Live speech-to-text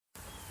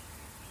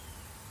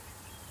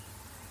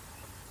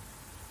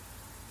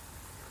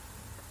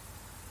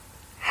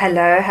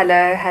Hello,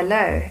 hello,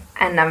 hello,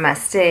 and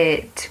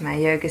namaste to my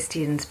yoga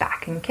students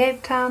back in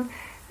Cape Town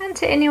and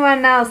to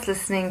anyone else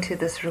listening to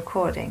this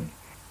recording.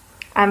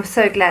 I'm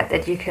so glad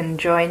that you can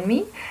join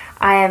me.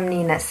 I am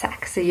Nina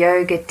Sachs, a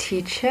yoga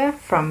teacher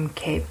from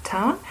Cape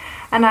Town,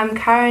 and I'm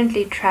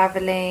currently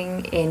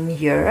traveling in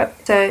Europe.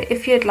 So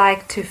if you'd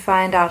like to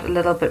find out a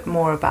little bit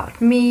more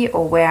about me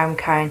or where I'm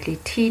currently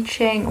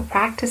teaching or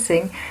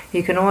practicing,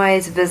 you can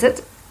always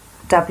visit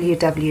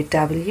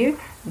www.sachs,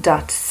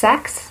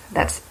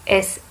 that's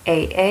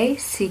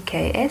SAACKS.com,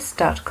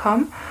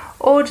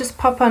 or just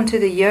pop onto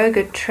the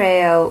Yoga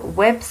Trail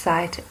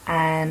website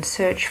and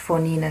search for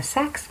Nina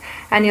Sachs,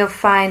 and you'll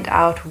find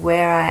out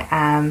where I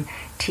am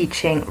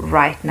teaching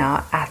right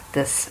now at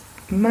this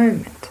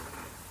moment.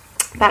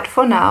 But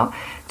for now,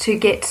 to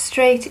get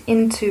straight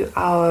into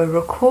our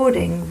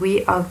recording,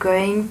 we are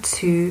going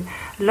to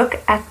look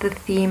at the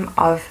theme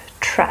of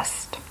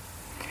trust.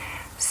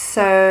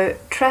 So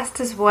trust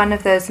is one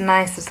of those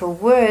nice little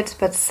words,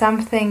 but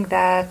something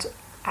that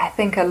I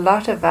think a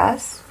lot of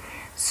us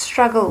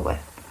struggle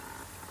with.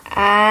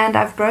 And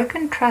I've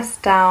broken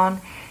trust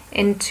down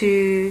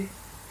into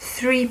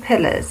 3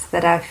 pillars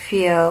that I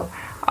feel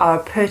are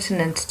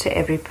pertinent to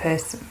every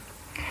person.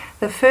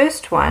 The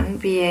first one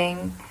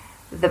being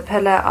the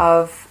pillar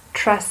of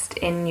trust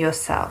in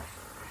yourself.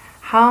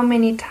 How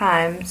many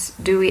times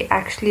do we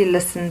actually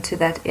listen to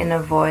that inner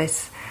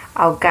voice,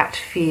 our gut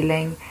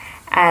feeling,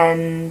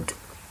 and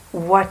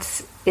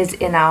what is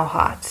in our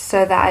hearts?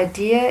 So the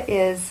idea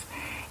is,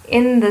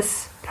 in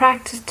this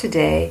practice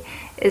today,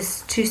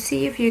 is to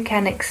see if you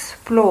can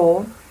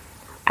explore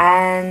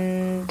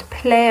and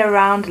play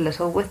around a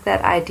little with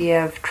that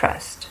idea of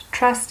trust.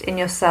 Trust in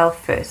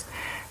yourself first.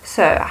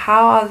 So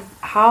how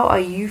are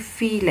you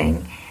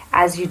feeling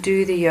as you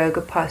do the yoga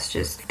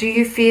postures? Do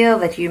you feel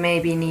that you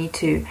maybe need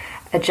to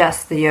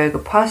adjust the yoga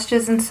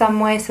postures in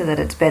some way so that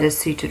it's better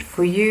suited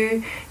for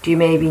you? Do you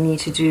maybe need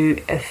to do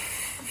a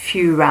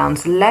few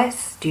rounds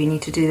less? Do you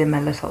need to do them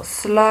a little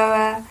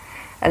slower,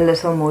 a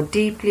little more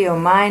deeply or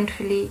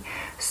mindfully?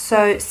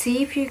 So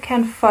see if you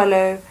can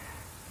follow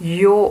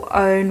your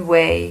own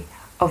way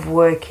of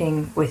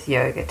working with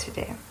yoga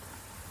today.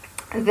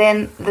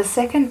 Then the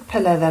second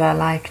pillar that I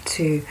like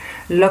to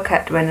look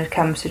at when it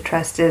comes to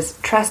trust is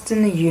trust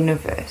in the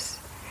universe.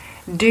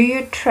 Do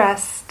you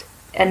trust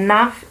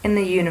enough in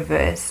the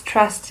universe,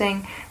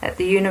 trusting that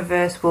the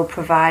universe will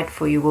provide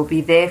for you, will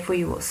be there for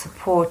you, will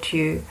support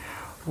you,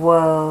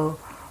 will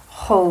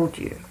hold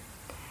you?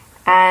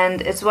 And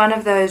it's one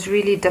of those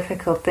really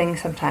difficult things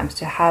sometimes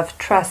to have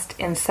trust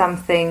in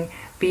something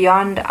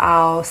beyond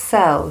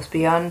ourselves,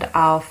 beyond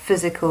our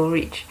physical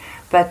reach,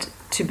 but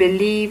to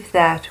believe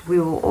that we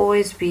will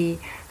always be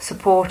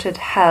supported,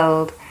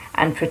 held,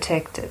 and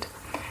protected.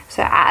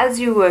 So as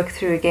you work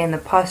through again the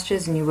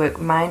postures and you work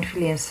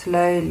mindfully and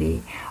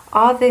slowly,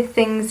 are there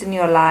things in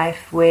your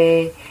life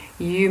where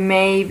you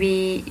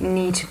maybe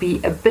need to be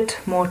a bit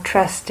more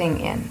trusting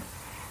in,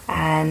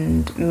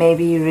 and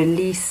maybe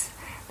release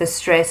the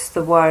stress,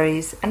 the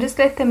worries, and just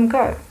let them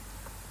go?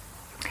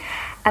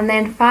 And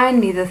then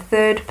finally, the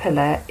third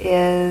pillar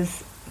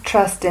is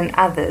trust in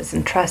others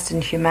and trust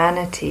in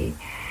humanity.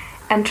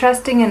 And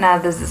trusting in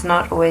others is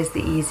not always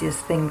the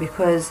easiest thing,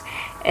 because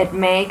it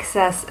makes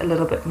us a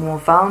little bit more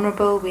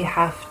vulnerable. We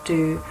have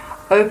to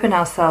open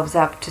ourselves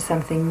up to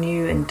something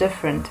new and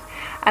different.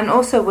 And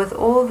also, with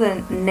all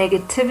the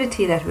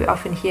negativity that we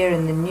often hear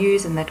in the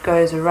news and that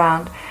goes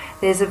around,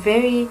 there's a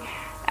very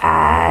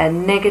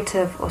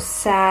negative or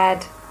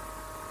sad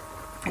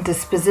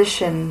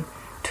disposition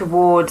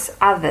towards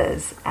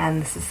others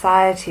and the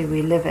society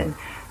we live in.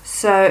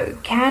 So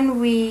can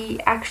we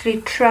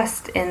actually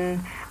trust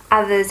in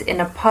others in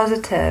a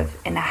positive,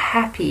 in a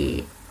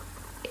happy,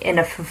 in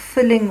a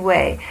fulfilling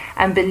way,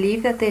 and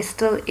believe that there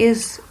still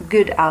is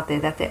good out there,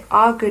 that there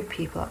are good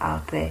people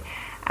out there,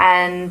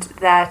 and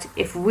that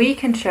if we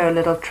can show a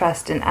little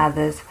trust in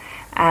others,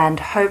 and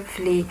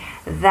hopefully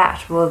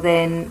that will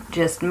then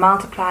just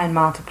multiply and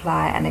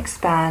multiply and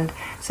expand,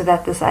 so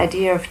that this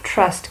idea of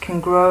trust can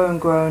grow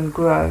and grow and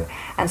grow,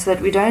 and so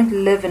that we don't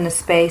live in a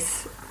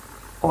space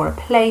or a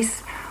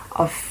place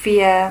of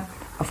fear,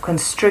 of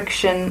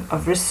constriction,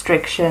 of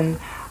restriction,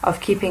 of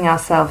keeping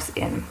ourselves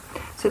in.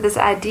 So this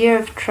idea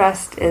of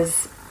trust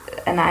is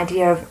an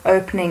idea of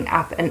opening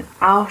up an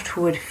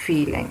outward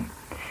feeling,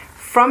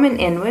 from an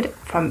inward,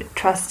 from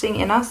trusting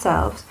in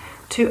ourselves,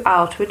 to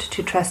outward,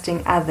 to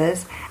trusting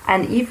others,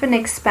 and even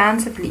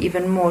expansively,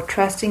 even more,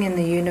 trusting in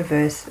the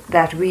universe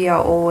that we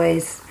are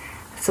always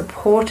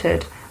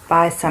supported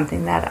by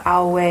something, that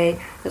our way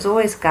is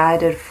always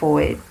guided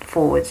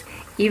forwards,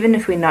 even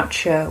if we're not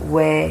sure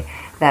where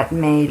that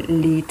may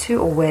lead to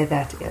or where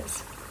that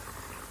is.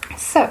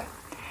 So,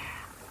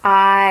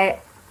 I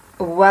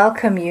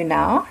welcome you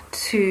now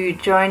to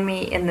join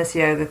me in this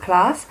yoga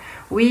class.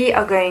 We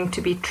are going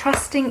to be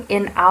trusting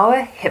in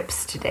our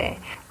hips today.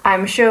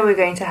 I'm sure we're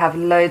going to have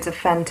loads of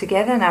fun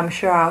together, and I'm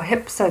sure our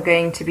hips are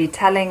going to be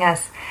telling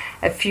us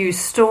a few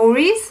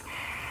stories,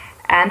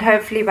 and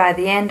hopefully by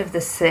the end of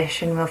this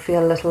session we'll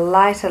feel a little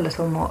lighter, a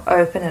little more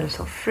open, a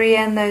little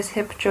freer in those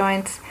hip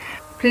joints.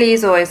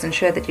 Please always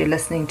ensure that you're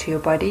listening to your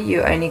body.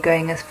 You're only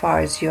going as far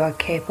as you are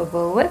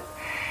capable with.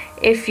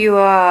 If you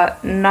are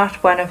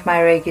not one of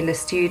my regular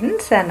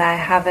students and I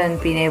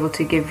haven't been able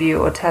to give you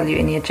or tell you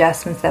any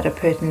adjustments that are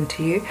pertinent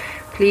to you,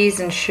 please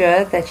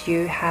ensure that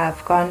you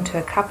have gone to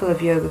a couple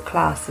of yoga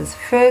classes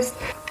first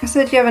so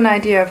that you have an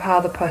idea of how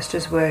the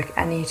postures work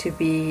and need to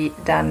be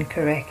done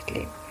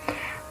correctly.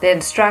 The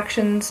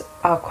instructions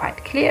are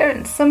quite clear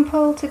and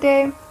simple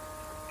today,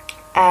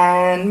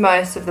 and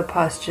most of the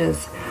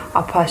postures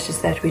are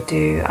postures that we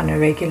do on a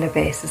regular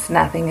basis.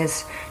 Nothing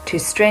is too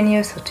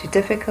strenuous or too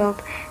difficult.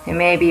 There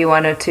may be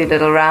one or two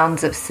little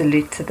rounds of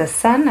salute to the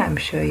sun. I'm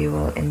sure you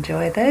will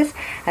enjoy those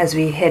as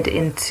we head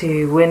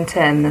into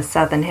winter in the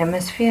southern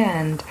hemisphere,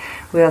 and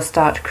we'll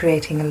start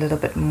creating a little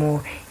bit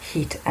more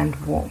heat and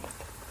warmth.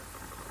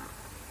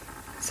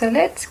 So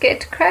let's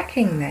get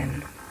cracking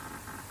then.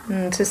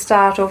 And to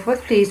start off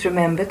with, please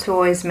remember to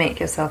always make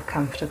yourself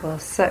comfortable.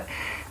 So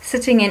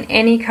sitting in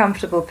any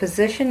comfortable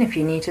position. If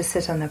you need to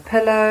sit on a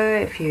pillow,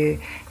 if you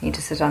need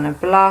to sit on a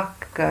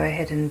block, go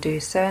ahead and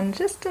do so, and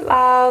just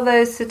allow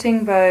those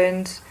sitting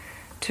bones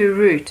to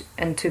root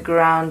and to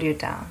ground you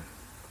down.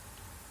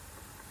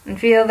 And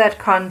feel that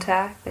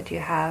contact that you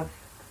have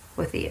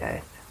with the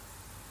earth.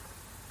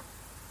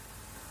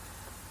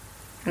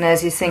 And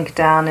as you sink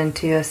down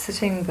into your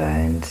sitting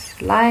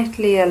bones,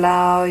 lightly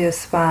allow your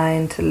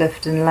spine to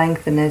lift and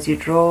lengthen as you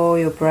draw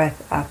your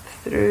breath up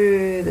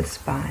through the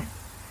spine.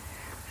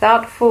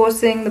 Without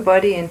forcing the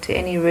body into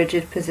any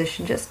rigid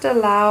position, just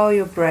allow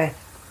your breath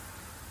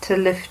to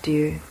lift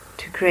you,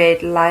 to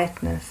create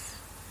lightness.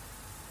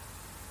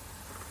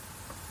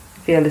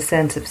 Feel a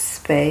sense of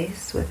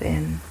space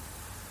within.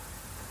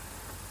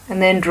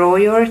 And then draw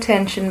your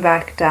attention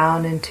back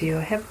down into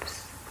your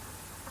hips.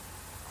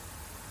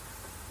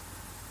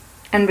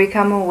 And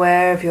become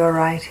aware of your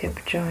right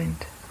hip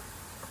joint.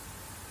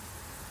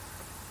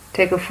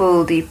 Take a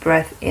full deep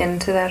breath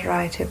into that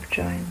right hip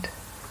joint.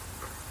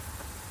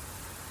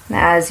 And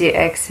as you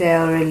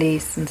exhale,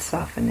 release and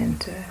soften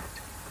into it.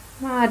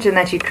 Imagine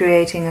that you're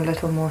creating a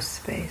little more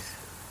space.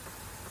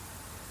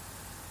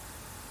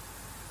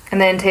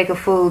 And then take a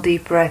full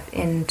deep breath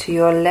into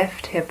your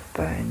left hip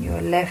bone,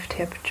 your left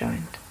hip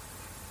joint.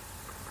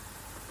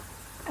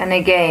 And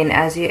again,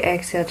 as you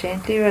exhale,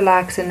 gently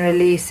relax and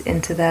release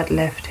into that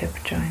left hip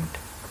joint.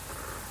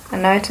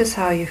 And notice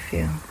how you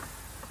feel.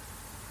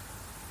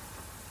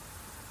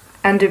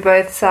 And do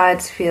both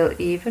sides feel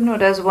even, or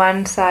does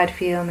one side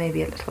feel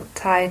maybe a little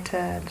tighter,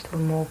 a little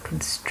more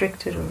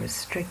constricted or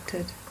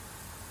restricted?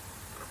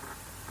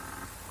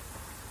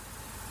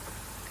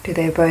 Do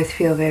they both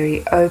feel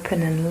very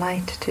open and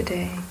light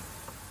today?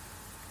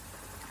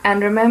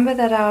 And remember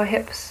that our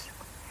hips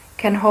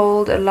can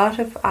hold a lot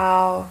of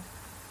our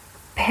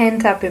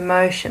pent-up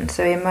emotions,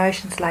 so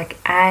emotions like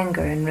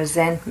anger and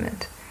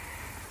resentment.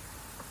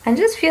 And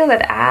just feel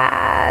that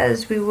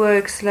as we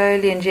work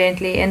slowly and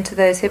gently into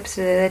those hips,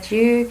 that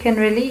you can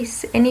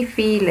release any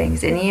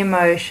feelings, any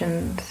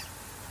emotions,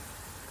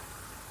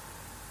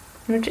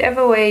 in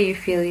whichever way you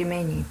feel you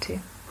may need to.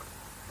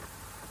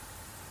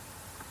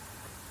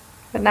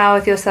 But now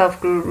with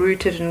yourself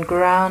rooted and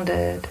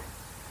grounded,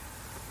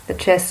 the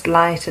chest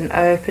light and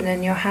open,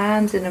 and your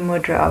hands in a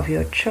mudra of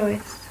your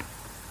choice.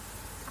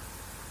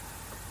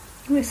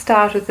 We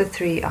start with the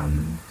 3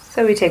 ums,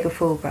 so we take a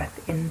full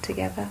breath in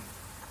together.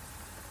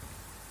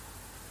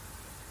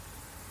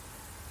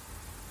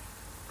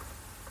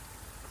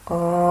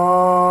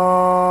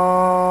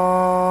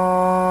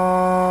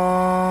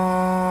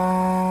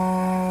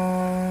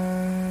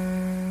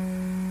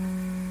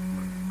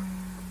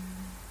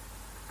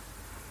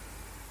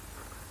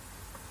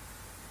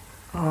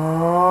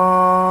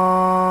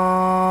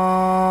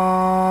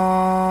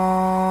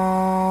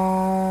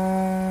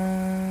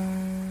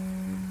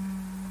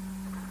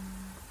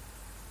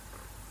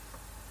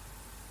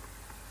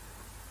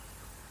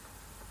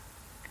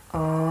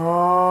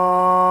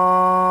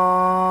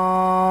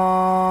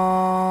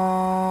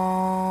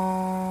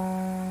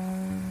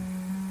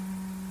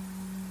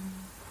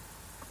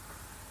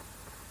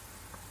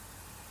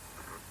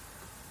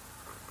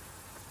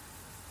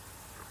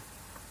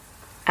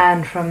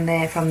 And from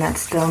there, from that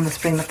stillness,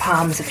 bring the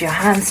palms of your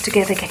hands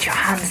together. Get your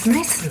hands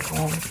nice and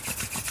warm.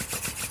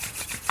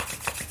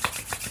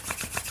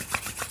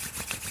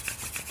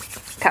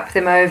 Cup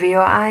them over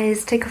your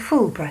eyes. Take a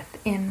full breath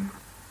in.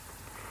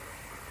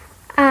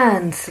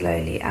 And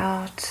slowly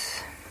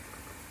out.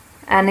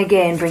 And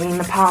again, bringing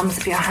the palms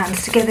of your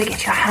hands together.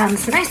 Get your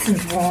hands nice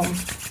and warm.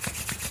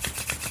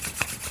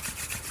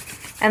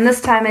 And this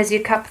time, as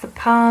you cup the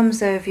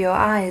palms over your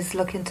eyes,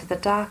 look into the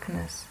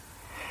darkness.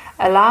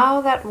 Allow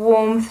that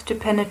warmth to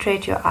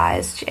penetrate your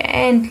eyes,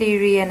 gently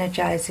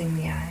re-energizing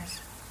the eyes.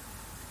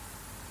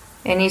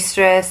 Any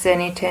stress,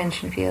 any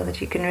tension, feel that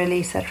you can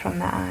release that from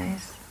the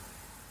eyes.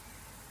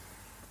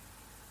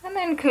 And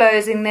then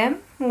closing them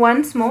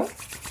once more,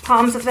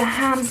 palms of the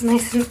hands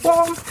nice and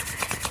warm.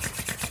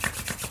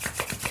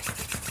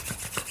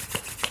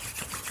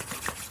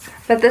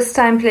 But this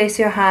time place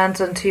your hands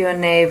onto your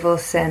navel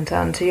center,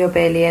 onto your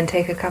belly, and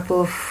take a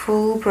couple of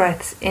full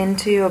breaths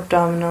into your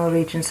abdominal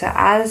region. So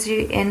as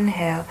you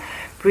inhale,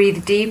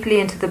 breathe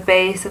deeply into the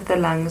base of the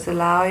lungs,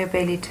 allow your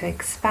belly to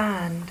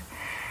expand.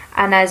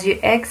 And as you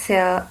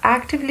exhale,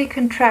 actively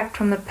contract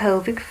from the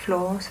pelvic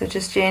floor. So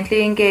just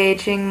gently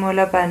engaging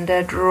Mula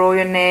Bandha, draw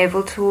your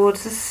navel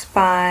towards the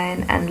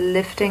spine and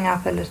lifting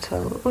up a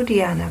little,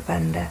 Uddiyana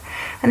Bandha.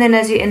 And then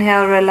as you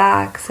inhale,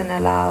 relax and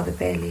allow the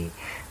belly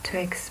to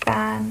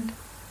expand.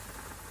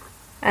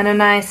 And a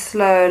nice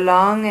slow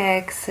long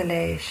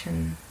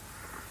exhalation.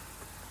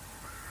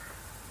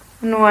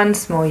 And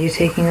once more, you're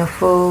taking a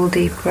full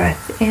deep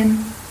breath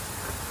in,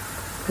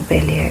 the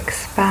belly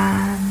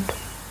expands.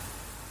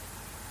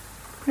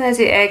 And as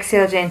you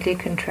exhale, gently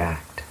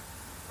contract.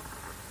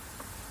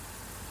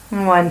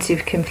 And once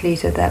you've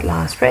completed that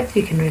last breath,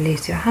 you can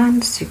release your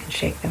hands. You can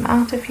shake them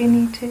out if you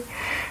need to.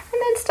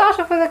 And then start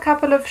off with a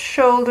couple of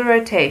shoulder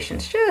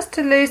rotations, just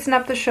to loosen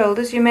up the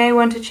shoulders. You may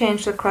want to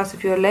change the cross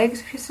of your legs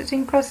if you're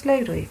sitting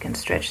cross-legged, or you can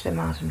stretch them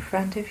out in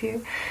front of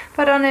you.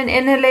 But on an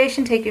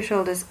inhalation, take your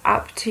shoulders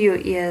up to your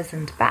ears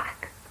and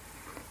back.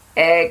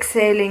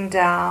 Exhaling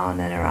down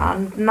and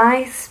around,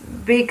 nice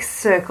big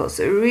circles.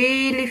 So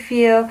really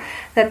feel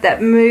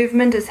that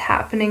movement is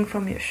happening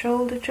from your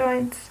shoulder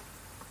joints.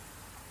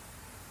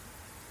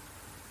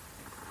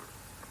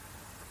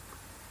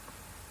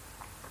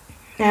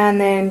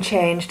 And then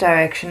change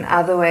direction,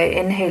 other way.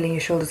 Inhaling,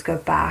 your shoulders go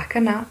back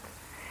and up.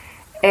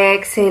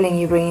 Exhaling,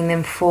 you're bringing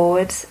them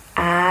forwards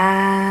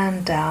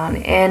and down.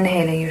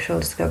 Inhaling, your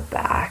shoulders go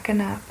back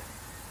and up.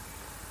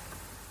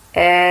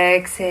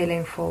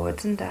 Exhaling,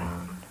 forwards and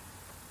down.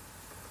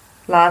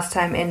 Last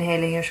time,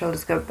 inhaling, your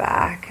shoulders go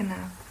back and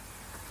up.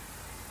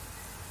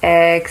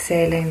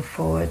 Exhaling,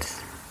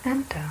 forwards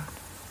and down.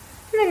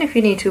 And then if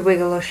you need to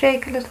wiggle or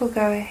shake a little,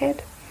 go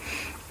ahead.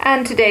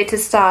 And today, to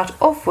start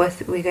off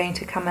with, we're going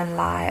to come and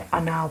lie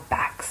on our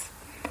backs.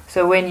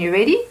 So when you're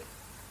ready,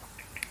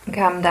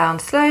 come down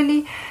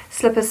slowly.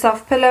 Slip a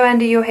soft pillow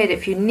under your head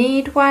if you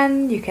need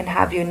one. You can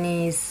have your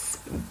knees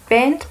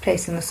bent,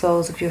 placing the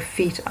soles of your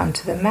feet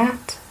onto the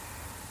mat.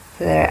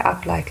 So they're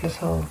up like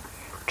little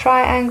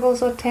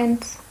triangles or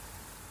tents.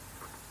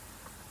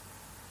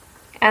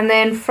 And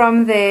then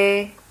from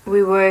there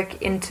we work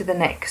into the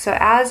neck. So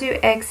as you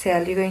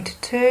exhale, you're going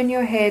to turn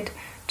your head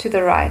to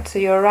the right. So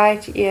your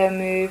right ear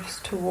moves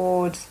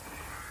towards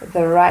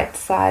the right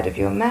side of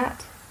your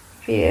mat.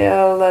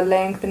 Feel the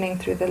lengthening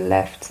through the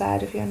left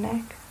side of your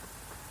neck.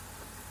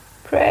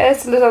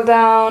 Press a little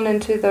down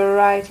into the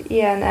right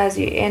ear, and as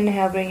you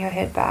inhale, bring your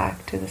head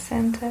back to the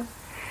center.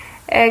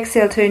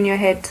 Exhale, turn your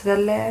head to the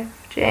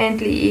left.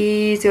 Gently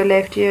ease your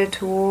left ear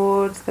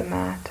towards the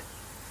mat.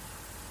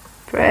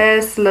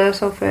 Press a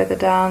little further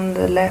down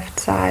the left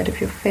side of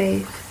your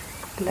face,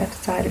 the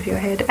left side of your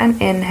head,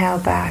 and inhale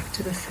back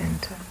to the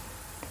center.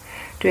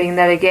 Doing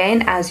that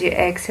again, as you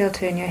exhale,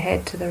 turn your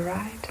head to the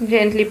right and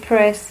gently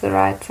press the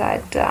right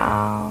side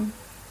down.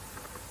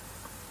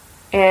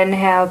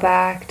 Inhale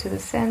back to the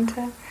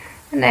center,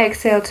 and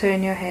exhale,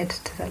 turn your head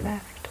to the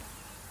left.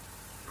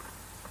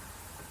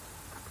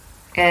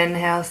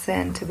 Inhale,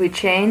 center. We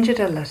change it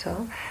a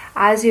little.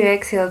 As you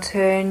exhale,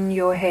 turn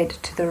your head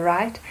to the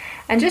right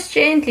and just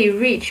gently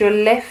reach your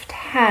left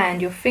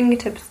hand, your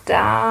fingertips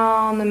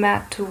down the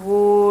mat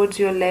towards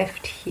your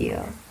left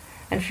heel,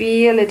 and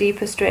feel a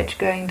deeper stretch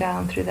going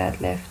down through that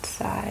left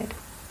side.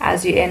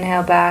 As you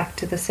inhale back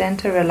to the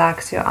center,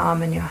 relax your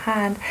arm and your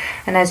hand,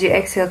 and as you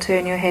exhale,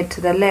 turn your head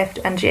to the left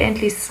and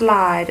gently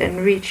slide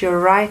and reach your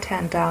right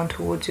hand down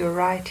towards your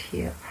right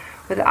heel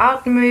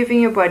without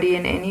moving your body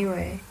in any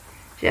way.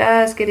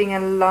 Just getting a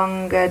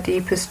longer,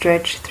 deeper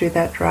stretch through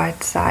that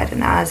right side.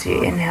 And as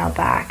you inhale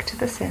back to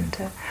the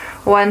center,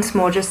 once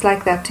more, just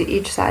like that to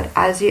each side.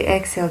 As you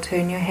exhale,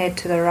 turn your head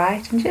to the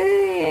right and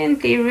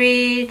gently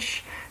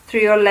reach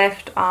through your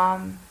left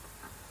arm.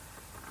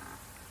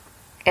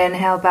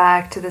 Inhale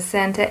back to the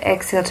center.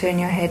 Exhale, turn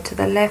your head to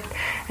the left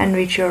and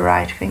reach your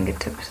right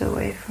fingertips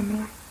away from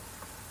you.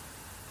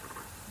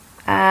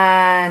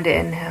 And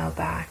inhale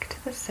back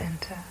to the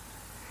center.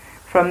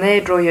 From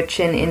there, draw your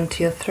chin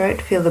into your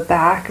throat. Feel the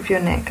back of your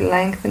neck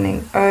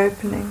lengthening,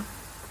 opening.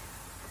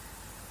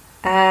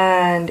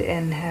 And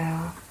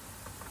inhale.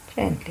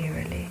 Gently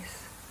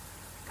release.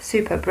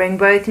 Super. Bring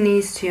both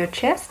knees to your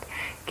chest.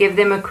 Give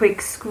them a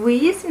quick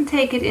squeeze and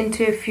take it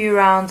into a few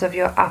rounds of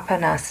your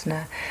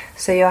Appanasana.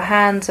 So your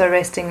hands are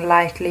resting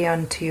lightly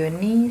onto your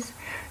knees.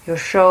 Your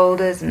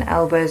shoulders and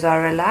elbows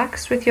are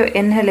relaxed. With your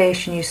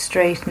inhalation, you're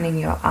straightening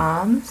your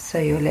arms so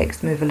your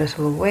legs move a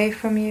little away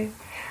from you.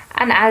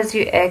 And as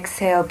you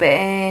exhale,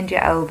 bend your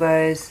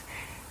elbows,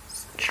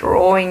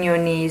 drawing your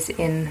knees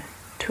in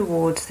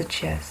towards the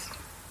chest.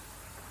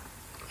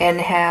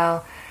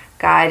 Inhale,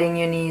 guiding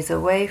your knees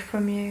away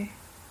from you.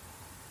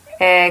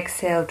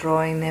 Exhale,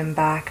 drawing them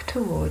back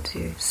towards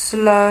you.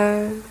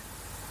 Slow,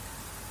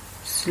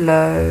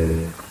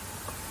 slow,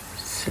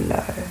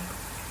 slow.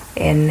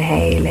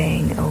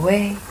 Inhaling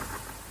away.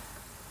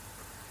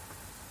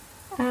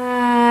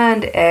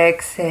 And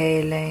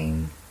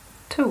exhaling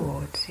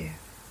towards you.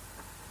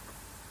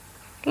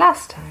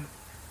 Last time.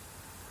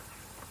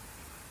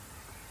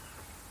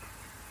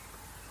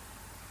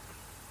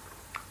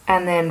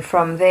 And then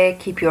from there,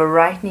 keep your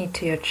right knee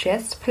to your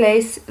chest.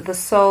 Place the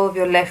sole of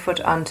your left foot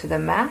onto the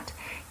mat.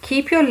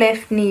 Keep your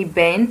left knee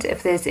bent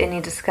if there's any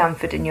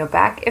discomfort in your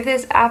back. If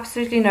there's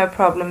absolutely no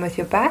problem with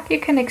your back, you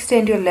can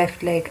extend your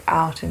left leg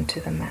out into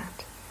the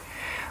mat.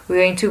 We're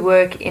going to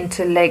work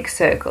into leg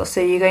circles.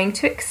 So you're going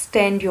to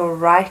extend your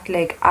right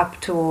leg up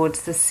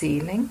towards the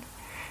ceiling.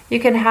 You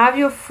can have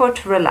your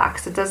foot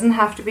relaxed. It doesn't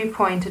have to be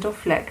pointed or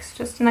flexed,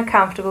 just in a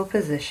comfortable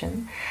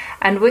position.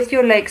 And with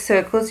your leg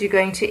circles, you're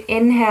going to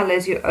inhale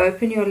as you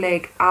open your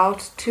leg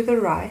out to the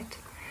right.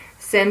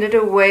 Send it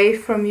away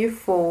from you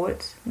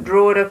forwards.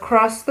 Draw it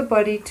across the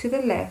body to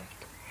the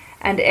left.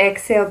 And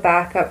exhale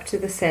back up to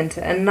the center.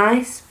 A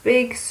nice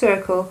big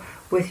circle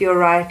with your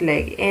right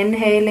leg.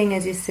 Inhaling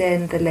as you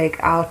send the leg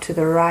out to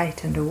the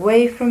right and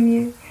away from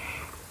you.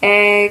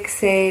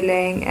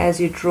 Exhaling as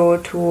you draw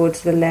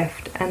towards the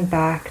left and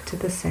back to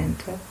the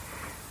center.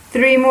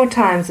 3 more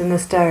times in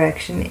this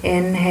direction.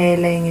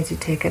 Inhaling as you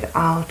take it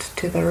out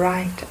to the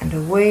right and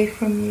away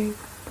from you.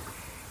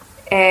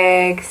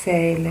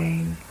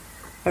 Exhaling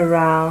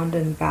around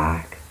and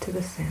back to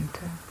the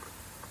center.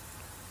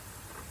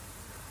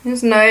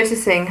 Just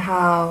noticing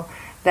how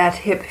that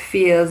hip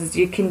feels as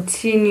you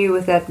continue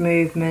with that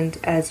movement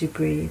as you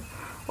breathe.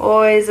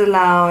 Always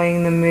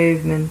allowing the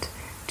movement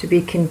to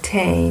be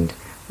contained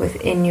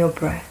within your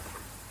breath.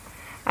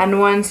 And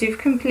once you've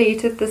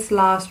completed this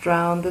last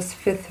round, this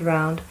 5th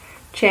round,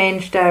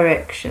 change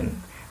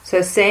direction.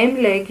 So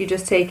same leg, you're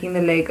just taking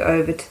the leg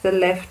over to the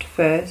left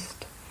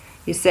first.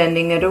 You're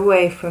sending it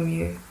away from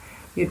you.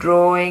 You're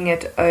drawing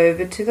it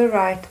over to the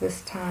right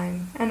this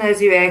time. And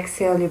as you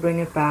exhale, you bring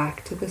it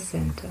back to the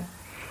center.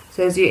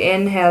 So as you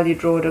inhale, you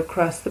draw it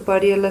across the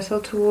body a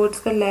little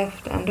towards the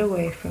left and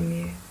away from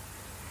you.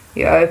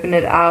 You open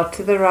it out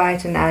to the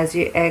right, and as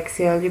you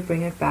exhale, you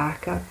bring it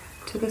back up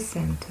to the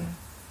center.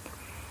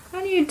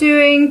 And you're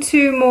doing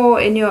 2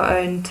 more in your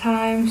own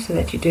time, so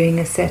that you're doing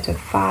a set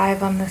of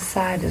 5 on this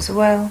side as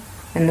well,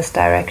 in this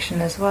direction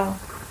as well.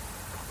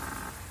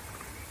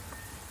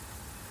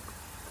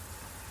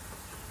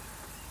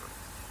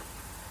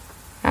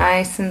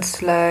 Nice and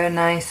slow,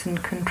 nice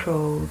and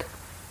controlled.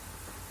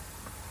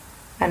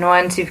 And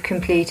once you've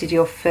completed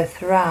your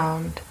 5th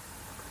round,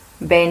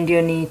 bend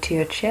your knee to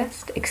your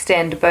chest,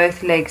 extend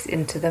both legs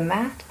into the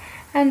mat,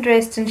 and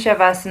rest in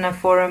Shavasana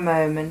for a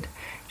moment,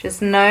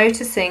 just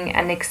noticing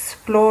and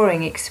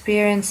exploring,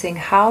 experiencing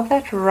how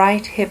that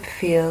right hip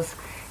feels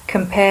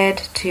compared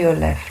to your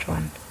left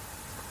one.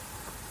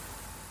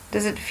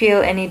 Does it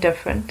feel any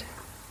different?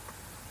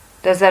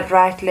 Does that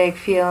right leg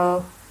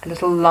feel a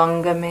little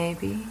longer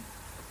maybe?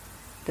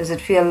 Does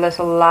it feel a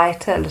little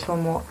lighter, a little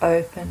more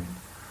open?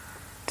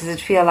 Does it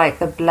feel like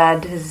the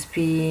blood has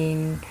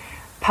been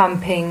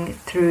pumping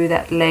through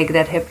that leg,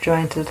 that hip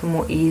joint a little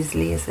more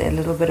easily? Is there a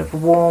little bit of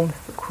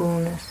warmth,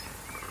 coolness?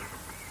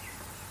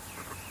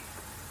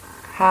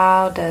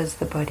 How does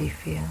the body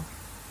feel?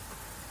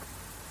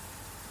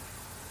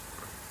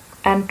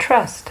 And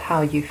trust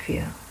how you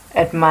feel.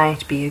 It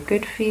might be a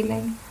good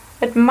feeling.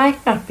 It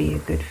might not be a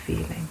good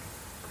feeling.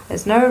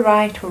 There's no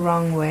right or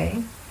wrong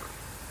way.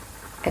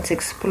 It's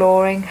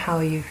exploring how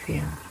you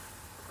feel.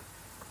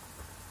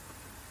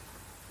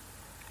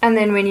 And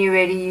then when you're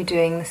ready, you're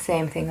doing the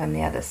same thing on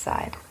the other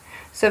side.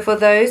 So for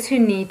those who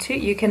need to,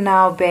 you can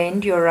now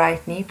bend your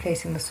right knee,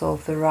 placing the sole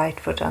of the right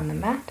foot on the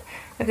mat.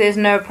 If there's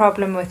no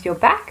problem with your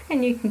back,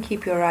 then you can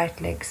keep your right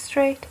leg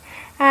straight.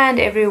 And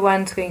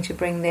everyone's going to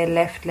bring their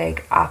left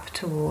leg up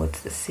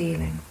towards the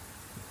ceiling.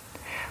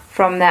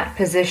 From that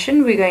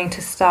position, we're going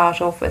to start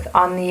off with,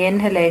 on the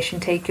inhalation,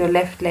 take your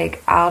left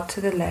leg out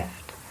to the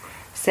left.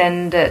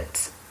 Send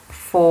it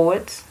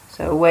forwards,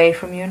 so away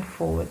from you and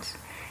forwards.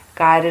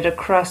 Guide it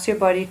across your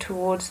body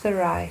towards the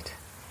right,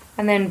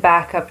 and then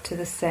back up to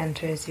the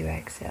center as you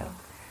exhale.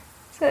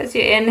 So as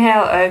you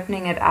inhale,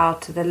 opening it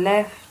out to the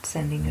left,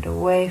 sending it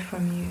away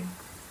from you.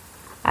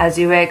 As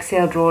you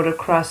exhale, draw it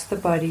across the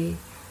body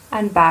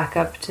and back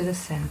up to the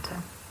center.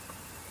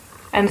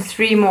 And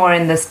 3 more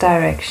in this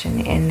direction.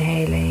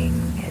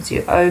 Inhaling as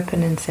you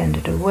open and send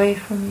it away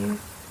from you.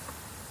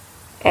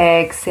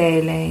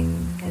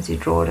 Exhaling as you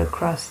draw it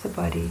across the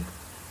body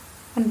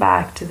and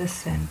back to the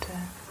center.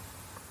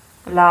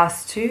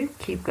 Last 2,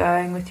 keep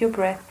going with your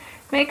breath.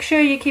 Make sure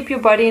you keep your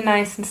body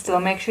nice and still.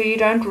 Make sure you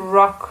don't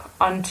rock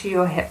onto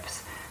your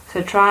hips.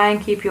 So try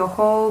and keep your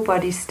whole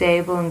body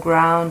stable and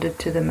grounded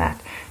to the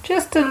mat.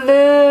 Just a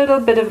little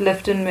bit of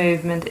lift and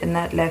movement in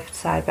that left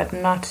side, but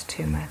not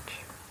too much.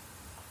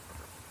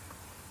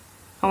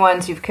 And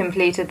once you've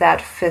completed that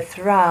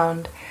 5th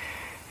round,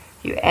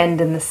 you end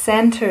in the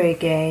center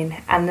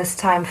again, and this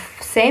time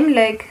same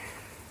leg,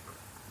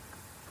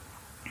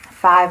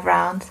 5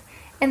 rounds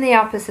in the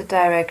opposite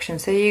direction.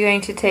 So you're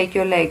going to take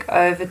your leg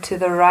over to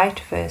the right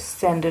first,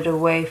 send it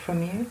away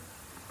from you.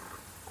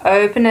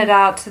 Open it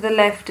out to the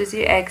left as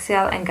you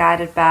exhale and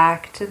guide it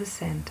back to the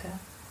center.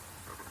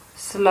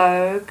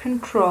 Slow,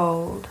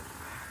 controlled.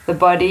 The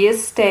body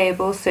is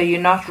stable, so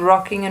you're not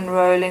rocking and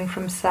rolling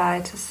from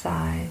side to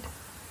side.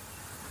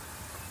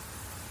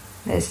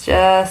 There's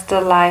just a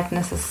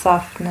lightness, a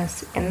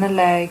softness in the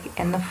leg,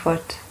 in the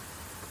foot,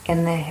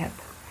 in the hip.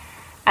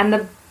 And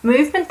the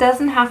movement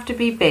doesn't have to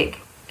be big.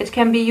 It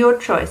can be your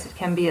choice. It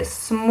can be a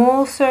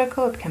small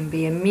circle, it can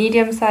be a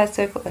medium-sized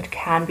circle, it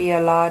can be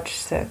a large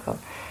circle.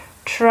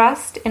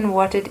 Trust in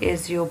what it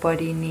is your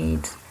body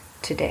needs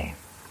today.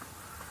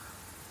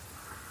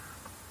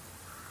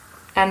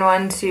 And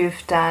once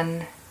you've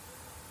done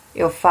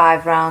your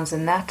 5 rounds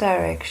in that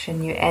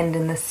direction, you end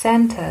in the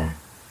center.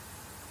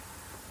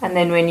 And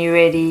then when you're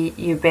ready,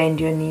 you bend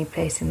your knee,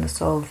 placing the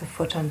sole of the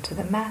foot onto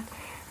the mat.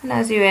 And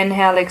as you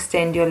inhale,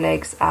 extend your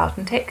legs out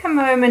and take a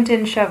moment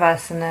in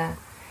Shavasana,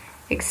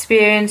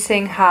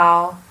 experiencing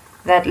how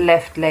that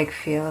left leg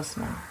feels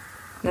now,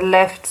 the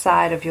left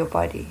side of your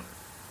body.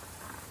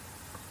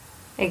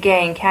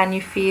 Again, can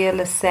you feel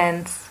a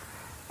sense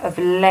of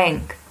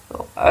length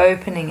or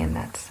opening in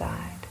that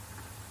side?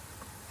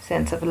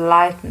 Sense of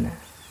lightness,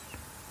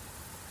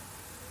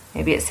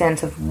 maybe a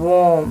sense of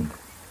warmth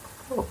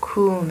or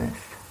coolness,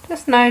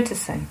 just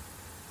noticing.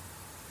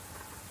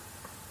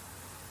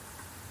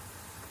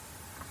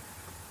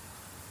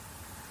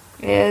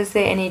 Is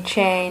there any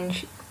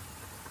change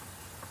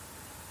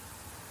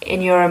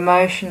in your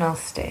emotional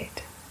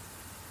state?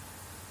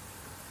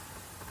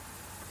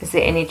 Is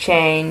there any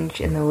change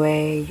in the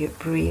way you're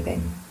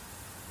breathing?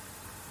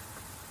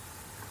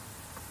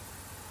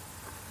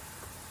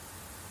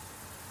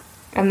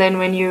 And then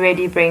when you're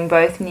ready, bring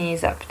both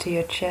knees up to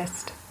your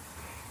chest.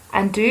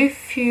 And do a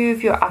few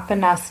of your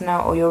openness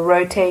or your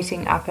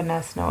rotating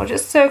openness, or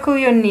just circle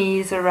your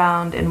knees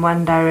around in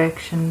one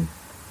direction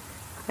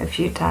a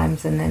few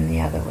times and then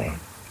the other way.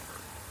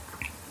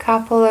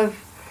 Couple of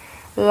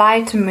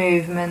light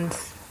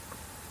movements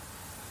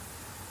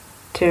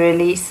to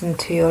release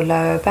into your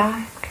lower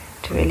back,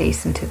 to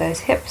release into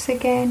those hips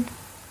again.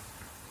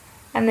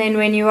 And then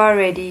when you are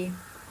ready,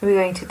 we're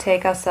going to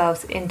take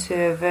ourselves into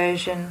a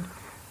variation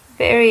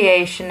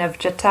of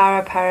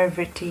Jatara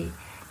Parivriti,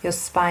 your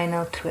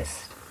spinal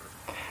twist.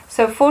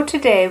 So for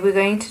today, we're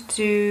going to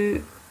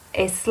do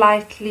a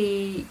slight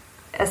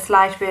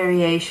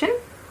variation.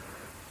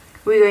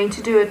 We're going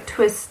to do a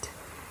twist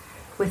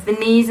with the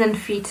knees and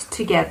feet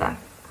together.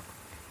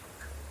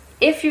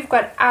 If you've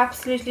got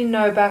absolutely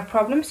no back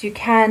problems, you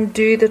can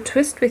do the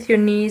twist with your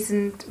knees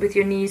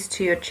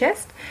to your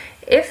chest.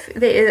 If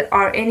there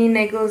are any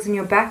niggles in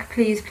your back,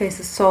 please place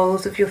the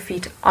soles of your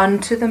feet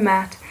onto the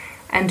mat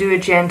and do a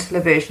gentler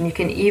version. You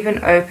can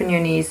even open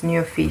your knees and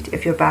your feet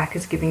if your back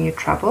is giving you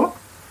trouble.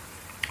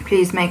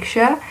 Please make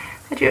sure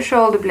that your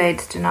shoulder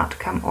blades do not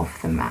come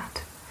off the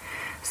mat.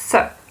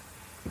 So,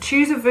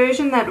 choose a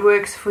version that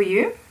works for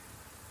you.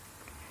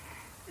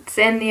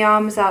 Send the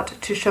arms out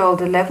to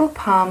shoulder level,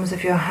 palms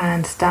of your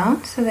hands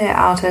down, so they're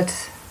out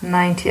at a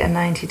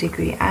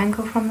 90-degree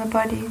angle from the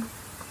body.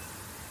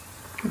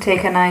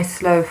 Take a nice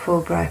slow full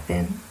breath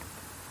in.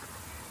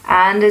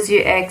 And as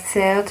you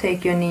exhale,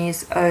 take your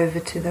knees over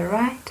to the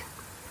right.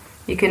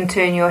 You can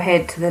turn your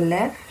head to the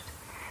left.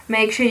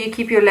 Make sure you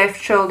keep your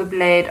left shoulder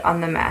blade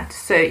on the mat.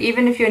 So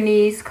even if your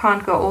knees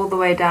can't go all the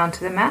way down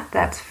to the mat,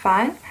 that's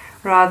fine.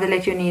 Rather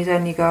let your knees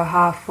only go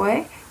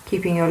halfway,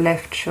 keeping your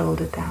left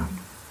shoulder down.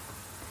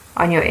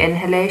 On your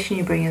inhalation,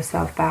 you bring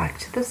yourself back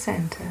to the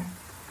center.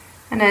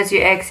 And as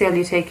you exhale,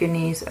 you take your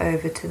knees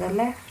over to the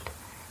left.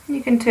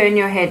 You can turn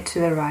your head to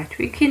the right.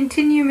 We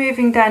continue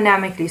moving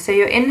dynamically. So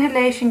your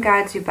inhalation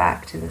guides you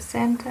back to the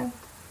center.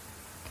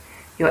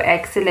 Your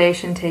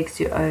exhalation takes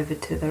you over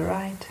to the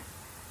right.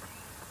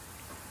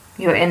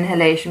 Your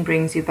inhalation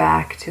brings you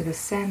back to the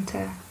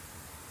center.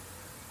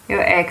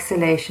 Your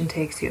exhalation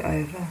takes you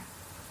over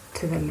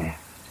to the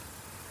left.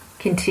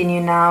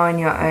 Continue now in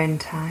your own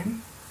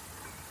time.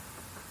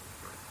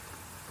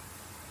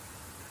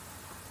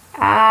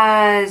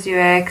 As you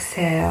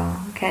exhale,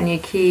 can you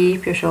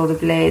keep your shoulder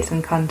blades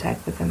in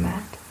contact with the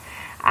mat?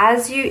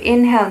 As you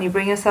inhale and you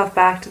bring yourself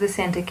back to the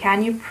center,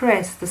 can you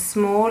press the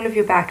small of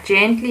your back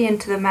gently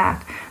into the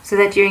mat so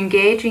that you're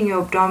engaging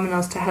your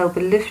abdominals to help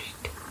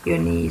lift your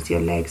knees,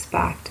 your legs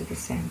back to the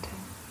center?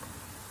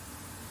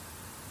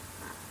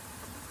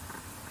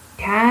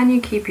 Can you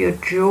keep your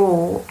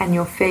jaw and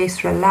your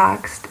face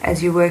relaxed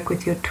as you work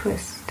with your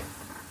twist?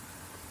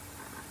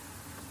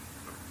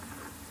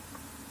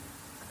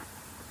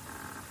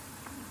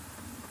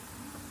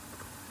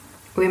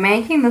 We're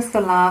making this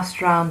the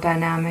last round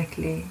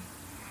dynamically.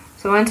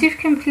 So once you've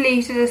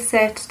completed a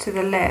set to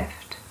the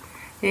left,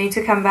 you need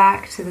to come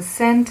back to the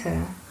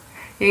center.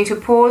 You need to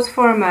pause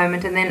for a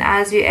moment, and then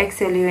as you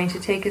exhale, you're going to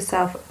take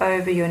yourself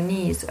over your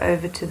knees,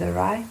 over to the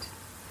right.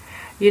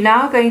 You're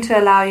now going to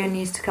allow your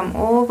knees to come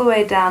all the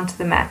way down to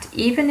the mat,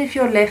 even if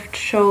your left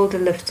shoulder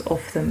lifts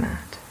off the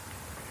mat.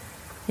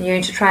 And you're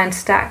going to try and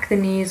stack the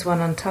knees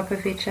one on top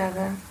of each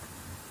other.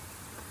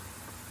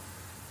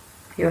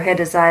 Your head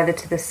is either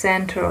to the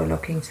center or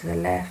looking to the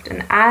left.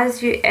 And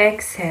as you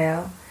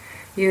exhale,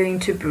 you're going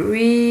to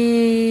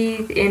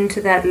breathe into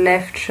that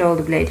left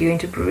shoulder blade. You're going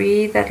to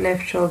breathe that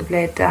left shoulder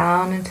blade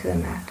down into the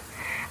mat.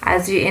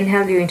 As you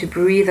inhale, you're going to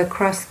breathe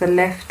across the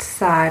left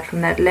side,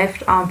 from that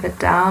left armpit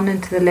down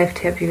into the left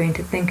hip. You're going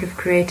to think of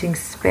creating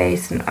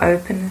space and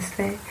openness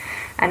there.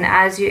 And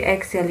as you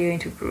exhale, you're going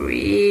to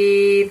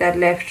breathe that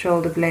left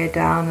shoulder blade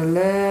down a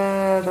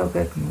little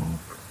bit more,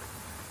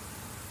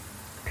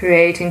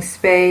 creating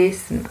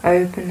space and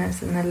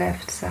openness in the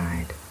left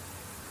side.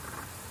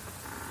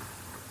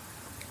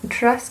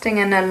 Trusting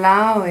and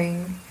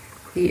allowing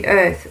the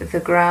earth, the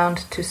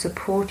ground, to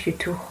support you,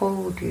 to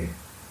hold you.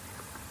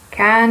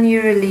 Can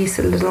you release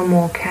a little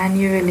more? Can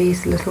you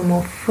release a little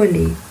more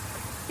fully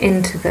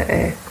into the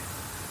earth?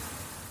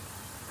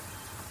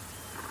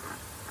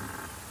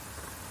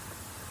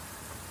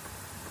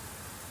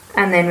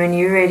 And then when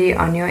you're ready,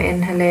 on your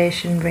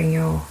inhalation, bring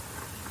your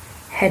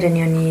head and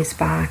your knees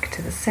back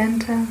to the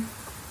center.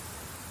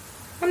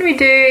 And we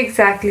do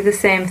exactly the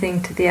same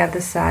thing to the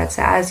other side.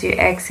 So as you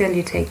exhale,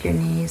 you take your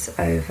knees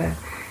over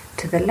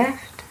to the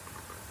left.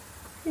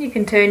 You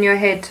can turn your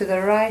head to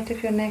the right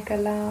if your neck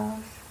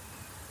allows.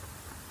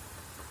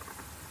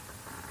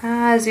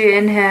 As you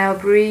inhale,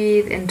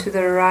 breathe into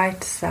the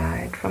right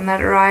side, from that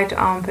right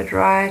armpit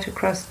right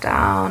across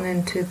down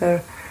into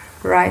the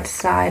right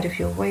side of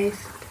your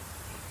waist.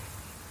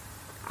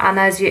 And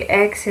as you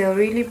exhale,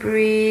 really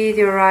breathe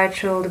your right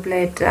shoulder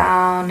blade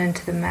down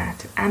into the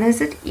mat. And is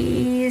it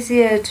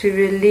easier to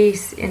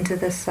release into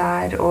the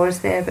side, or is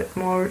there a bit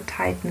more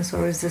tightness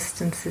or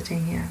resistance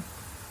sitting here?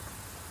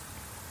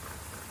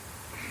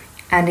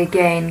 And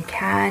again,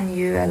 can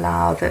you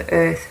allow the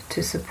earth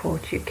to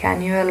support you?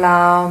 Can you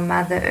allow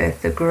Mother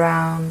Earth, the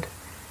ground,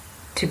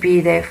 to be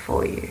there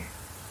for you?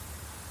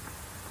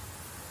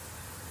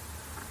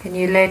 Can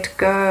you let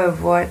go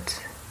of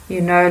what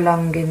you no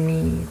longer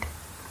need?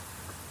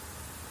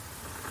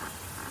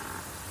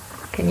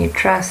 Can you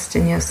trust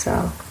in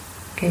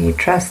yourself? Can you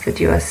trust that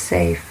you are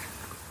safe?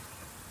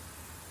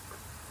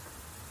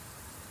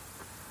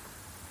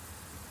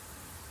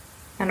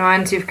 And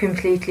once you've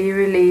completely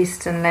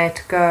released and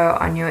let go,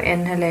 on your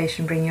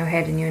inhalation, bring your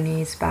head and your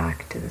knees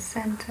back to the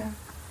center.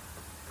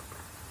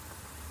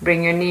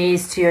 Bring your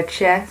knees to your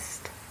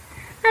chest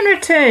and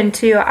return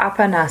to your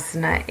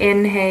Apanasana,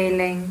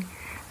 inhaling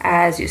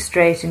as you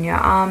straighten your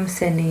arms,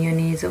 sending your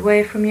knees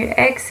away from you,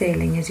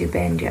 exhaling as you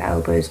bend your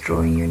elbows,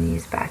 drawing your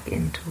knees back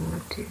in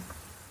towards you.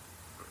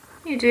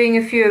 You're doing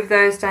a few of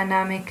those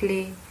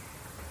dynamically.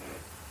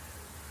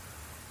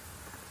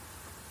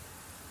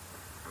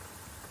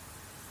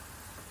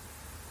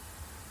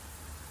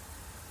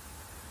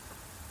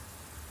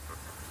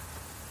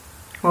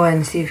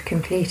 Once you've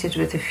completed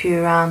with a few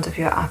rounds of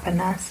your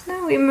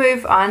Apanasana, we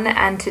move on,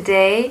 and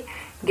today,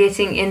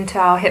 getting into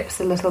our hips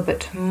a little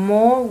bit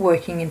more,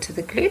 working into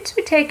the glutes,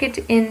 we take it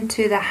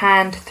into the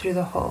hand through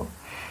the hole.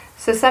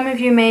 So some of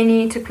you may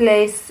need to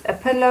place a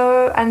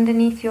pillow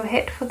underneath your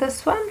head for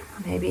this one,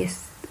 maybe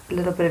a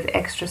little bit of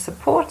extra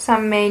support.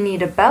 Some may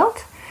need a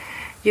belt.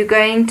 You're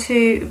going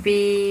to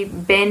be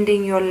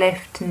bending your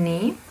left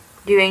knee.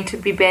 You're going to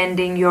be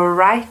bending your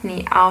right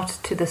knee out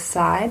to the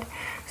side,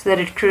 so that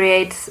it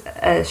creates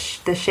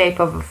the shape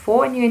of a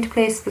 4, and you're going to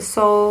place the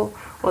sole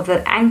or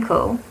the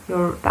ankle,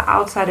 the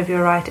outside of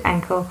your right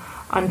ankle,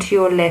 onto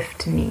your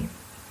left knee.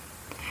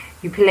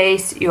 You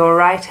place your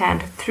right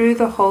hand through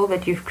the hole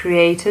that you've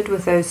created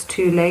with those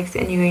two legs,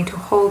 and you're going to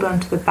hold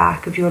onto the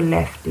back of your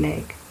left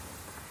leg.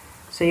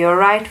 So your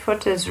right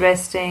foot is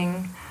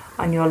resting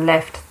on your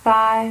left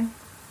thigh,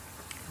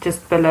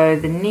 just below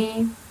the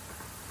knee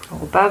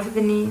or above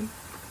the knee,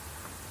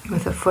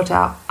 with the foot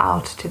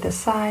out to the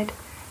side.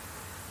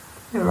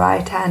 Your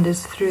right hand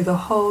is through the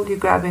hole. You're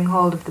grabbing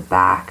hold of the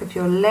back of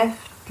your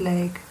left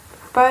leg,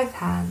 both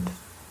hands.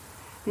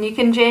 And you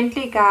can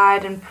gently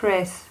guide and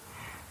press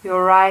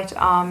your right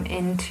arm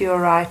into your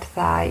right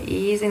thigh,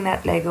 easing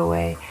that leg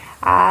away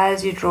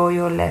as you draw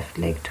your left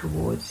leg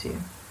towards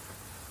you.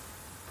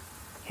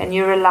 Can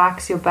you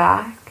relax your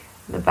back,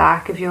 the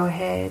back of your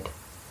head,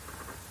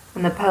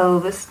 and the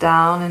pelvis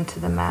down into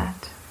the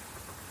mat?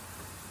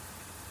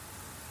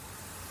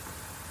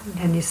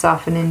 Can you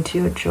soften into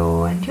your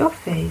jaw and your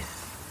face?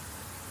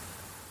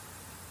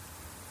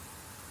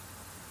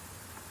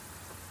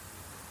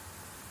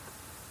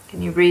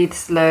 Can you breathe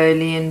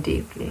slowly and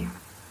deeply?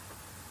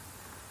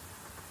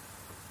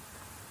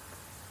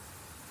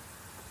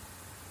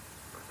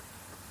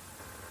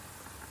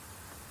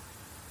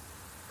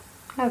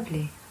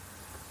 Lovely.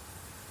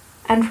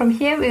 And from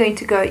here we're going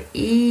to go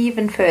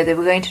even further.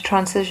 We're going to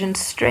transition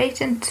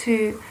straight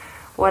into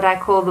what I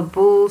call the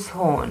bull's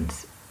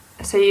horns.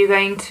 So you're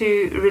going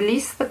to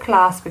release the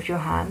clasp of your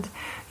hand.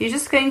 You're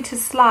just going to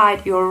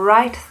slide your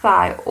right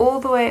thigh all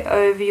the way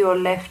over your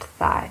left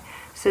thigh.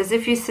 So as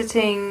if you're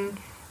sitting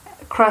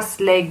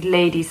cross-legged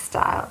lady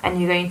style, and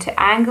you're going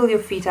to angle your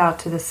feet out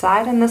to the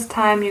side, and this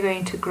time you're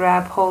going to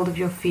grab hold of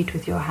your feet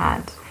with your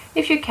hands,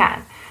 if you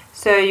can.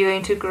 So you're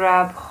going to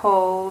grab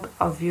hold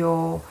of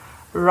your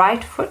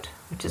right foot,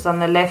 which is on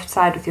the left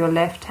side with your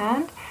left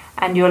hand,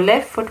 and your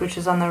left foot, which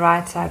is on the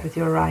right side with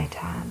your right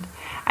hand.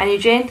 And you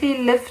gently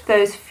lift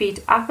those feet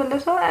up a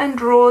little and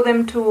draw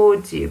them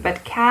towards you.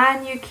 But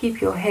can you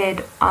keep your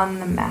head on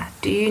the mat?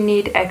 Do you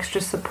need extra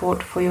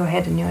support for your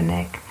head and your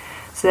neck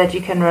so that you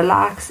can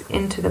relax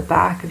into the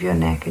back of your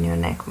neck and your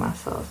neck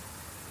muscles?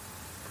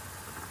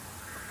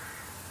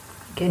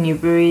 Can you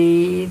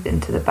breathe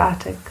into the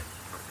buttocks?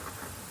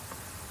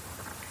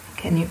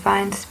 Can you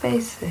find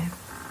space there?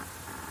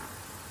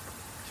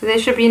 So there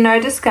should be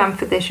no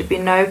discomfort, there should be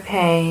no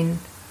pain.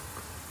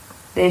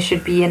 There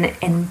should be an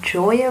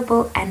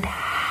enjoyable and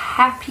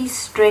happy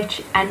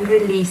stretch and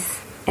release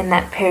in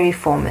that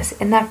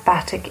piriformis, in that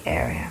buttock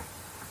area.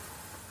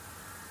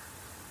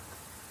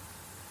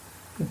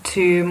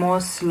 2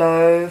 more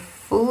slow,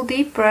 full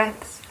deep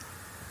breaths.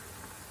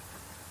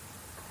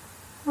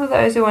 For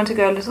those who want to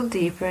go a little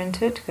deeper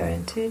into it, go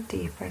into it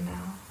deeper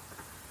now.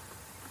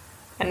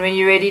 And when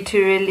you're ready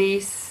to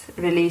release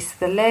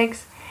the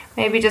legs.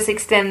 Maybe just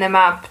extend them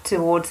up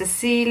towards the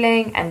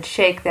ceiling and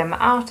shake them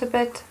out a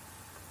bit.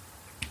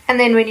 And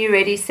then when you're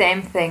ready,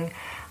 same thing,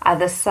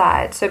 other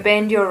side. So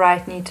bend your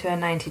right knee to a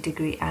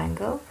 90-degree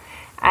angle.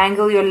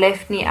 Angle your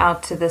left knee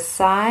out to the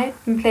side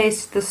and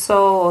place the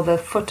sole or the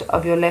foot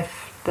of the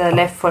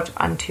left foot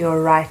onto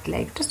your right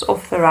leg, just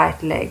off the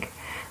right leg,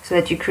 so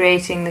that you're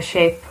creating the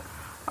shape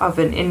of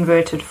an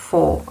inverted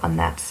 4 on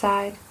that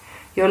side.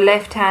 Your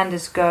left hand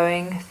is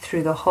going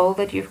through the hole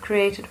that you've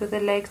created with the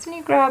legs, and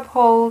you grab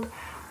hold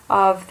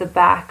of the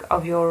back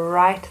of your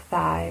right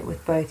thigh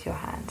with both your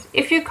hands.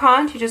 If you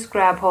can't, you just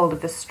grab hold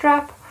of a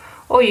strap,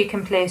 or you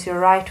can place your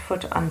right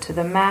foot onto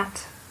the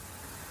mat.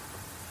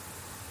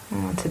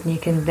 And you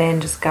can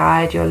then just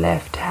guide your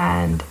left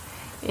hand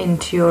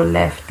into your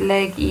left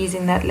leg,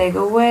 easing that leg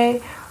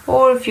away.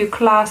 Or if you're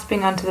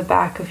clasping onto the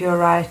back of your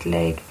right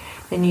leg,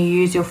 then you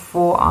use your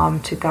forearm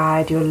to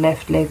guide your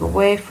left leg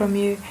away from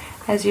you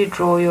as you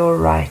draw your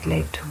right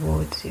leg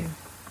towards you.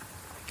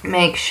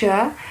 Make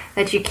sure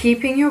that you're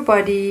keeping your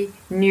body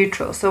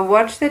neutral. So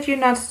watch that you're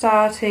not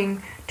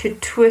starting to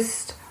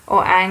twist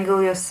or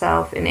angle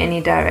yourself in any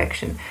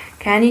direction.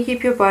 Can you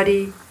keep your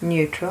body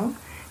neutral?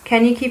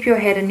 Can you keep your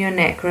head and your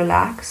neck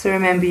relaxed? So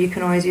remember, you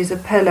can always use a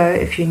pillow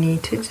if you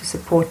need to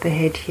support the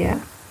head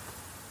here.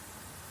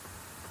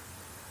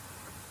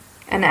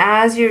 And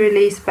as you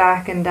release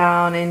back and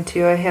down into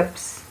your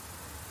hips,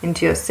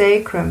 into your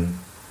sacrum,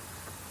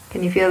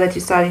 can you feel that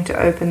you're starting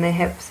to open the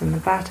hips and the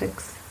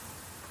buttocks?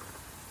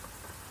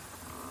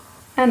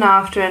 And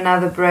after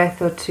another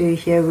breath or two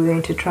here, we're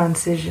going to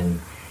transition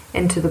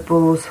into the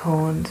bull's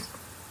horns.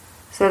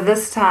 So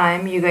this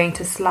time you're going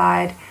to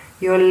slide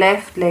your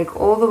left leg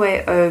all the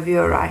way over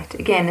your right.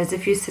 Again, as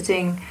if you're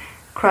sitting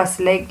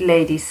cross-legged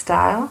lady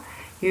style.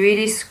 You're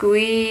really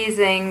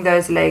squeezing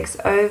those legs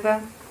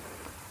over.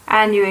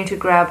 And you're going to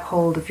grab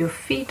hold of your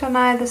feet on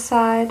either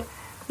side.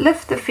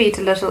 Lift the feet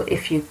a little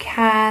if you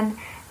can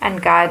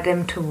and guide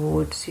them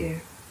towards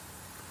you.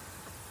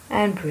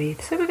 And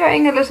breathe. So we're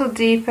going a little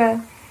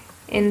deeper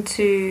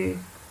into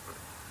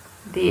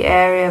the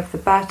area of the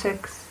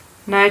buttocks,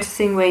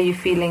 noticing where you're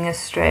feeling a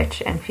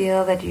stretch, and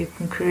feel that you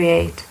can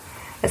create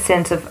a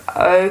sense of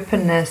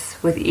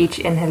openness with each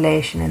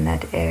inhalation in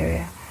that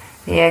area.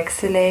 The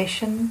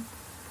exhalation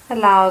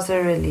allows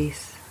a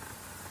release.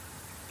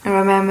 And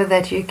remember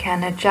that you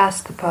can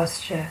adjust the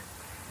posture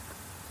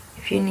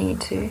if you need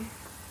to.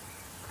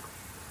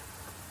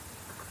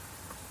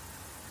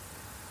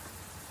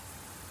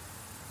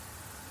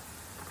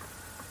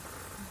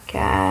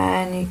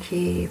 Can you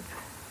keep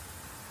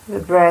the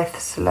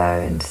breath slow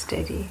and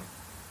steady?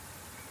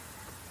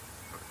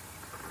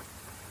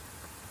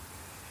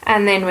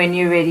 And then when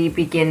you're ready,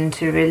 begin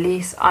to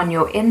release. On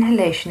your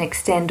inhalation,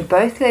 extend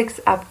both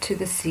legs up to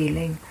the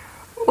ceiling.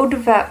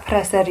 Urdhva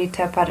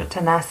Prasarita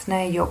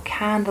Padottanasana, your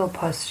candle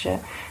posture.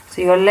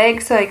 So your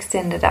legs are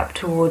extended up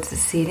towards the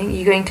ceiling.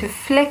 You're going to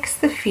flex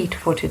the feet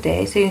for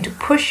today. So you're going to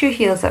push your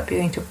heels up. You're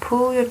going to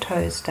pull your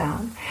toes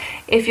down.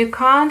 If you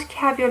can't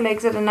have your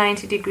legs at a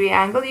 90-degree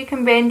angle, you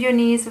can bend your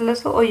knees a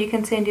little, or you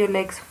can send your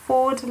legs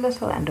forwards a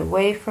little and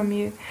away from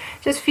you.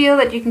 Just feel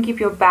that you can keep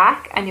your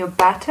back and your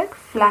buttock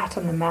flat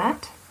on the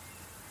mat.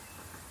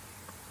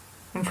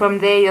 And from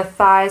there, your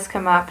thighs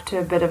come up to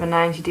a bit of a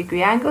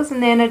 90-degree angles,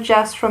 and then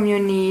adjust from your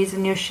knees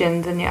and your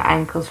shins and your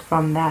ankles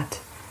from that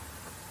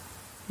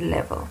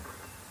level.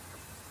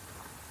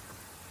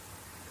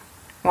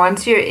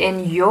 Once you're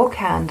in your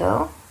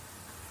candle,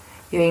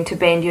 you're going to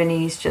bend your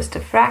knees just a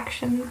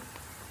fraction,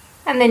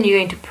 and then you're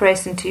going to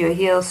press into your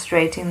heels,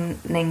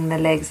 straightening the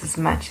legs as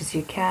much as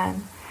you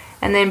can,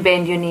 and then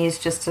bend your knees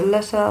just a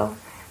little,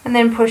 and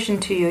then push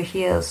into your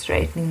heels,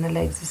 straightening the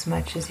legs as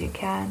much as you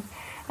can.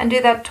 And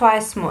do that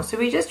twice more. So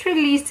we're just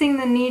releasing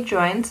the knee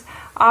joints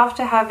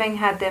after having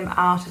had them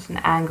out at an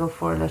angle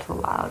for a little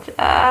while,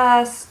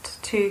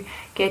 just to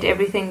get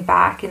everything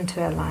back into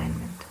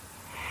alignment.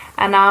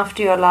 And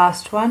after your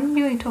last one,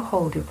 you're going to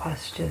hold your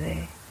posture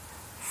there.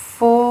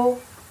 4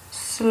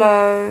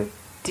 slow,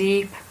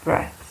 deep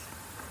breaths.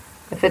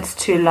 If it's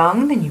too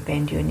long, then you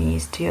bend your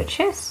knees to your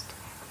chest.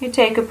 You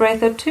take a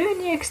breath or two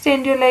and you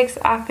extend your legs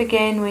up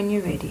again when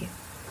you're ready.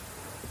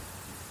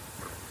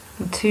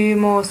 And 2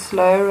 more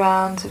slow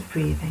rounds of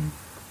breathing.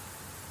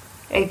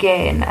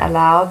 Again,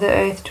 allow the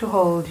earth to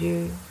hold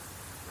you.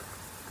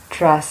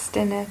 Trust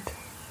in it.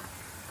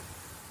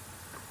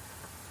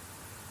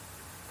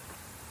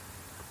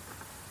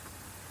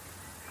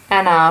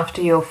 And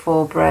after your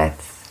 4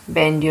 breaths,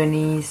 bend your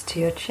knees to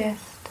your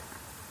chest.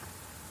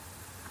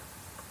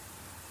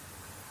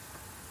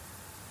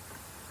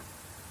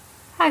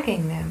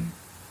 Hugging them.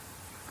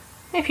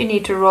 If you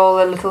need to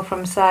roll a little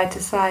from side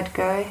to side,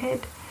 go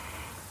ahead.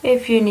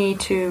 If you need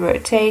to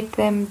rotate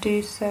them,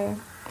 do so.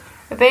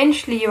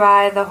 Eventually you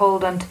either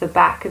hold onto the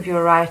back of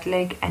your right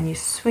leg and you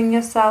swing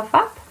yourself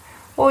up,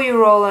 or you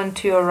roll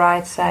onto your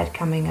right side,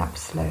 coming up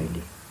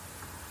slowly.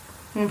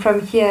 And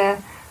from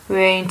here, we're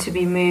going to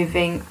be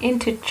moving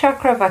into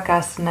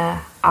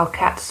Chakravakasana, our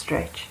cat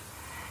stretch.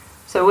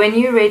 So when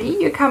you're ready,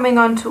 you're coming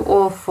onto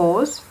all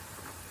fours.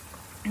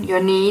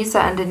 Your knees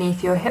are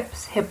underneath your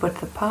hips, hip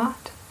width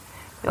apart.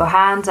 Your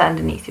hands are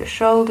underneath your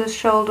shoulders,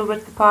 shoulder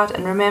width apart.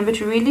 And remember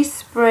to really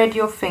spread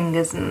your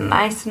fingers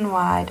nice and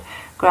wide,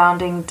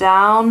 grounding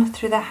down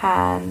through the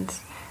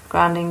hands,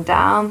 grounding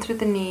down through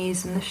the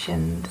knees and the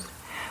shins.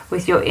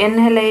 With your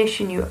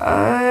inhalation, you're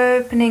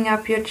opening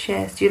up your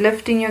chest. You're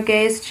lifting your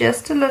gaze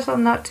just a little,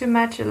 not too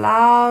much.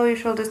 Allow your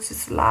shoulders to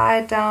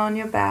slide down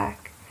your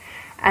back.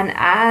 And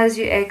as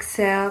you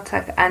exhale,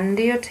 tuck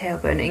under your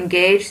tailbone.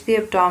 Engage the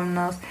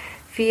abdominals.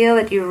 Feel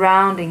that you're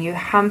rounding, you're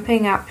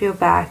humping up your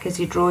back as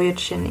you draw your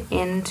chin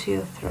into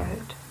your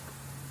throat.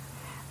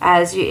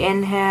 As you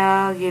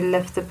inhale, you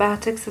lift the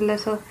buttocks a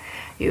little.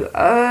 You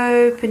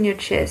open your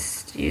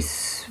chest. You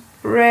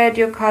spread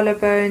your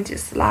collarbones, you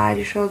slide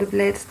your shoulder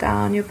blades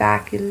down your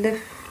back, you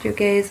lift your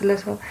gaze a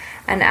little,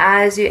 and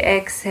as you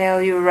exhale,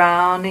 you're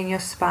rounding your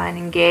spine,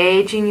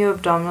 engaging your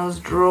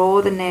abdominals,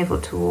 draw the navel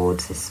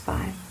towards the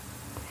spine.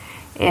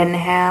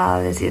 Inhale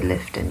as you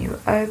lift and you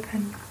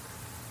open.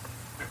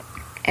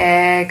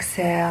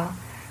 Exhale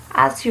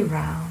as you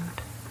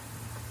round.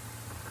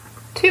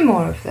 2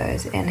 more of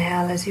those.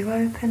 Inhale as you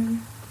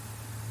open.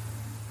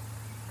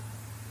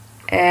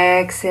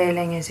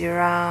 Exhaling as you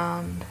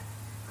round.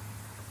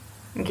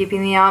 And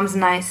keeping the arms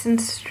nice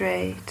and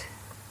straight.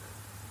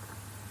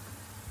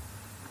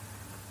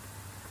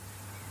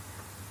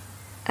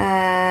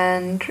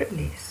 And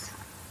release.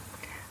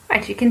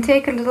 Right, you can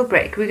take a little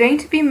break. We're going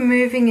to be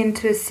moving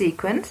into a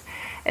sequence.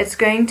 It's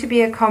going to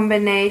be a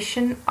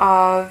combination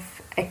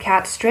of a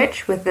cat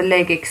stretch with the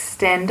leg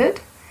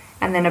extended,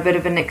 and then a bit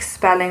of an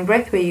expelling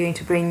breath where you're going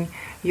to bring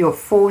your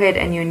forehead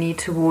and your knee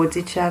towards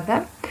each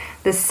other.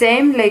 The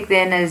same leg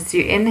then, as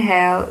you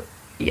inhale,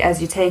 as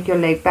you take your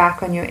leg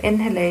back on your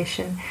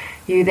inhalation,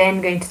 you're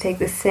then going to take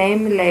the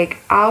same leg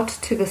out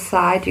to the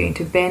side. You're going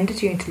to bend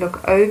it. You're going to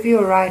look over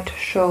your right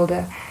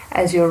shoulder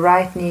as your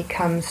right knee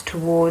comes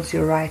towards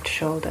your right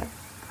shoulder.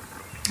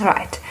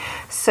 Right,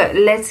 so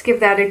let's give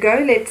that a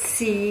go. Let's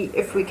see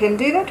if we can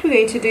do that. We're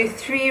going to do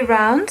 3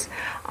 rounds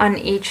on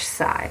each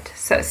side.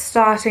 So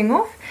starting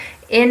off,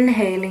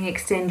 inhaling,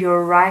 extend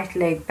your right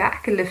leg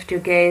back, lift your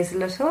gaze a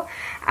little.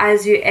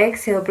 As you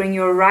exhale, bring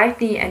your right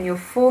knee and your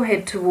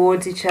forehead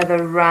towards each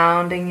other,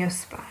 rounding your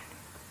spine.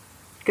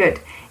 Good.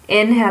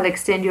 Inhale,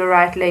 extend your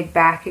right leg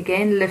back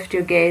again, lift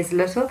your gaze a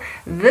little.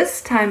 This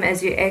time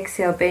as you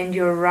exhale, bend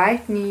your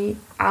right knee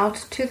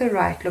out to the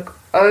right. Look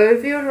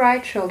over your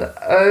right shoulder,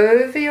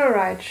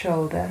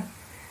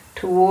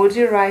 towards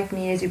your right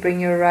knee as you bring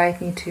your right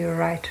knee to your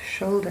right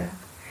shoulder.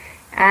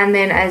 And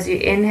then as you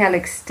inhale,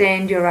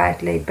 extend your right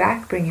leg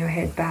back, bring your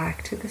head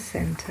back to the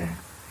center.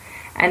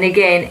 And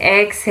again,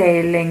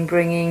 exhaling,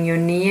 bringing your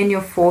knee and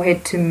your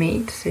forehead to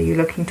meet. So you're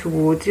looking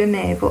towards your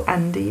navel,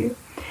 under you.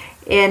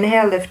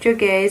 Inhale, lift your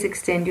gaze,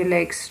 extend your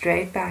legs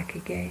straight back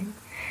again.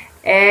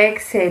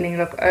 Exhaling,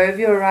 look over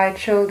your right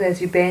shoulder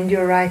as you bend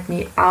your right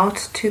knee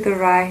out to the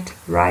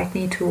right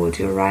knee towards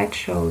your right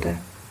shoulder.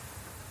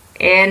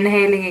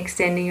 Inhaling,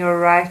 extending your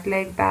right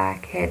leg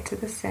back, head to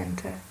the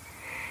center.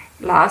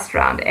 Last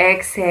round,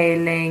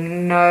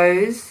 exhaling,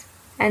 nose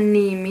and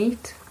knee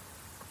meet.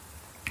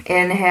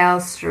 Inhale,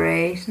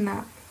 straighten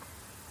up.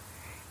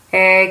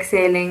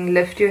 Exhaling,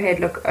 lift your head,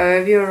 look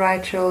over your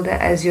right shoulder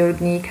as your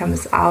knee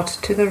comes out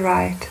to the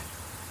right,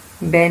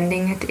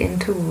 bending it in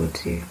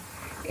towards you.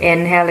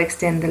 Inhale,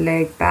 extend the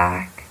leg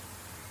back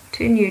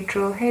to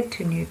neutral, head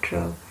to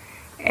neutral.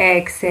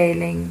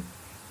 Exhaling,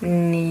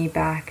 knee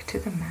back to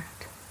the mat.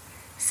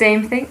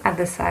 Same thing,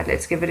 other side.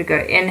 Let's give it a go.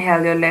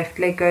 Inhale, your left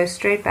leg goes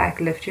straight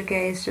back. Lift your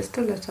gaze just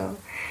a little.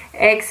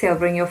 Exhale,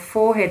 bring your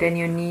forehead and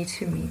your knee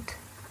to meet.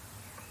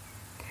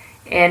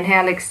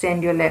 Inhale,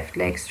 extend your left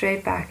leg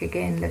straight back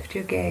again. Lift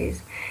your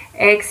gaze.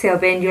 Exhale,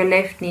 bend your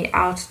left knee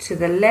out to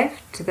the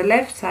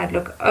left side.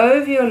 Look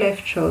over your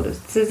left shoulder.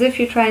 It's as if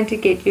you're trying to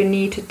get your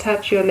knee to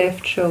touch your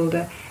left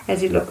shoulder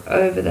as you look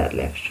over that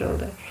left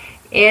shoulder.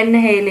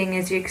 Inhaling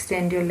as you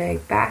extend your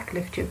leg back,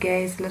 lift your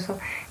gaze a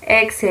little.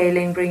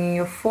 Exhaling, bringing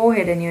your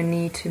forehead and your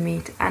knee to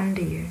meet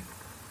under you.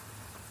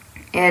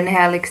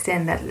 Inhale,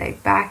 extend that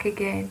leg back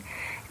again.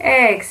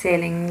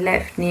 Exhaling,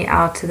 left knee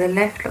out to the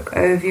left. Look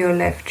over your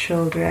left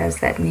shoulder as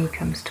that knee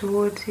comes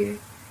towards you.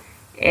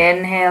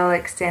 Inhale,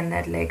 extend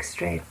that leg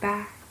straight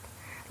back.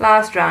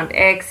 Last round,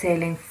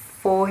 exhaling,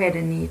 forehead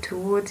and knee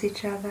towards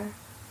each other.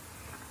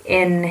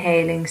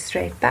 Inhaling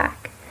straight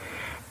back.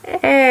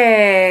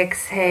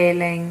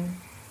 Exhaling,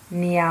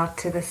 knee out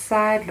to the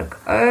side.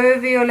 Look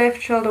over your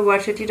left shoulder.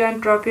 Watch it, you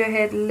don't drop your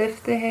head.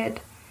 Lift the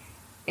head.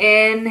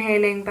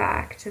 Inhaling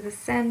back to the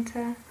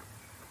center.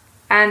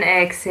 And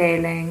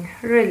exhaling,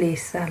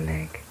 release that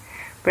leg.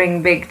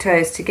 Bring big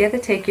toes together.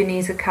 Take your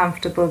knees a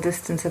comfortable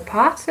distance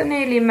apart, so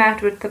nearly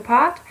mat width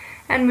apart.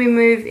 And we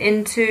move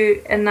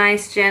into a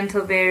nice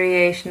gentle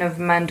variation of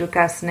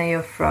Mandukasana,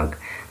 your frog.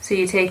 So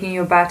you're taking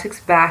your buttocks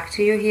back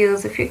to your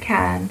heels if you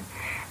can.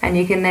 And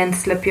you can then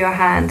slip your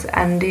hands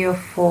under your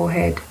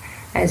forehead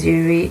as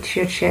you reach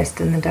your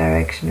chest in the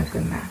direction of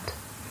the mat.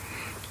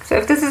 So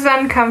if this is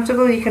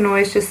uncomfortable, you can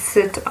always just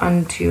sit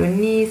onto your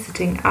knees,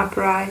 sitting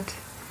upright.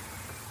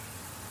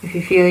 If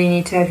you feel you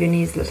need to have your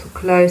knees a little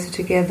closer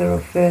together or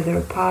further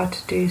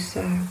apart, do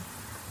so.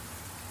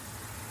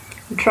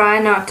 And try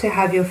not to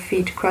have your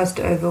feet crossed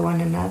over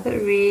one another.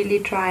 Really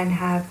try and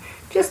have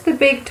just the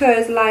big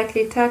toes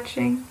lightly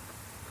touching.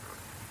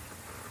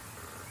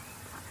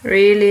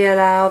 Really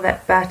allow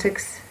that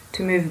buttocks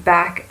to move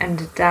back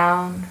and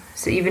down.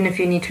 So even if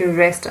you need to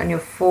rest on your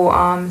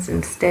forearms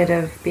instead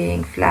of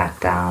being flat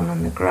down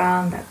on the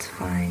ground, that's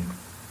fine.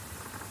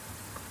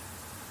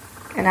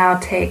 And now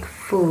take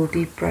full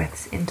deep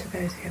breaths into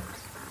those hips.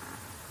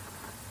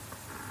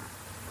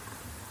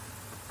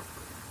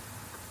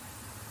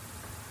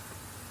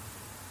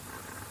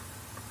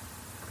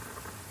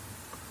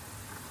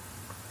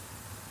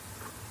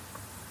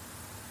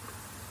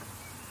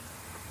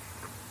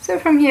 So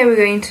from here we're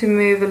going to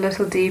move a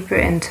little deeper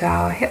into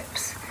our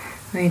hips.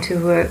 We're going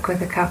to work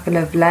with a couple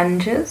of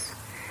lunges.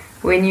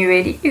 When you're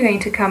ready, you're going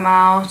to come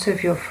out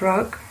of your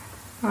frog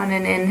on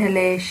an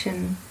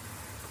inhalation.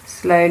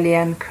 Slowly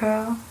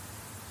uncurl.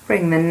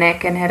 Bring the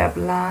neck and head up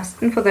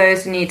last. And for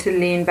those who need to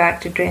lean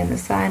back to drain the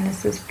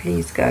sinuses,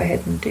 please go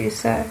ahead and do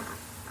so.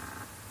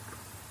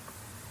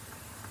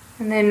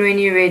 And then when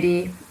you're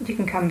ready, you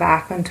can come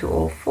back onto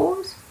all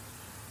fours.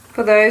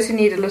 For those who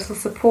need a little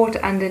support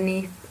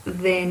underneath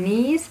their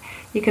knees,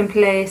 you can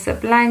place a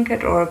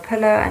blanket or a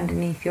pillow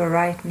underneath your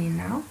right knee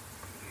now.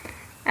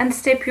 And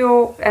step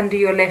under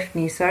your left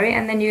knee,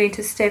 and then you're going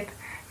to step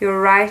your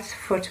right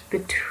foot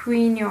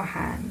between your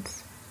hands.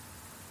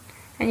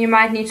 And you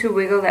might need to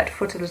wiggle that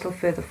foot a little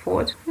further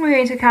forward. We're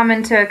going to come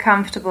into a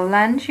comfortable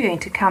lunge. You're going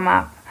to come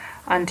up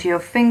onto your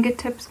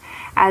fingertips.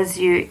 As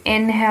you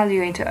inhale,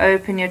 you're going to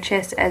open your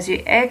chest. As you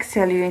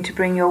exhale, you're going to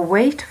bring your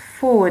weight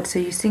forward. So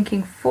you're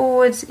sinking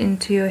forwards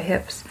into your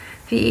hips,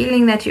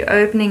 feeling that you're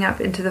opening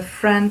up into the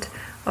front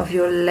of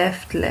your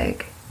left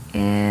leg,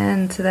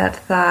 into that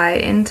thigh,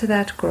 into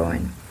that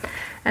groin.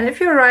 And if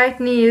your right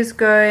knee is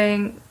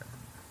going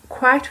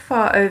quite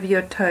far over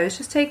your toes,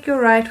 just take your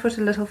right foot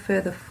a little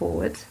further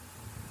forward.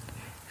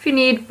 If you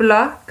need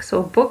blocks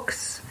or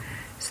books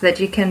so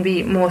that you can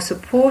be more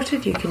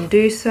supported, you can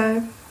do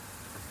so.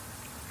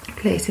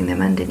 Placing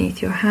them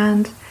underneath your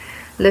hand,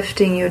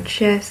 lifting your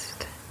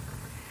chest.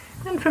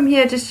 And from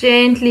here, just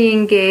gently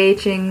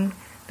engaging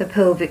the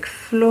pelvic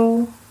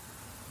floor.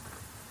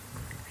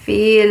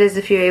 Feel as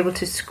if you're able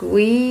to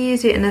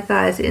squeeze your inner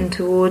thighs in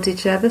towards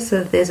each other so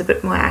that there's a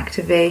bit more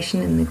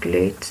activation in the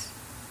glutes.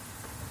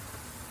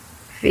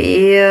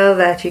 Feel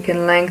that you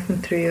can lengthen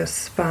through your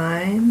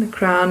spine, the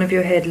crown of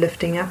your head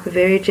lifting up, a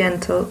very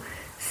gentle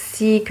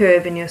C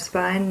curve in your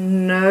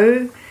spine.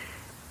 No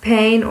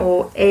pain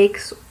or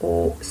aches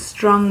or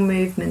strong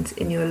movements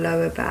in your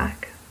lower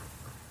back.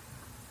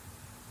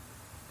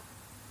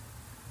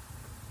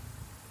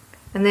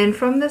 And then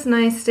from this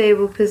nice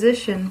stable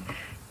position,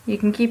 you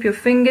can keep your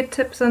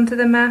fingertips onto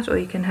the mat or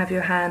you can have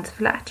your hands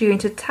flat. You're going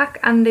to tuck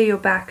under your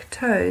back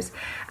toes,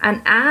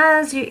 and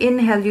as you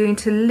inhale, you're going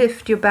to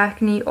lift your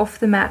back knee off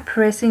the mat,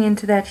 pressing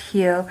into that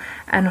heel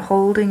and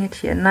holding it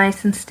here,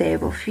 nice and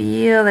stable.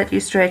 Feel that you're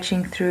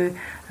stretching through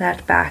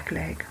that back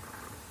leg.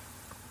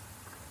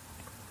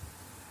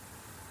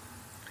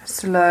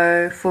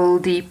 Slow, full,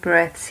 deep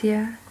breaths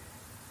here.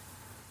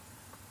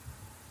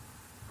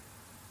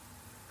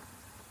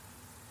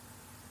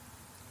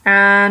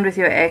 And with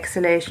your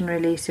exhalation,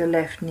 release your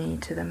left knee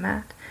to the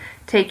mat.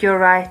 Take your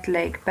right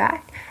leg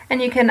back,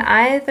 and you can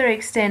either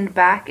extend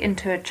back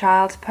into a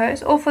child's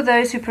pose, or for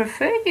those who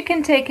prefer, you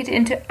can take it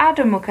into Adho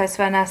Mukha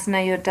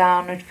Svanasana, your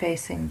downward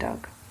facing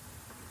dog.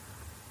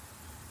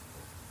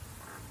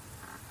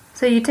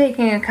 So you're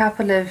taking a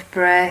couple of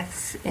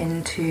breaths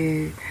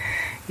into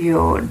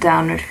your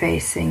downward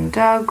facing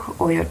dog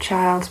or your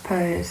child's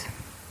pose.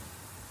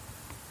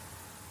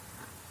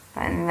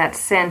 And that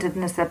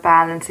centeredness, that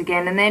balance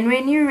again. And then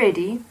when you're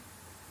ready,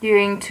 you're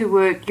going to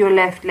work your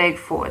left leg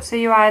forward. So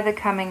you're either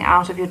coming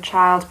out of your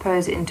child's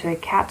pose into a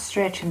cat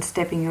stretch and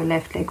stepping your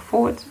left leg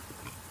forward.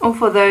 Or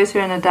for those who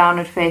are in a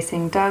downward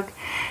facing dog,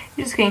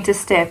 you're just going to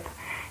step.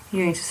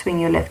 You're going to swing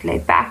your left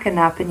leg back and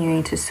up, and you're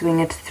going to swing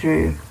it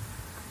through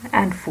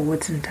and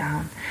forwards and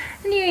down.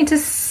 And you're going to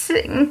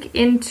sink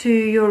into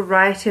your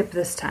right hip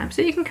this time.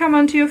 So you can come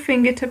onto your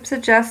fingertips,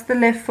 adjust the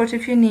left foot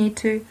if you need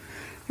to.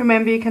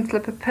 Remember, you can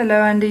slip a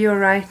pillow under your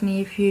right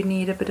knee if you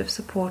need a bit of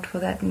support for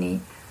that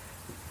knee.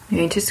 You're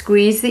going to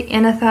squeeze the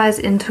inner thighs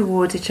in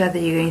towards each other.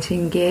 You're going to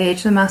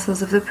engage the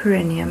muscles of the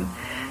perineum.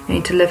 You're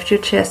going to lift your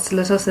chest a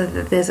little so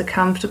that there's a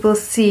comfortable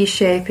C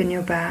shape in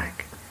your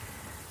back.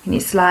 Can you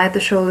slide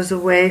the shoulders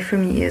away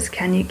from your ears?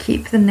 Can you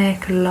keep the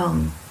neck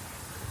long?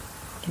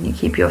 Can you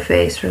keep your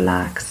face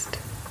relaxed?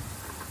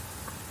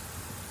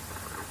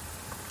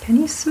 Can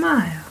you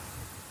smile?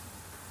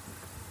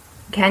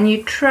 Can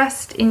you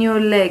trust in your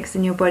legs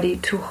and your body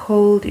to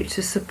hold you,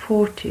 to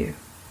support you?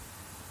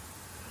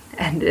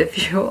 And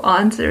if your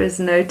answer is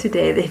no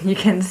today, then you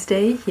can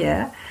stay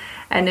here.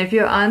 And if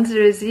your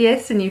answer is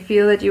yes and you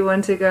feel that you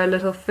want to go a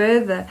little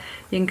further,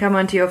 you can come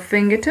onto your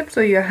fingertips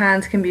or your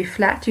hands can be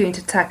flat. You're going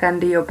to tuck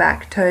under your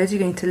back toes. You're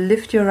going to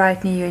lift your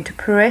right knee. You're going to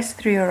press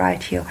through your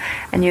right heel.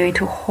 And you're going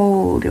to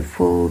hold a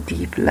full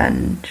deep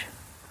lunge.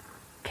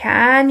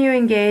 Can you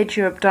engage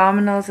your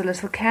abdominals a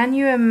little? Can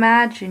you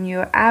imagine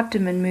your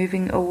abdomen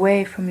moving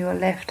away from your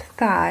left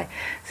thigh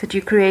so that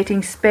you're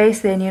creating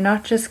space there and you're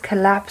not just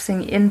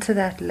collapsing into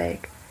that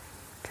leg?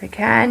 So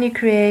can you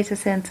create a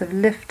sense of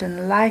lift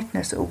and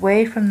lightness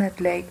away from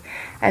that leg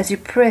as you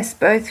press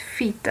both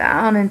feet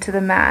down into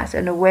the mat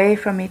and away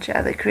from each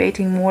other,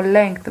 creating more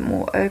length and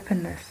more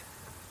openness?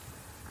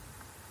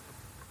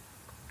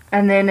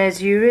 And then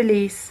as you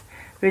release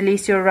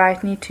your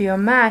right knee to your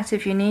mat.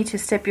 If you need to,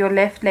 step your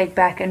left leg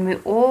back, and we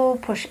all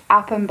push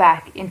up and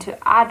back into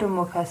Adho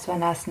Mukha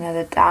Svanasana,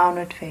 the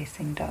downward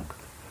facing dog.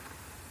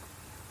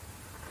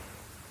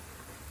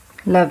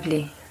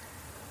 Lovely.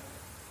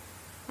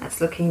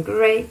 That's looking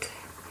great.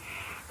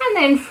 And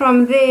then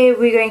from there,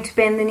 we're going to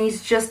bend the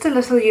knees just a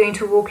little. You're going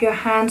to walk your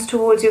hands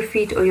towards your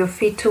feet or your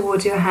feet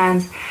towards your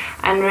hands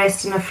and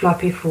rest in a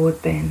floppy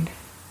forward bend.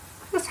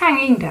 Just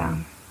hanging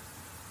down.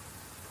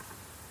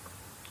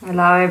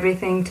 Allow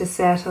everything to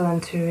settle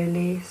and to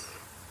release.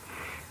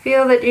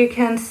 Feel that you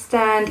can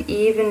stand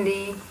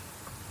evenly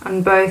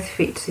on both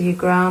feet, so you're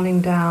grounding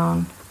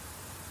down.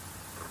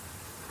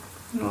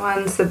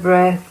 Once the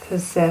breath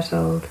has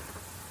settled,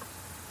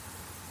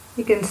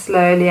 you can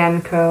slowly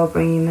uncurl,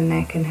 bringing the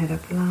neck and head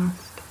up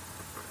last.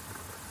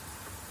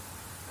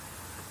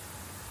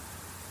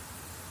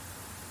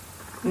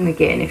 And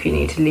again, if you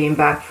need to lean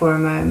back for a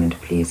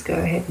moment, please go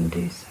ahead and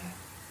do so.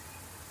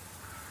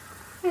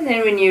 And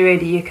then when you're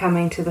ready, you're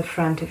coming to the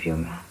front of your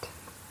mat.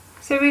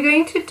 So we're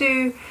going to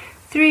do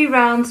 3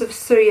 rounds of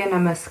Surya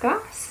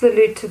Namaskar,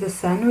 salute to the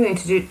sun. We're going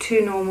to do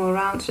 2 normal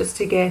rounds just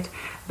to get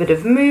a bit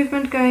of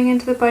movement going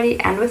into the body.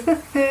 And with the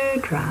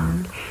 3rd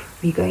round,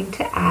 we're going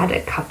to add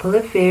a couple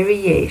of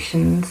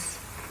variations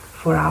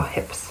for our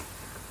hips.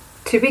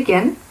 To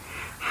begin,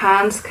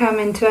 hands come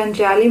into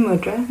Anjali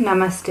Mudra,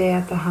 Namaste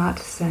at the heart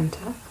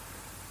center.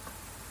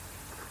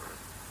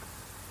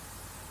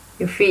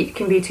 Your feet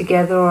can be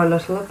together or a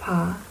little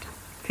apart.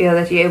 Feel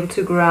that you're able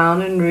to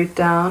ground and root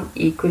down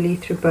equally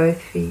through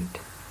both feet.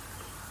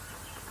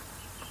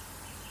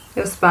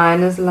 Your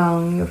spine is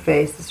long, your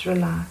face is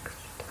relaxed.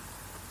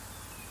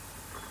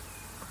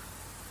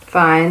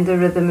 Find the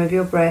rhythm of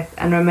your breath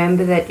and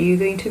remember that you're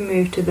going to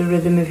move to the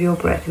rhythm of your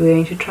breath. We're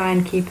going to try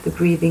and keep the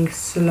breathing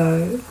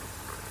slow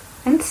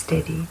and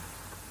steady.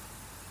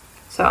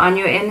 So on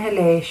your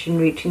inhalation,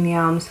 reaching the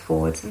arms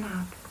forwards and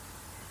up.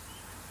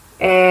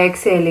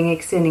 Exhaling,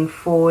 extending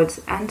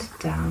forwards and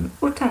down,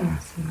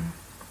 Uttanasana.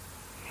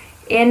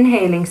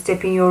 Inhaling,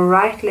 stepping your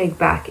right leg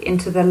back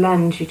into the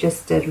lunge you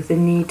just did with the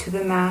knee to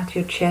the mat,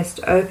 your chest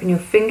open, your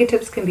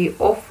fingertips can be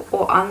off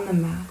or on the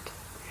mat.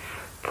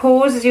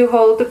 Pause as you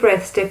hold the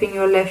breath, stepping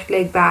your left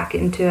leg back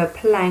into a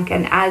plank,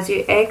 and as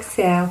you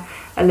exhale,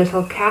 a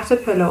little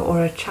caterpillar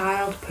or a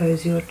child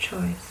pose, your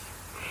choice.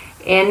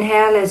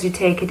 Inhale as you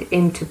take it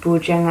into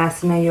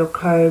Bhujangasana, your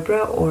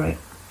cobra or a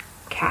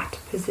cat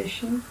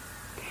position.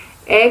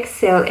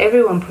 Exhale,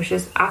 everyone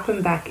pushes up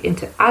and back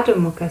into Adho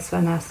Mukha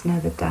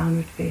Svanasana, the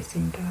downward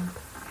facing dog.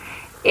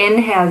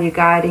 Inhale, you're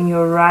guiding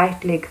your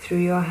right leg through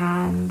your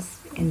hands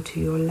into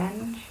your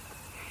lunge.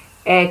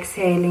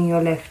 Exhaling,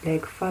 your left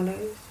leg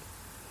follows.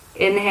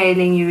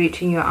 Inhaling, you're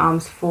reaching your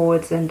arms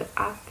forwards and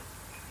up.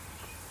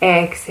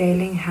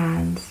 Exhaling,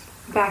 hands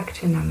back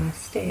to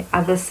Namaste.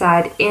 Other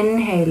side,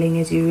 inhaling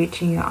as you're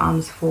reaching your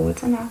arms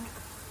forwards and up.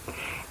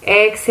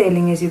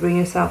 Exhaling as you bring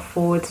yourself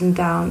forwards and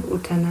down,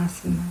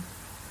 Uttanasana.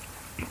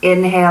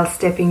 Inhale,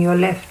 stepping your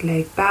left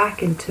leg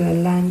back into a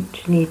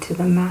lunge, knee to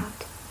the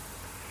mat.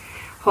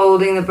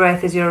 Holding the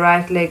breath as your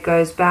right leg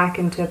goes back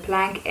into a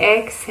plank.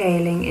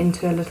 Exhaling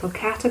into a little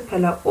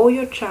caterpillar or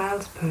your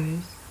child's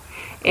pose.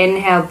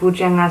 Inhale,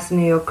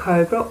 Bhujangasana, your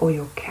cobra or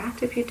your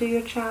cat if you do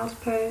your child's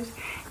pose.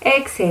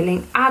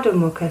 Exhaling, Adho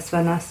Mukha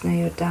Svanasana,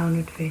 your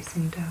downward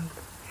facing dog.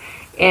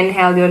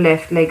 Inhale, your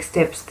left leg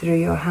steps through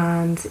your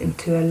hands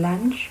into a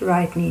lunge,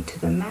 right knee to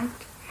the mat.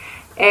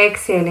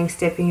 Exhaling,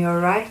 stepping your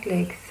right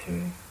leg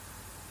through.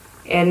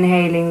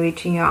 Inhaling,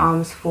 reaching your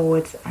arms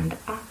forwards and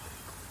up.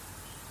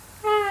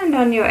 And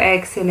on your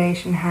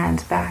exhalation,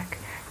 hands back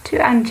to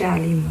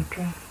Anjali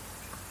Mudra.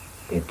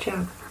 Good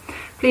job.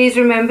 Please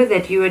remember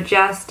that you're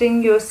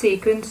adjusting your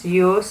sequence,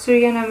 your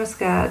Surya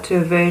Namaskar, to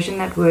a version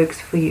that works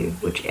for you,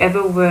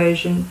 whichever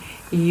version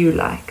you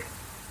like.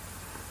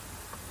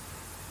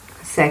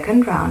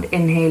 Second round,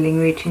 inhaling,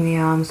 reaching the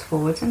arms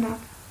forwards and up.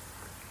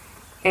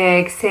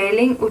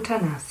 Exhaling,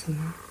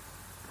 Uttanasana.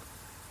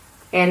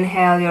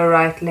 Inhale, your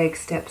right leg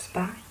steps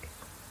back.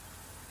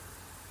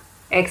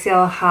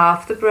 Exhale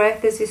half the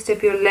breath as you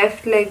step your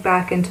left leg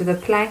back into the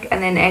plank,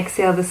 and then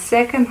exhale the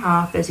second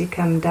half as you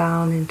come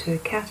down into a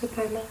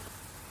caterpillar.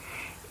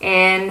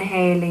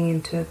 Inhaling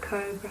into a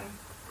cobra.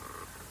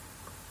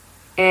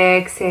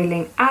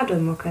 Exhaling, Adho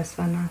Mukha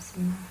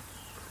Svanasana.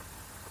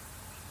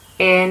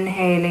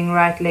 Inhaling,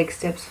 right leg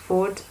steps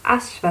forward,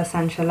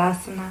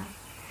 Ashvasanchalasana.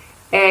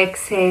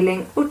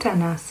 Exhaling,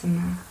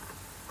 Uttanasana.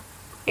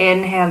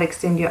 Inhale,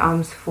 extend your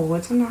arms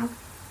forwards and up.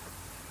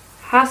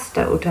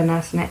 Hasta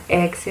Uttanasana.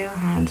 Exhale,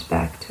 hands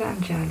back to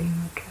Anjali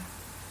Mudra.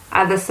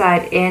 Other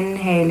side,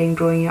 inhaling,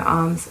 drawing your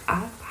arms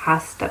up,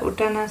 Hasta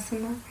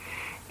Uttanasana.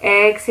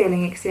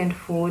 Exhaling, extend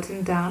forwards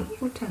and down,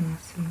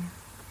 Uttanasana.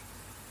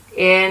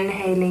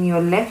 Inhaling,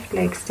 your left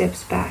leg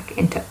steps back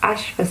into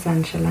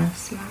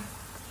Ashvasanchalasana.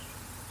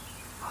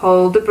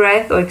 Hold the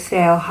breath or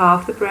exhale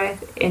half the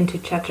breath into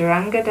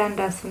Chaturanga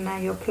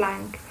Dandasana, your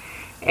plank.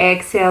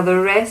 Exhale the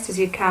rest as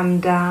you come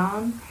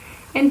down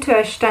into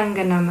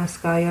Ashtanga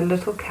Namaskar, your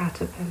little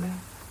caterpillar.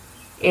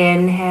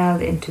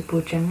 Inhale into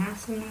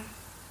Bhujangasana.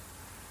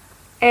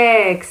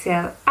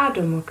 Exhale,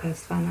 Adho Mukha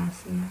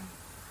Svanasana.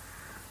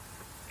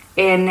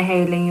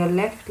 Inhaling, your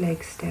left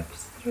leg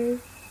steps through.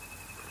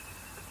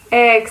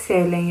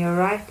 Exhaling, your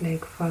right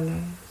leg follows.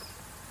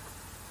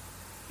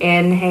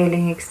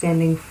 Inhaling,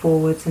 extending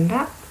forwards and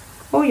up,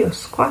 or your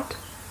squat.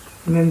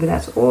 Remember,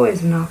 that's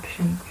always an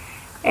option.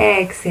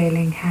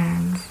 Exhaling,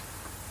 hands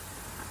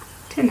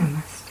to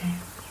Namaste.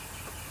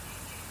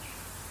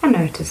 And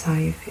notice how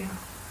you feel.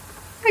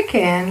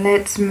 Okay, and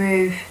let's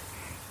move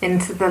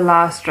into the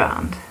last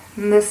round.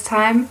 And this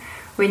time,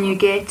 when you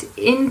get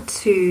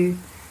into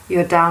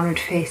your downward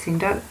facing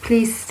dog,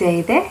 please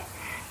stay there.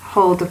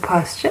 Hold the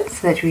posture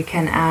so that we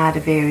can add a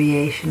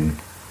variation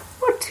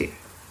or two.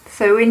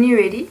 So when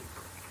you're ready,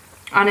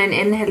 on an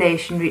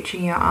inhalation,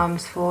 reaching your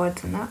arms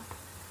forwards and up.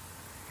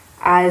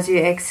 As you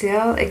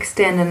exhale,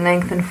 extend and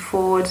lengthen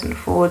forwards and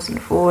forwards and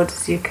forwards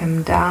as you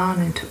come down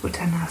into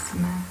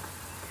Uttanasana.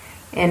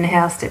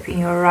 Inhale, stepping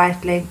your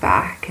right leg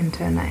back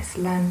into a nice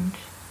lunge.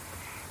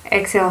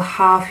 Exhale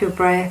half your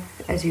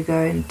breath as you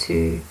go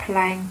into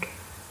plank.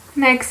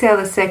 And exhale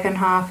the second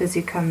half as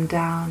you come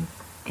down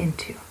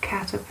into your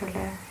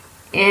caterpillar.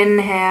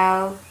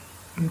 Inhale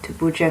into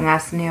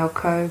Bhujangasana or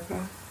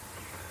cobra.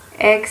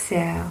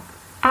 Exhale,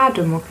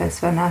 Adho Mukha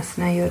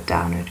Svanasana, your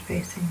downward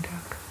facing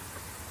dog.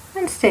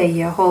 And stay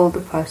here, hold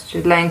the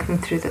posture, lengthen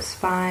through the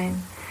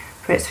spine,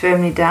 press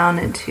firmly down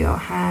into your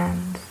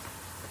hands.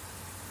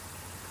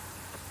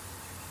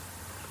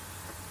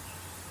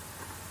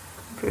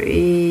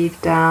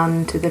 Breathe down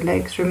into the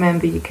legs.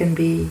 Remember, you can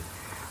be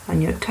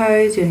on your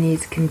toes, your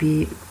knees can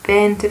be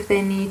bent if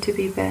they need to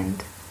be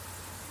bent.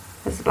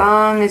 As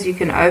long as you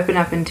can open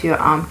up into your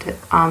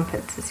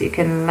armpits, as you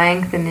can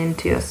lengthen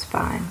into your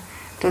spine.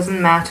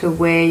 Doesn't matter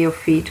where your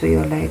feet or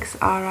your legs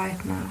are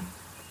right now.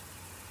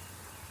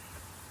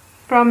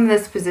 From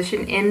this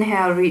position,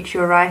 inhale, reach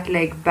your right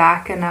leg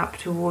back and up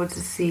towards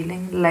the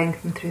ceiling,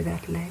 lengthen through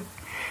that leg.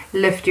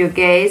 Lift your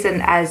gaze,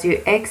 and as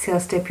you exhale,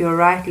 step your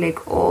right leg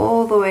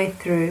all the way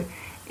through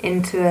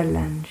into a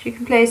lunge. You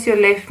can place your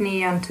left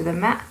knee onto the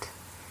mat.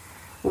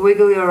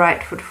 Wiggle your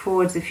right foot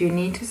forwards if you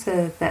need to, so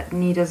that that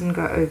knee doesn't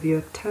go over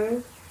your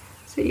toe.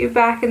 So you're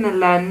back in the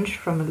lunge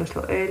from a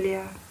little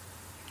earlier.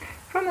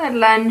 From that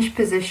lunge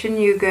position,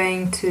 you're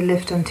going to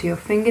lift onto your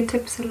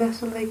fingertips a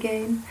little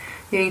again.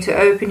 You're going to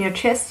open your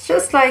chest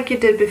just like you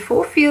did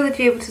before. Feel that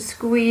you're able to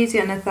squeeze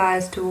your inner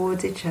thighs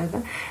towards each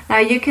other. Now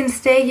you can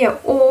stay here,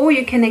 or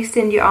you can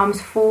extend your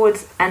arms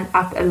forwards and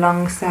up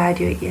alongside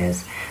your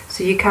ears.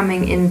 So you're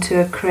coming into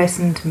a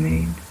crescent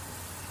moon.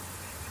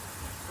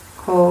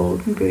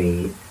 Hold and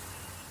breathe.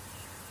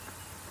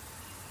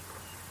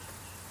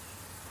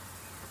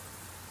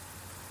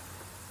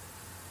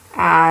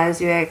 As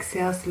you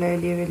exhale,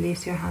 slowly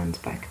release your hands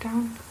back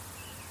down.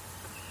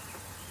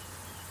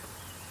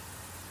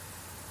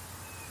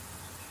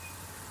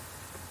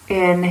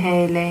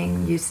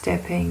 Inhaling, you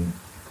stepping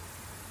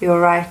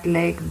your right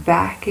leg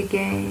back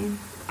again,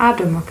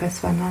 Adho Mukha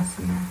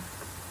Svanasana.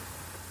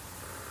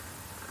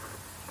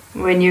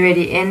 When you're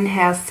ready,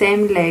 inhale,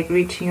 same leg,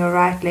 reaching your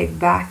right leg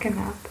back and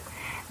up.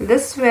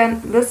 This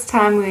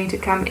time we're going to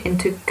come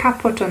into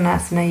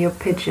Kapottanasana, your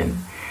pigeon.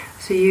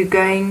 So you're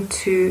going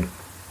to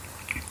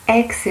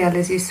exhale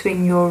as you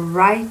swing your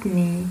right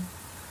knee,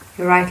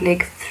 your right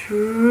leg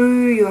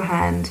through your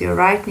hands. Your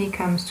right knee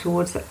comes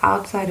towards the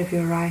outside of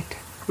your right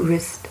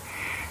wrist.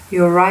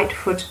 Your right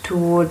foot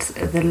towards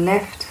the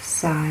left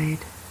side.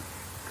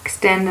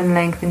 Extend and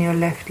lengthen your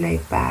left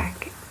leg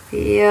back.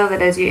 Feel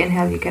that as you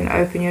inhale, you can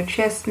open your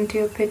chest into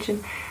your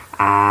pigeon.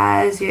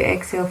 As you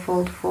exhale,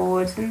 fold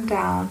forwards and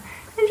down.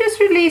 And just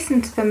release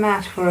into the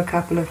mat for a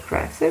couple of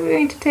breaths. So we're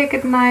going to take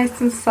it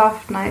nice and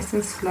soft, nice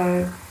and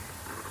slow.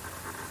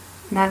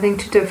 Nothing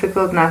too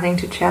difficult, nothing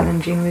too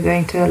challenging. We're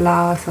going to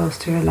allow ourselves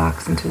to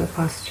relax into the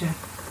posture.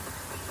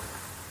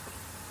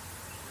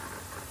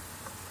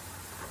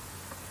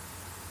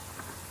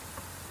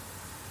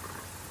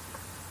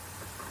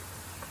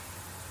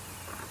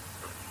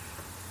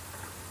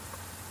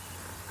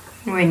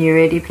 When you're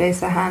ready, place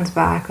the hands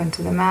back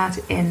onto the mat.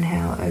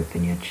 Inhale,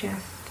 open your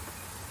chest.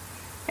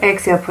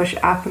 Exhale, push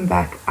up and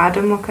back,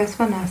 Adho Mukha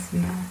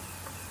Svanasana.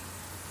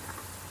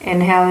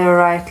 Inhale, your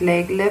right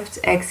leg lifts.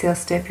 Exhale,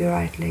 step your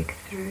right leg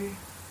through.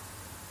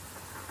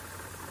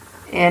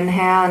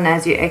 Inhale, and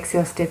as you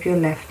exhale, step your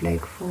left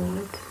leg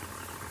forward.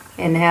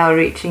 Inhale,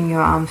 reaching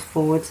your arms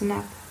forwards and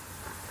up.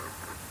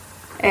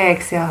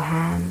 Exhale,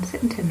 hands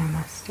into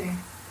Namaste.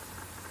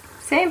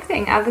 Same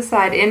thing, other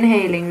side.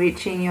 Inhaling,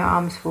 reaching your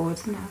arms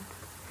forwards and up.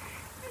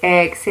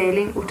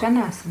 Exhaling,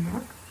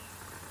 Uttanasana.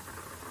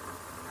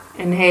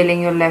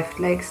 Inhaling, your left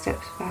leg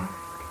steps back.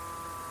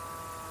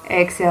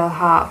 Exhale,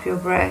 half your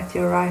breath,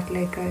 your right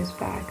leg goes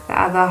back. The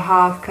other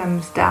half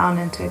comes down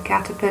into a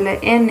caterpillar.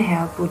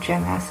 Inhale,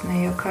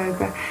 Bhujangasana, your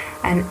cobra.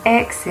 And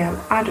exhale,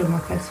 Adho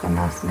Mukha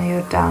Svanasana,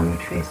 your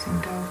downward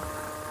facing dog.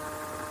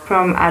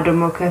 From Adho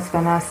Mukha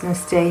Svanasana,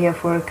 stay here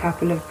for a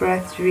couple of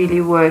breaths. Really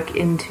work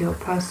into your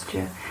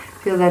posture.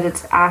 Feel that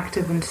it's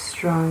active and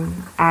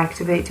strong,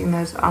 activating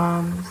those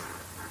arms.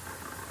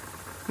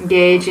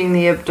 Engaging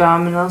the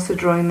abdominal, so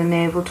drawing the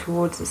navel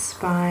towards the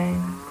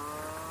spine.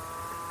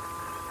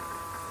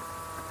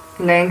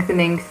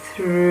 Lengthening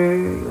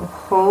through your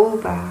whole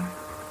back.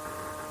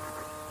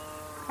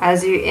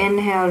 As you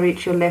inhale,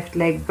 reach your left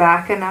leg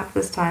back and up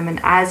this time. And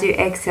as you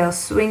exhale,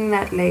 swing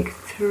that leg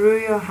through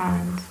your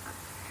hands.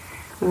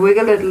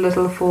 Wiggle it a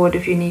little forward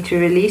if you need to.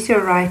 Release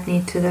your right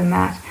knee to the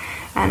mat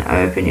and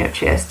open your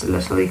chest a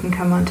little. You can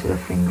come onto the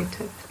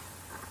fingertips.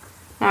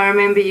 Now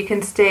remember, you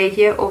can stay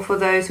here, or for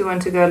those who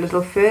want to go a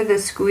little further,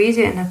 squeeze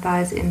your inner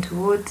thighs in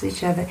towards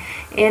each other.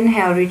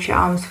 Inhale, reach your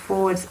arms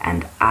forwards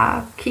and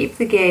up. Keep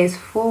the gaze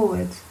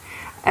forwards.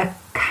 A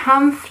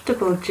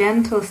comfortable,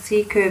 gentle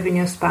C curve in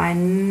your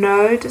spine.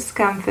 No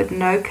discomfort,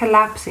 no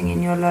collapsing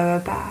in your lower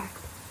back.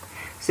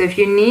 So if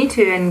you need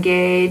to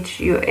engage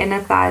your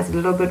inner thighs a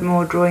little bit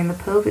more, drawing the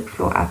pelvic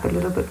floor up a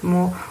little bit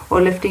more, or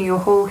lifting your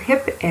whole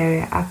hip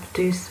area up,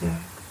 do so.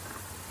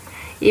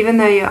 Even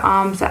though your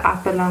arms are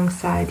up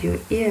alongside your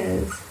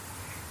ears,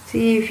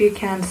 see if you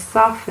can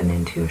soften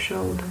into your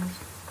shoulders.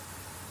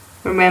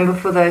 Remember,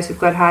 for those who've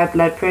got high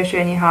blood pressure,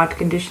 any heart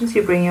conditions,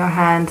 you bring your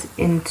hands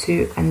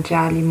into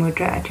Anjali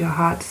Mudra at your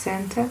heart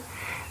center.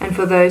 And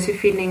for those who are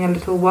feeling a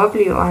little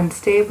wobbly or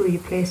unstable, you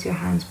place your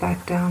hands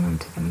back down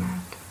onto the mat.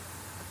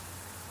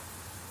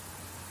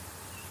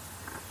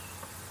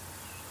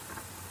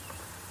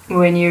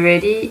 When you're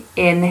ready,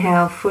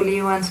 inhale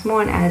fully once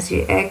more, and as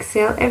you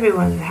exhale,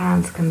 everyone's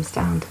hands comes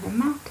down to the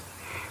mat.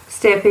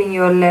 Stepping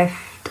your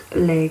left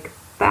leg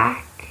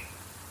back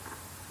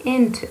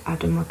into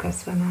Adho Mukha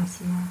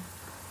Svanasana.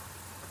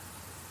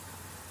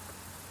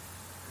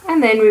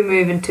 And then we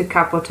move into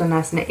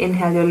Kapottanasana.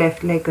 Inhale, your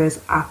left leg goes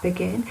up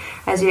again.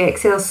 As you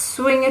exhale,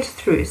 swing it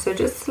through. So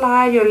just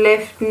slide your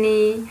left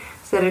knee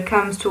so that it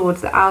comes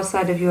towards the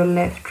outside of your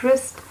left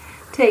wrist.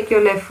 Take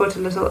your left foot a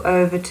little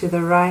over to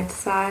the right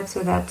side so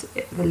that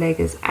the leg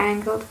is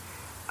angled.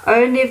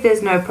 Only if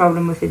there's no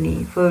problem with the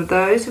knee. For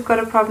those who've got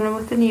a problem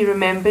with the knee,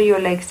 remember your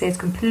leg stays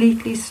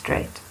completely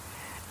straight.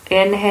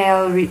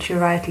 Inhale, reach your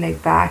right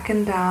leg back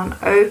and down.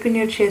 Open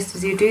your chest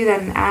as you do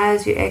that, and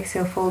as you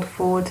exhale, fold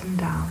forward and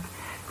down.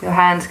 Your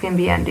hands can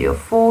be under your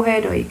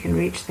forehead, or you can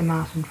reach them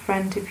out in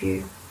front of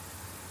you.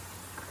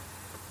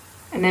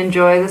 And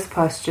enjoy this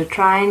posture.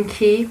 Try and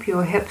keep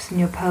your hips and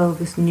your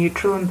pelvis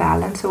neutral and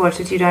balanced. So watch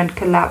that you don't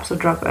collapse or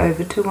drop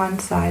over to one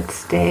side.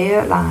 Stay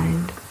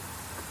aligned.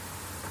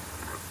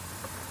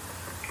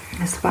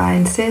 The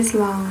spine stays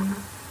long.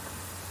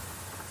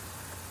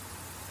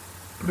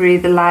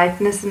 Breathe the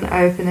lightness and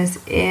openness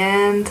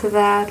into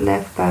that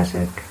left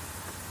buttock,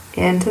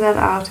 into that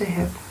outer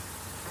hip.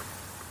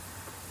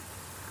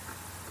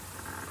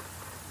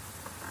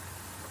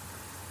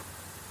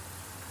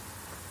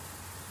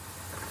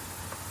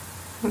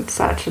 It's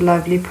such a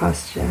lovely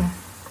posture.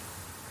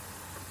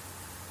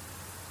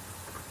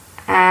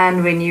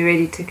 And when you're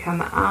ready to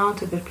come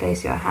out of it,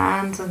 place your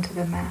hands onto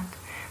the mat.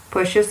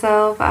 Push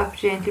yourself up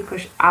gently,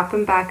 push up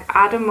and back,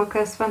 Adho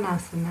Mukha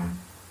Svanasana.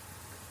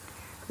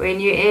 When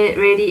you're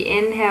ready,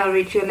 inhale,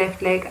 reach your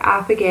left leg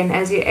up again.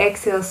 As you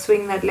exhale,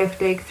 swing that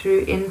left leg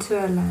through into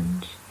a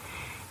lunge.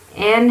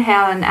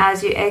 Inhale, and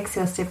as you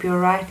exhale, step your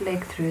right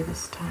leg through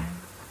this time.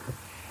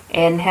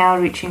 Inhale,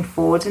 reaching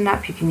forward and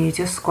up. You can use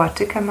your squat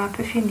to come up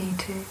if you need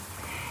to.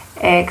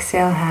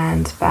 Exhale,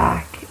 hands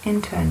back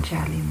into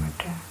Anjali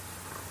Mudra.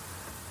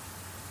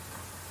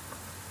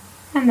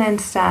 And then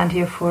stand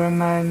here for a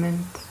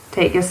moment.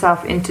 Take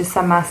yourself into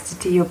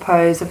Samastiti, your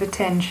pose of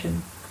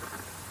attention.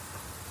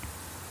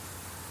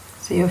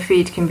 So your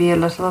feet can be a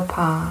little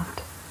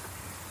apart.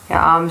 Your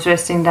arms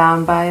resting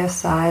down by your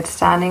side,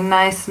 standing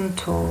nice and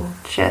tall,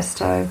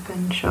 chest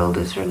open,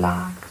 shoulders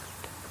relaxed.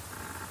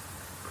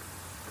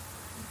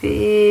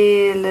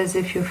 Feel as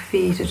if your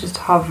feet are just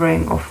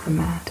hovering off the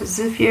mat, as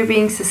if you're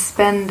being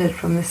suspended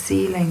from the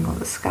ceiling or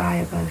the sky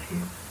above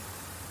you.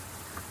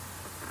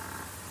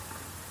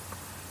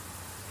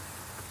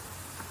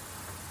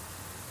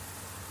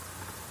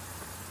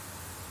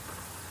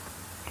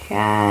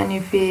 Can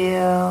you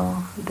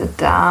feel the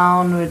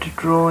downward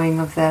drawing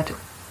of that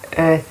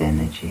earth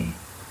energy.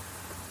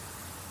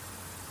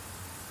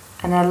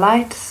 And a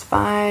light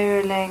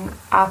spiraling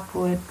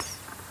upwards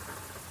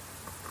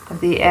of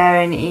the air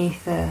and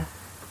ether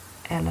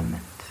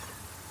elements.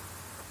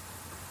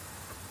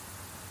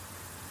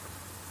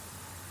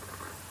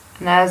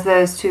 And as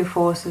those two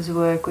forces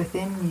work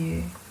within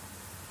you,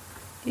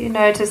 you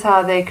notice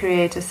how they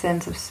create a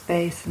sense of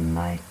space and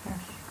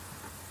lightness.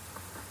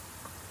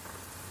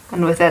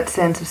 And with that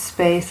sense of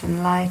space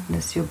and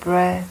lightness, your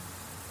breath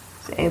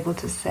is able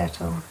to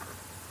settle.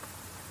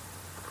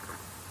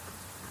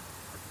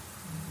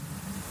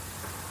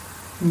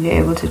 And you're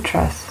able to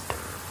trust.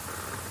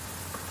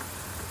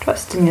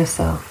 Trust in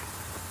yourself.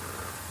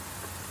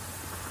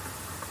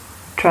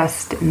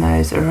 Trust in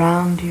those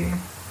around you.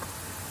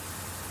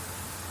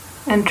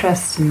 And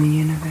trust in the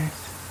universe.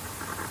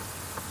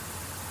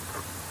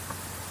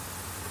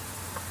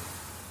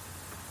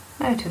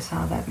 Notice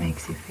how that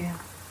makes you feel.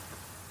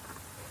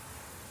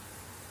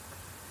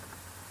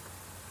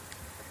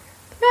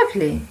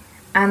 Lovely.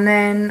 And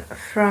then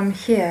from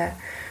here,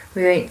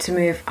 we're going to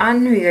move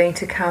on. We're going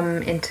to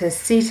come into a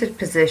seated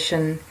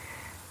position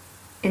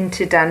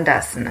into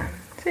Dandasana.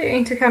 So you're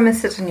going to come and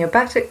sit on your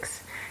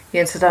buttocks. You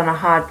can sit on a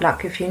hard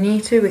block if you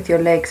need to, with your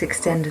legs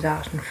extended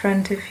out in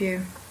front of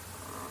you.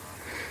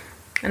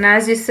 And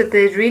as you sit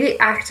there, really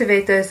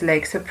activate those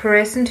legs. So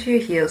press into your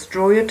heels,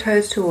 draw your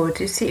toes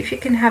towards you. See if you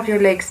can have your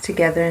legs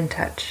together and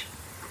touch.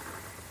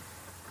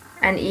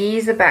 And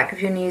ease the back of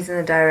your knees in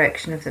the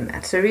direction of the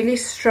mat. So really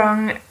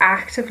strong,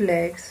 active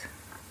legs.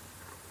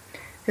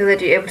 Feel that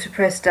you're able to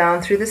press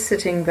down through the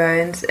sitting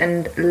bones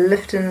and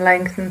lift and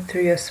lengthen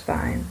through your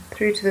spine,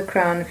 through to the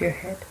crown of your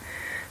head.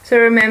 So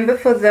remember,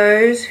 for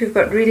those who've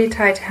got really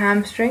tight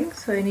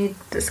hamstrings or any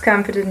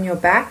discomfort in your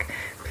back,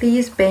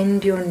 please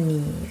bend your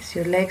knees.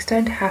 Your legs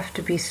don't have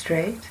to be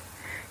straight.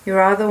 You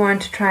rather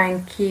want to try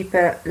and keep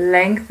a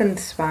lengthened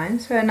spine,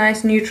 so a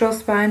nice neutral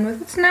spine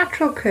with its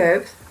natural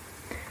curves.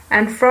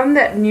 And from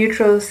that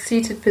neutral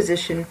seated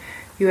position,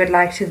 you would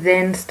like to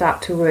then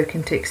start to work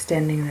into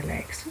extending the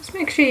legs. Just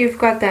make sure you've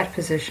got that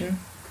position.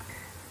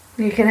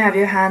 You can have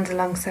your hands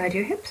alongside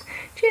your hips.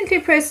 Gently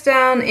press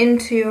down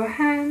into your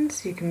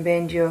hands. You can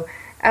bend your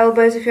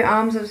elbows if your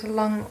arms are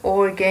long,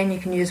 or again you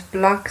can use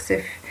blocks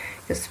if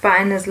your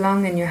spine is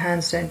long and your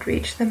hands don't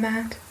reach the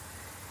mat.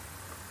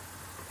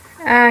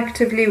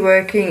 Actively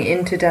working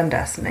into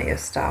Dandasana, your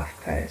staff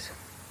pose.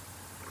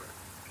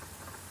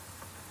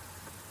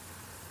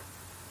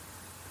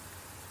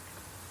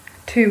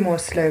 Two more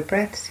slow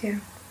breaths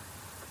here.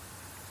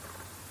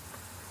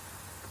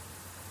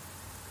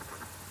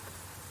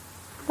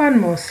 One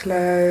more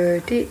slow,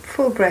 deep,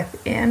 full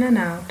breath in and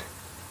out.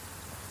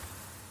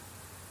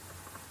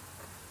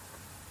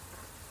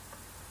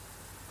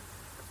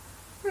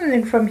 And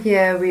then from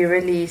here we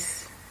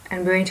release,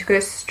 and we're going to go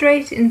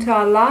straight into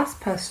our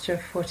last posture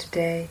for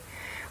today,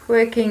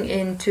 working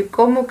into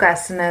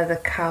Gomukhasana, the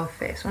cow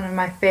face, one of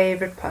my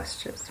favorite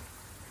postures.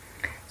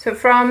 So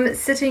from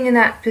sitting in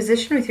that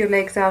position with your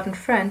legs out in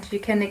front, you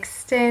can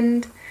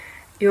extend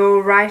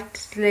your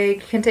right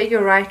leg, you can take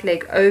your right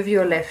leg over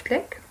your left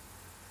leg.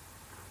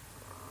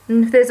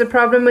 And if there's a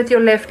problem with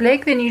your left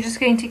leg, then you're just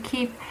going to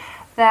keep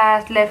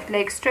that left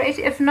leg straight.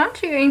 If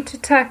not, you're going to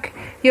tuck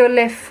your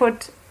left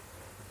foot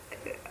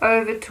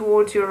over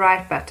towards your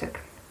right buttock.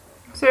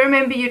 So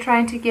remember, you're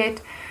trying to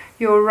get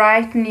your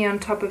right knee on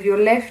top of your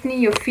left knee.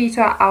 Your feet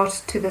are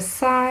out to the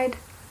side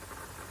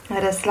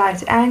at a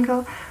slight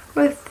angle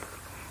with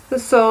the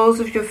soles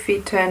of your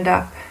feet turned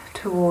up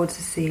towards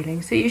the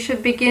ceiling. So you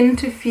should begin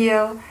to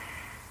feel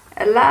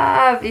a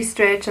lovely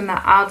stretch on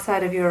the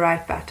outside of your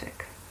right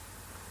buttock.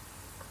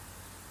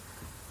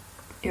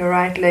 Your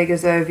right leg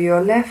is over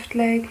your left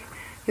leg.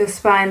 Your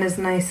spine is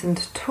nice and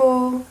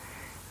tall.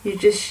 You're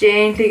just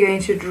gently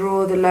going to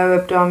draw the lower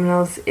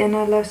abdominals in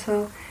a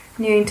little.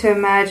 And you're going to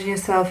imagine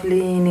yourself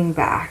leaning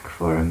back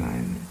for a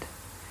moment.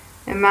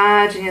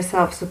 Imagine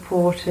yourself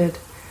supported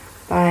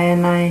by a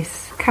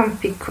nice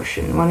comfy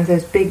cushion, one of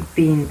those big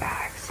bean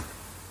bags.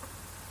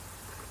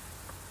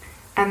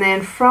 And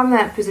then from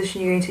that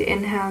position you're going to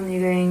inhale and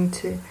you're going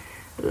to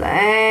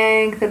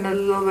lengthen a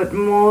little bit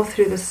more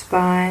through the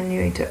spine.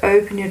 You're going to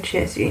open your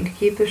chest. You're going to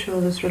keep the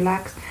shoulders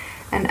relaxed.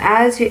 And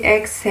as you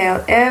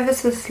exhale ever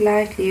so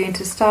slightly, you're going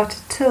to start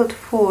to tilt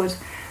forward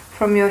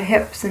from your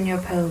hips and your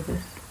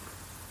pelvis.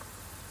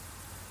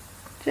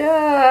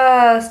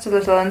 Just a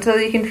little until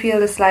you can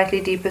feel a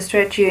slightly deeper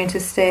stretch. You're going to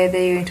stay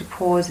there. You're going to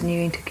pause and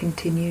you're going to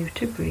continue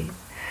to breathe.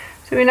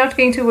 So we're not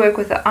going to work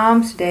with the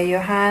arms today.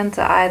 Your hands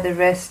are either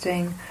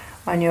resting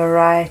on your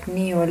right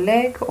knee or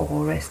leg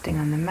or resting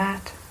on the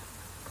mat.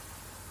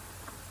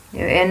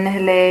 Your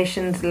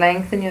inhalations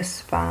lengthen your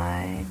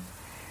spine.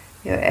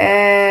 Your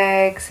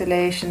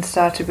exhalations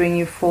start to bring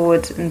you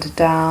forwards and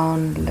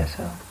down a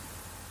little.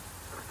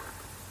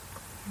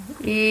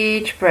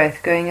 Each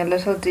breath going a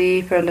little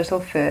deeper, a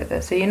little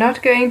further. So you're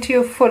not going to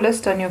your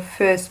fullest on your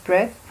first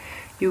breath.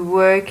 You're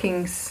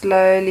working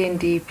slowly and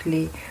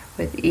deeply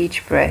with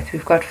each breath.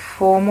 We've got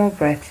 4 more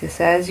breaths. Just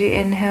as you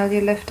inhale,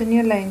 you lift and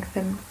you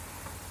lengthen.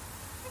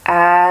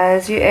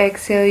 As you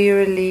exhale, you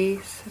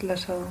release a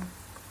little.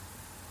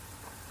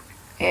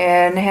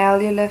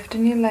 Inhale, you lift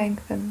and you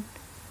lengthen.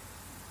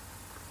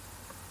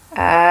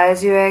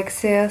 As you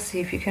exhale, see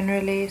if you can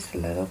release a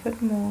little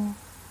bit more.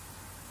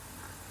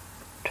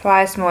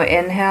 Twice more.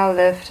 Inhale,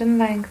 lift and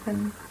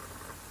lengthen.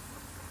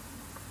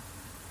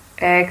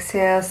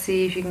 Exhale,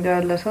 see if you can go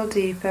a little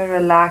deeper.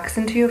 Relax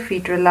into your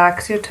feet,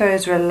 relax your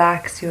toes,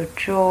 relax your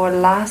jaw.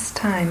 Last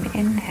time.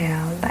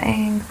 Inhale,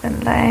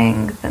 lengthen,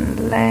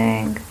 lengthen,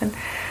 lengthen.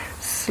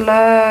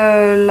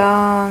 Slow,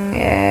 long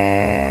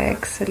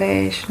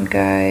exhalation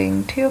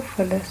going to your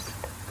fullest.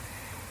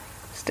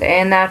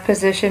 Stay in that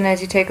position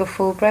as you take a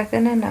full breath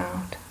in and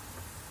out.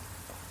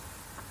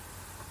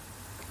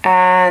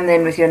 And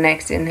then with your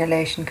next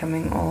inhalation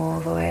coming all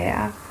the way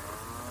up.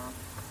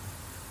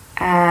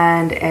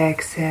 And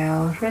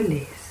exhale,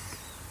 release.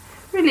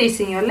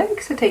 Releasing your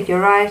legs, so take your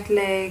right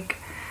leg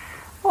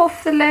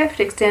off the left,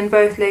 extend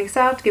both legs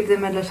out, give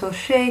them a little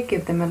shake,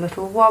 give them a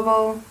little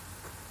wobble.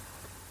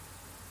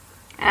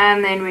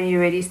 And then when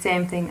you're ready,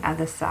 same thing,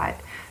 other side.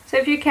 So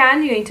if you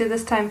can, you're going to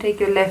this time take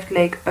your left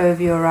leg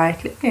over your right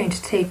leg. You're going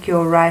to take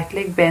your right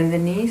leg, bend the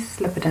knees,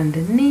 slip it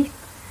underneath.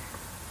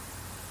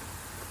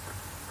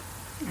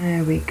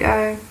 There we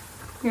go.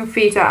 Your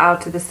feet are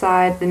out to the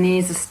side, the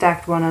knees are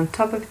stacked one on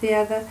top of the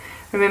other.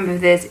 Remember,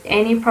 if there's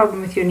any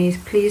problem with your knees,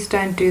 please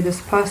don't do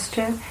this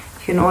posture.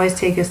 You can always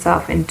take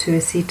yourself into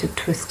a seated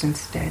twist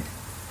instead.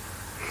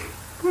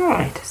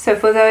 Alright, so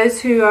for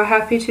those who are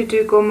happy to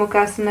do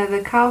Gomukhasana, the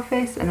cow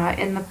face, and are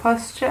in the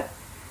posture,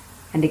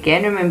 and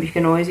again, remember, you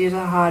can always use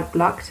a hard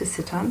block to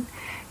sit on.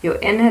 Your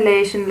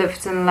inhalation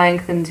lifts and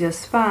lengthens your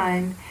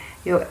spine.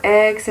 Your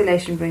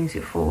exhalation brings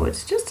you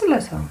forwards just a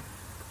little.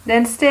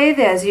 Then stay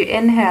there as you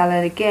inhale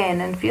it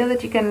again and feel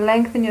that you can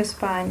lengthen your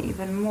spine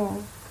even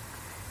more.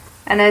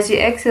 And as you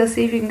exhale,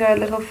 see if you can go a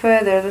little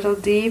further, a little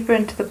deeper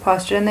into the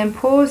posture, and then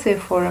pause there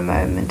for a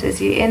moment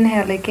as you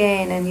inhale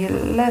again and you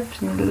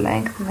lift and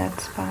lengthen that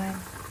spine.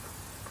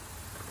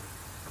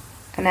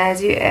 And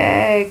as you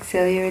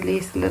exhale, you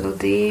release a little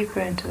deeper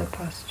into the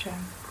posture.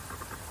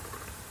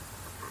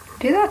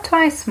 Do that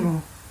twice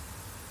more.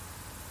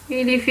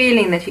 Really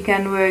feeling that you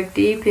can work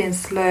deeply and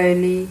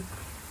slowly,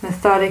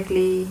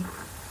 methodically,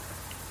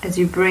 as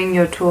you bring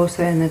your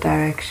torso in the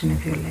direction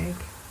of your leg.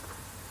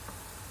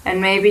 And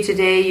maybe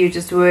today you're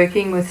just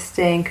working with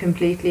staying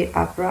completely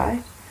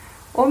upright.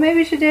 Or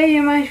maybe today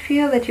you might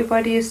feel that your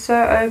body is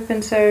so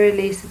open, so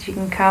released that you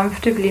can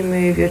comfortably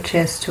move your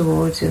chest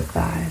towards your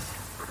thighs.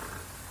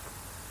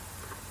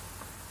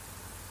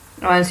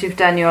 Once you've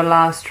done your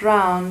last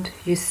round,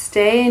 you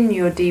stay in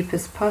your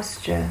deepest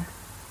posture.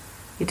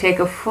 You take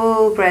a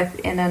full breath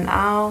in and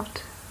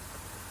out.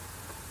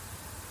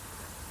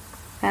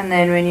 And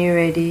then when you're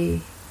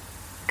ready,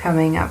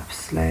 coming up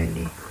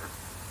slowly.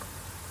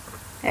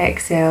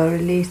 Exhale,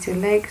 release your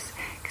legs.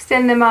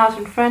 Extend them out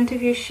in front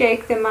of you,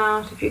 shake them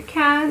out if you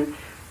can.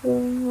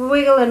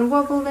 Wiggle and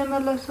wobble them a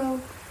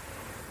little.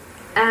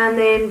 And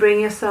then bring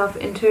yourself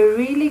into a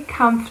really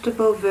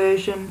comfortable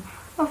version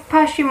of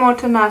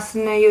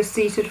Paschimottanasana, your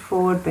seated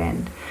forward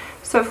bend.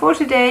 So for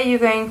today, you're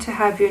going to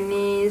have your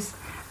knees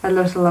a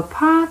little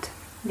apart.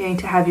 You're going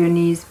to have your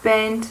knees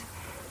bent.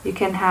 You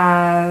can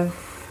have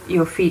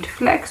your feet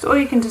flexed, or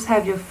you can just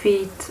have your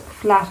feet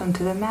flat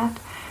onto the mat.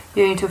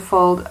 You're going to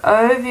fold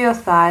over your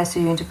thighs, so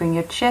you're going to bring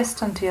your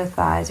chest onto your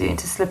thighs. You're going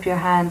to slip your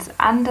hands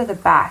under the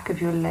back of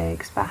your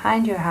legs,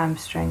 behind your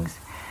hamstrings,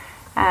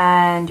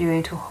 and you're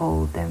going to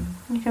hold them.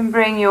 You can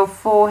bring your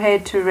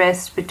forehead to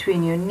rest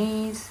between your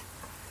knees.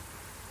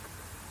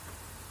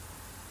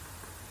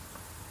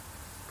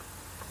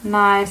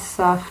 Nice,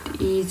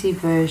 soft, easy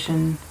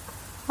version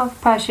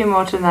of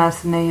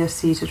Paschimottanasana, your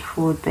seated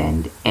forward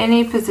bend.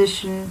 Any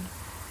position,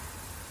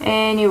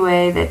 any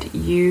way that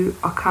you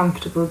are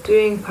comfortable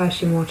doing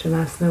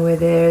Paschimottanasana, where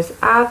there is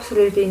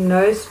absolutely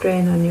no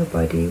strain on your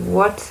body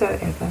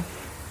whatsoever.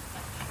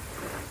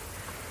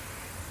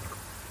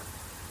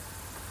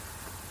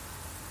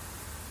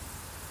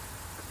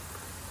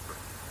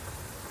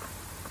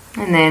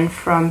 And then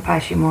from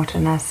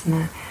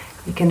Paschimottanasana,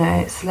 you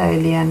can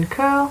slowly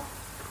uncurl.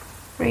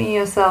 Bring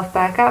yourself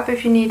back up.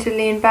 If you need to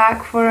lean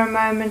back for a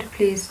moment,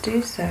 please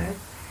do so.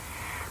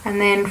 And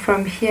then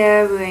from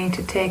here, we're going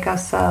to take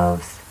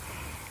ourselves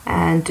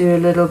and do a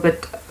little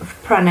bit of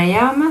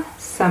pranayama,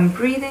 some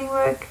breathing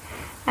work,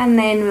 and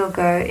then we'll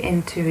go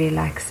into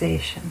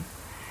relaxation.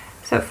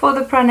 So for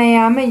the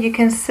pranayama, you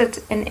can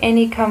sit in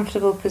any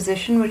comfortable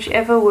position,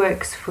 whichever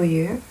works for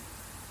you.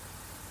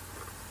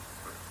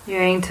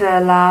 You're going to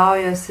allow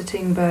your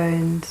sitting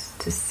bones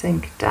to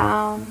sink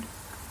down,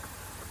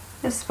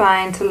 your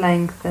spine to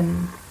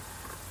lengthen.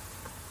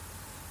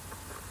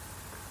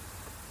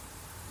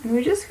 And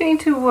we're just going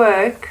to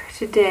work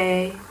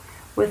today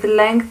with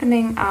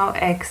lengthening our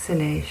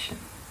exhalation.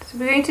 So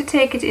we're going to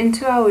take it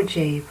into our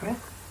J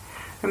breath.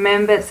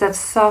 Remember, it's that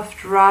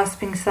soft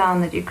rasping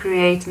sound that you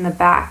create in the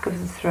back of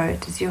the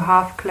throat as you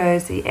half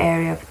close the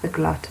area of the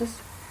glottis.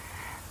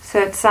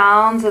 So it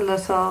sounds a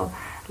little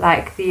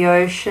like the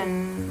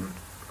ocean.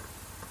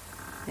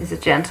 There's a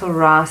gentle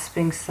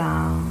rasping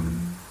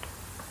sound.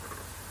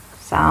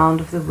 Sound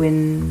of the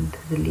wind,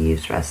 the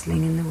leaves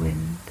rustling in the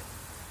wind.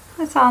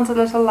 It sounds a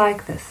little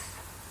like this.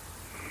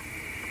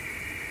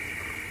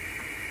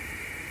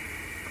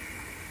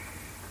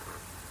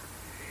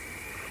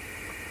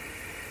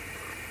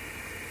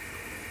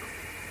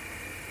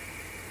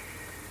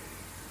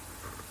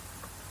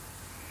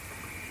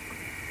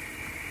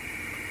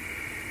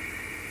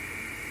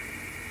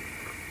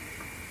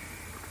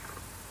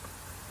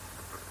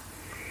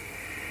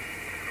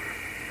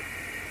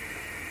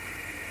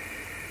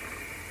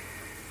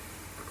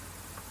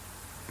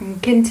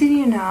 And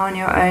continue now on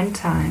your own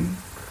time,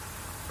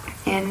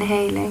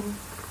 inhaling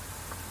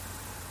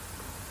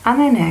and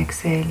then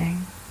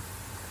exhaling,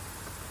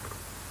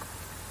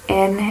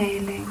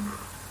 inhaling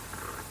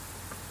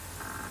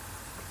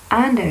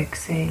and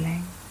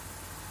exhaling.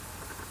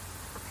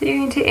 So you're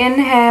going to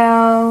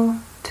inhale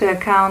to a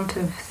count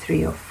of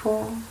 3 or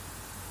 4,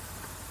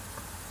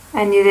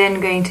 and you're then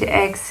going to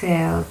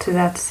exhale to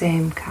that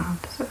same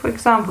count. So for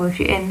example, if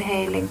you're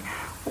inhaling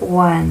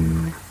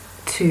 1,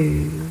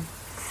 2,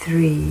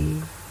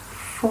 3,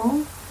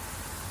 4,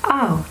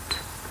 out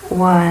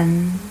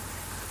 1,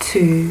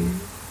 2,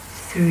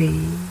 3,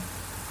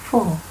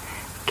 4.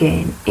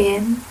 Again,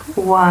 in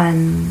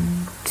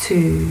 1,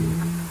 2,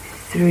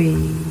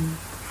 3,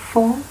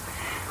 4,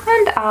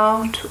 and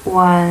out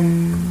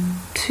 1,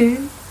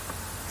 2,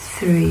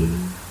 3,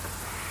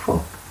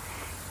 4.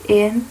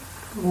 In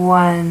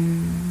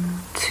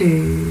 1,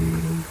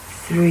 2,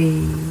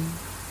 3,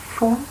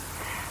 4.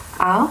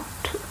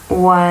 Out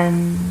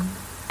 1,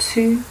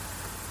 2,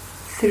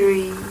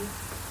 3,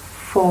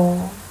 4,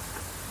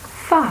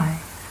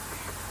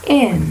 5.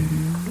 In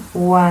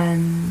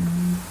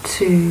 1,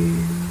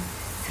 2,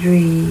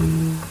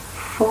 3,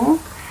 4.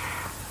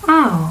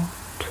 Out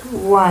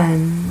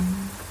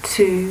 1,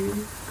 2,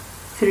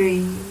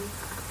 3,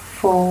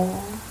 4,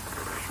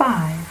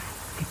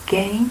 5.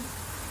 Again.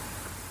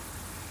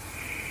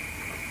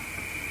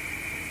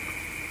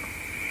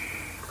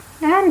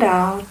 And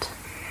out.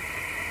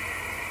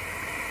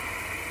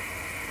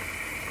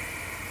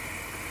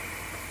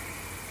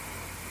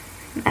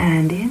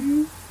 And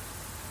in.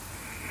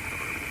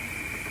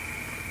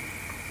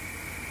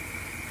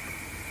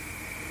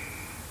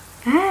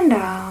 And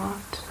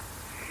out.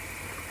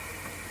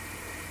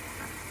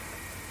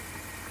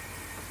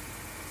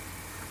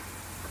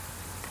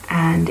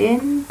 And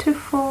in to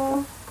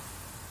 4.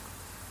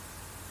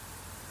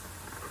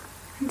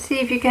 And see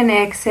if you can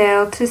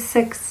exhale to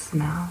 6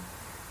 now.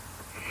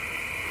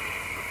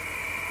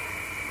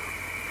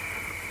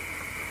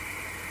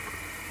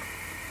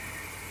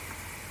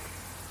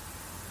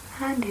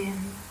 And in.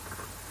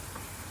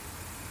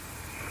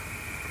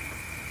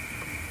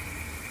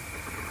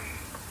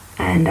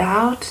 And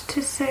out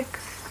to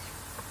 6.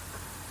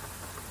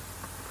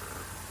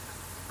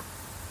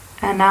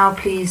 And now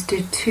please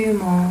do 2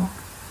 more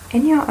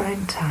in your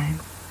own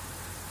time.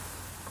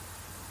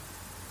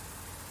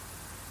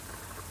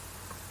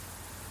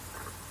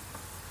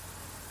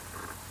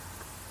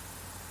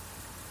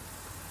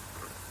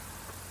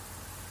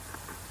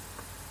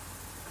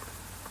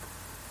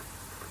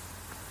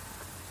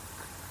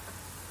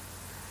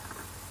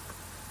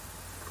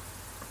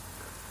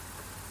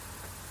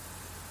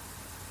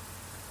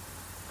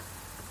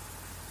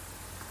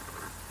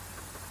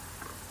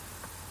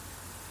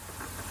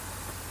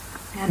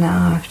 And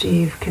now after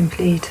you've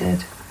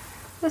completed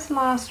this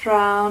last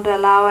round,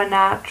 allow a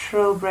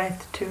natural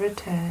breath to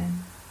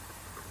return.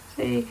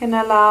 So you can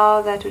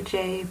allow that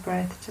Ujjayi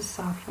breath to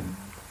soften.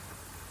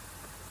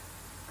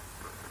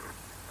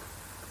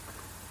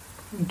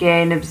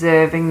 Again,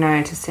 observing,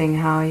 noticing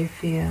how you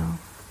feel.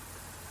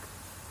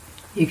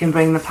 You can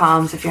bring the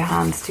palms of your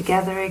hands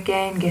together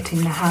again,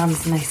 getting the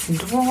hands nice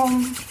and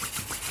warm.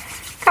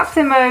 Cup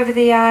them over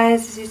the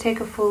eyes as you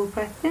take a full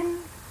breath in.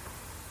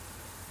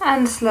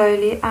 And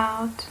slowly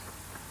out.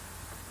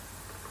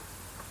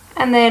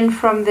 And then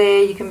from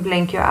there you can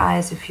blink your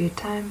eyes a few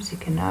times, you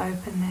can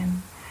open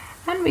them,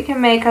 and we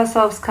can make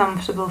ourselves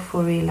comfortable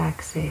for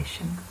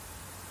relaxation.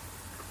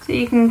 So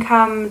you can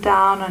come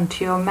down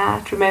onto your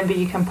mat. Remember,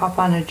 you can pop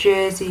on a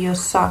jersey, your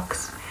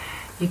socks.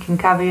 You can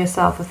cover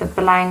yourself with a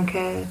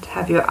blanket,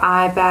 have your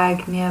eye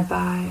bag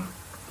nearby,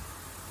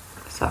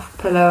 a soft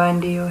pillow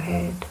under your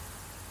head.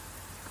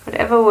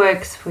 Whatever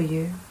works for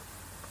you.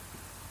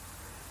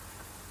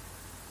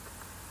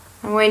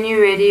 And when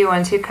you're ready,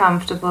 once you're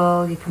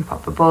comfortable, you can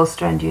pop a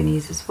bolster under your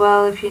knees as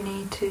well if you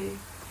need to.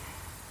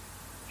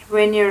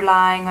 When you're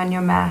lying on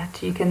your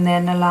mat, you can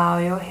then allow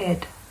your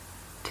head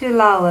to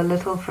lull a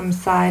little from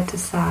side to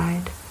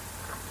side,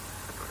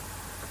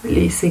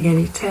 releasing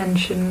any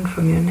tension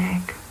from your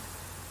neck.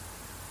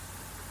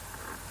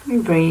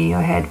 And bringing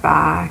your head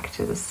back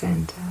to the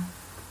center.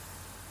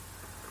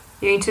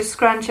 You're going to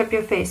scrunch up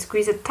your face,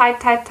 squeeze it tight,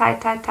 tight,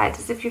 tight, tight, tight,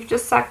 as if you've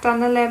just sucked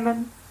on a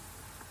lemon.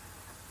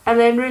 And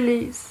then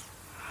release.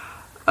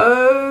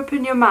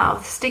 Open your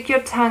mouth, stick your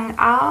tongue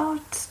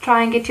out,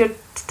 try and get your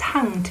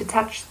tongue to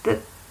touch the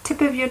tip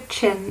of your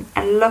chin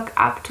and look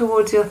up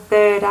towards your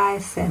third eye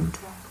center.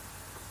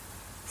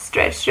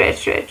 Stretch, stretch,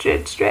 stretch,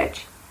 stretch,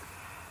 stretch.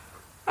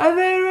 And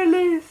then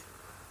release.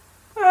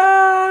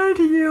 And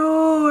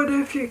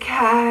yawn if if you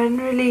can,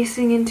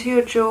 releasing into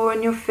your jaw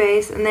and your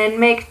face, and then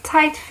make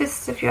tight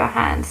fists of your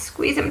hands.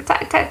 Squeeze them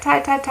tight, tight,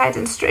 tight, tight, tight,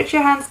 and stretch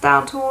your hands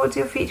down towards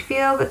your feet.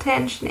 Feel the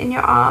tension in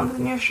your arms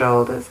and your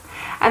shoulders.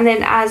 And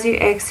then as you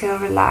exhale,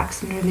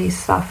 relax and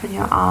release. Soften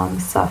your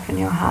arms, soften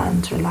your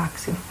hands,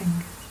 relax your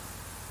fingers.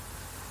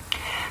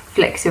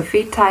 Flex your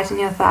feet, tighten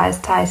your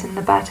thighs, tighten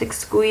the buttocks,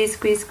 squeeze,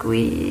 squeeze,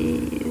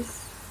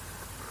 squeeze.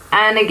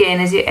 And again,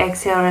 as you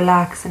exhale,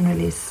 relax and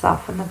release.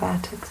 Soften the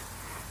buttocks.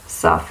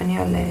 Soften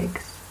your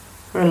legs,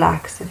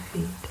 relax the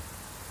feet.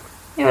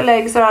 Your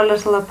legs are a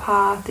little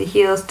apart, the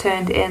heels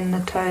turned in, the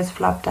toes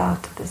flopped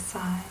out to the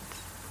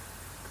sides,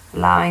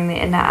 allowing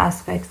the inner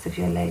aspects of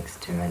your legs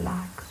to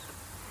relax.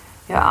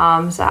 Your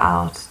arms are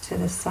out to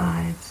the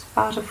sides,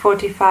 about a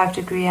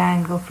 45-degree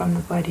angle from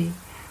the body,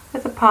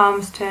 with the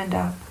palms turned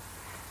up.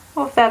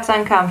 Or if that's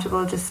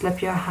uncomfortable, just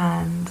slip your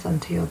hands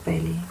onto your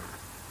belly.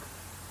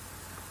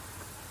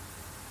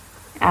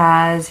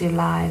 As you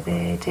lie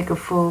there, take a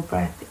full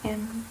breath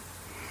in.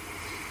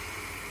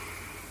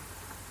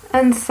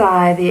 And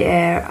sigh the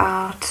air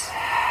out.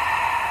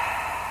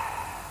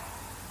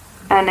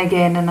 And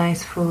again, a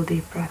nice full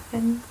deep breath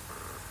in.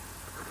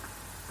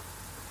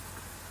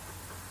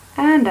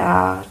 And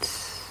out.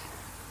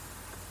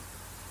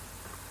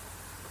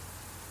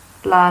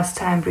 Last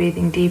time,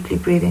 breathing deeply,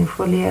 breathing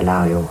fully.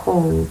 Allow your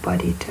whole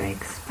body to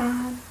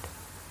expand.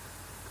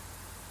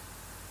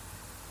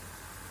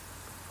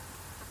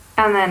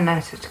 And then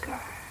let it go.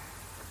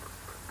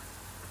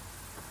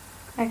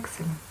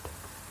 Excellent.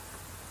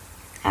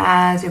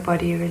 As your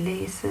body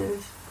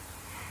releases,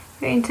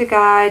 you're going to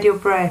guide your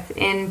breath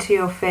into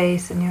your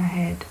face and your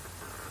head.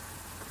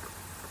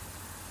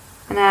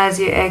 And as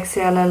you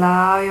exhale,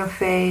 allow your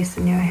face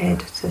and your head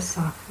to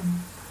soften.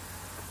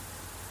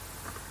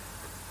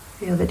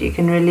 Feel that you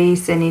can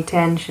release any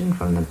tension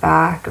from the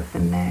back of the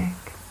neck,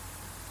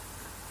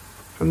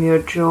 from your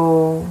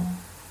jaw,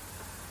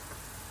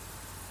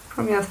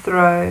 from your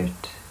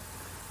throat.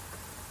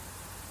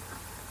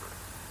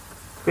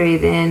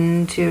 Breathe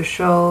into your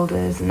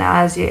shoulders, and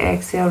as you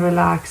exhale,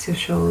 relax your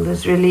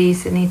shoulders.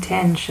 Release any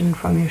tension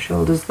from your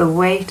shoulders. The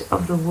weight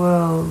of the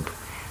world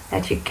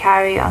that you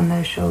carry on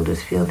those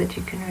shoulders, feel that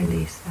you can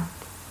release that.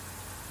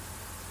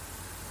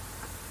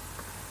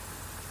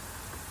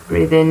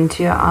 Breathe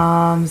into your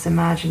arms.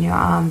 Imagine your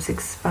arms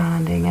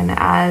expanding, and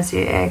as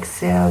you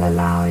exhale,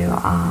 allow your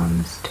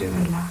arms to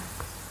relax.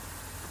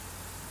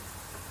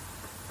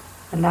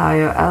 Allow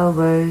your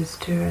elbows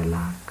to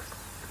relax.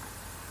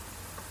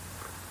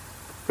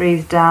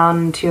 Breathe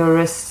down into your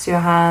wrists, your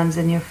hands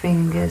and your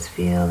fingers.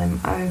 Feel them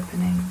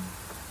opening.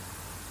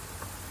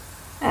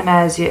 And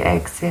as you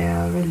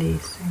exhale,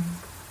 releasing.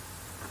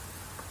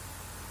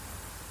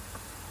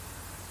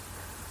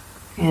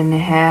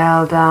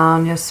 Inhale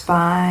down your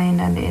spine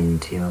and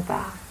into your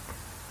back.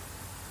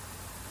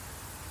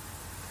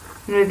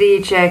 And with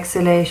each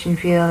exhalation,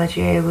 feel that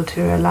you're able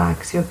to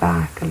relax your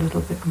back a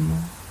little bit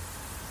more.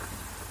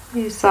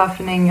 You're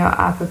softening your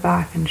upper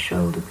back and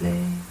shoulder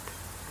blade.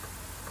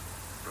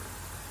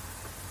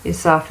 You're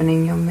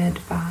softening your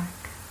mid-back,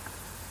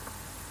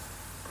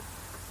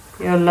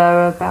 your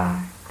lower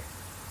back,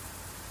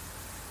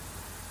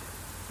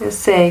 your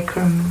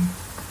sacrum,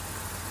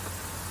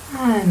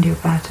 and your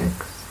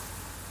buttocks.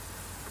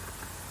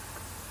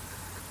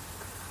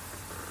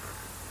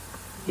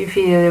 You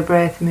feel your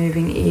breath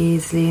moving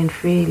easily and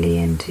freely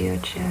into your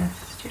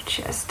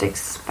chest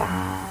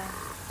expands.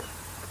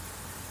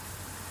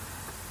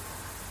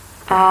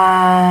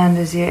 And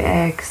as you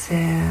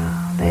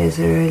exhale, there's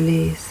a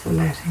release, a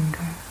letting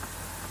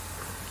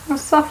go, a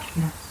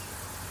softness.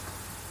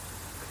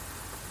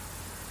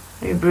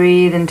 You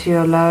breathe into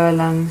your lower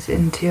lungs,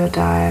 into your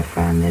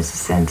diaphragm. There's a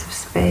sense of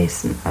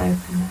space and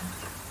openness.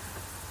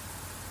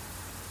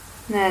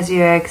 And as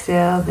you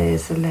exhale,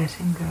 there's a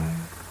letting go.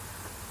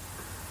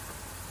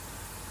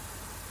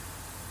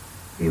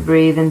 You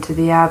breathe into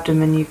the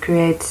abdomen. You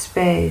create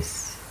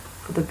space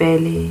for the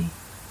belly,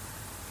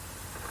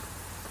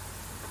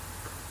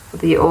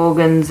 the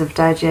organs of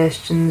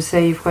digestion. So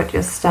you've got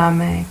your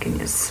stomach and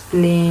your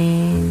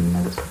spleen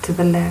a little to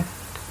the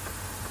left,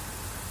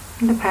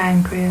 and the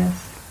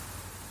pancreas,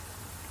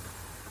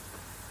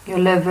 your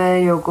liver,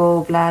 your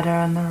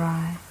gallbladder on the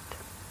right,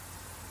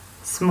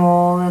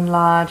 small and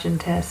large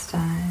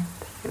intestines,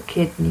 your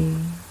kidneys,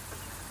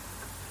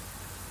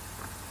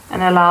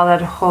 and allow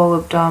that whole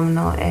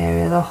abdominal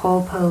area, the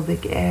whole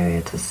pelvic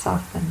area to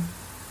soften.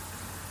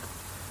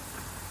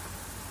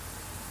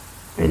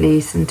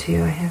 Release into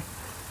your hips.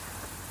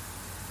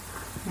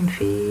 And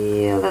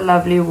feel the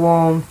lovely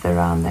warmth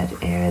around that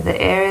area,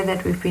 the area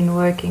that we've been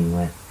working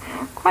with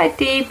quite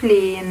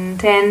deeply and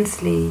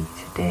intensely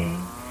today.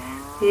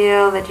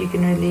 Feel that you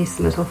can release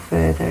a little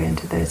further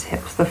into those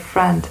hips, the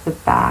front, the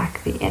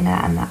back, the inner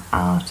and the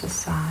outer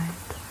side.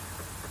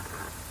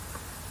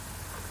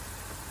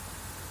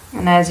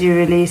 And as you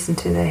release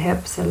into the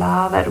hips,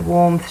 allow that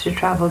warmth to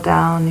travel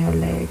down your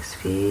legs.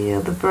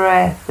 Feel the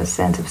breath, the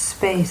sense of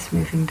space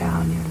moving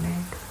down your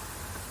legs.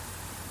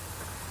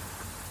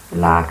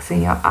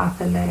 Relaxing your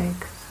upper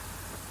legs,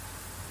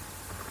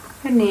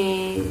 your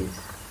knees,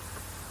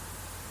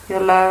 your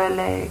lower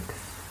legs,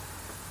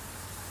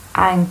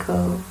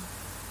 ankles,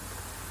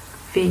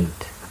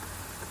 feet,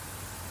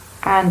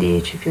 and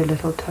each of your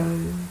little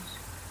toes.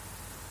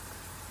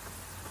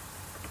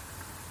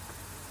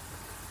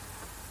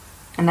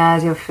 And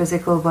as your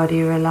physical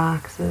body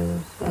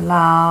relaxes,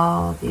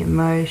 allow the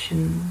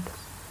emotions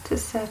to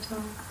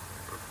settle.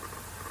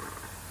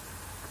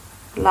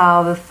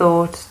 Allow the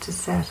thoughts to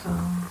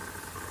settle.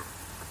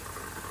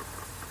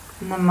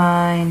 And the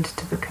mind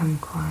to become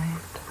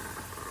quiet.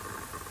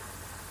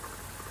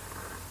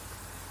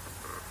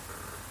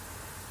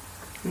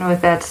 And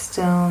with that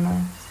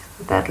stillness,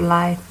 with that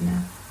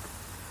lightness,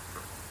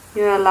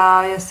 you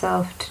allow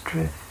yourself to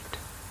drift.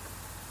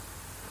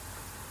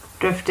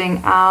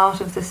 Drifting out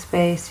of the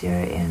space you're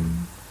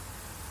in.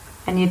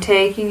 And you're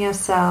taking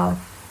yourself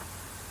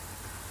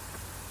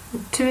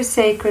to a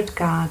sacred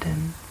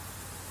garden.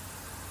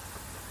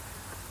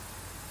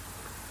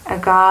 A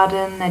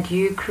garden that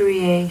you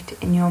create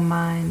in your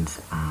mind's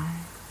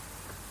eye.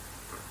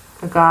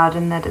 A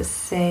garden that is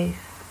safe.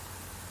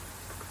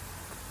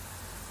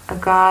 A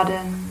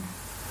garden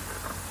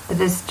that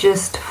is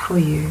just for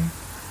you.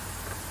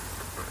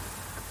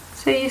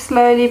 So you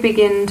slowly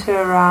begin to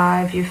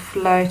arrive, you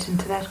float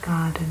into that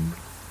garden.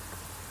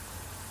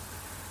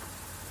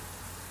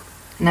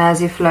 And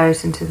as you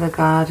float into the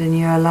garden,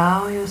 you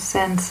allow your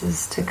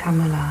senses to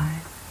come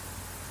alive.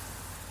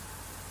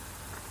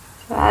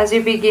 So as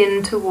you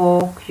begin to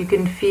walk, you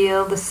can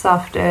feel the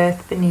soft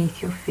earth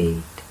beneath your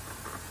feet.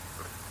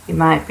 You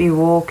might be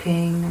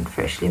walking on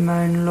freshly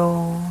mown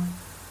lawn,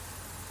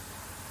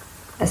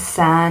 a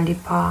sandy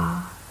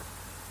path.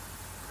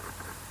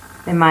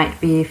 There might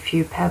be a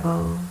few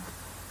pebbles.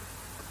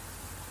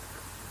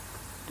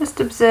 Just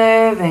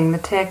observing the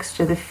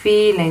texture, the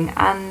feeling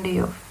under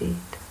your feet.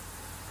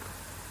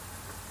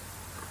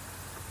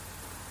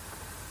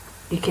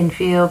 You can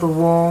feel the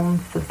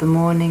warmth of the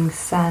morning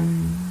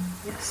sun,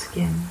 your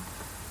skin,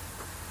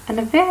 and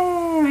a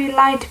very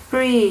light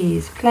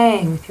breeze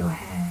playing with your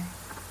hair.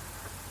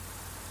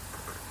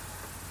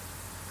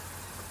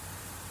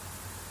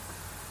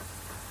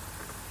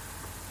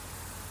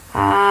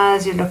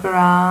 As you look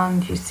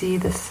around, you see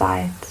the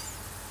sights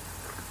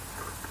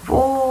of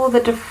all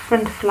the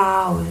different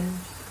flowers,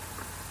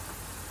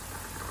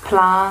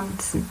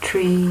 plants and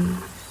trees,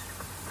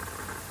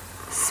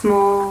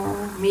 small,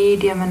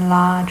 medium and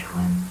large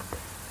ones,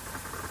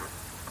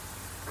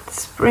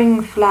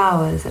 spring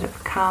flowers that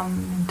have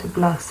come into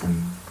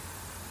blossom.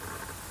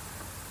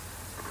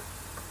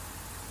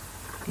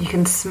 You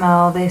can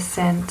smell their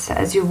scent.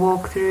 As you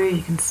walk through,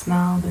 you can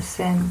smell the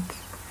scent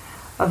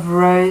of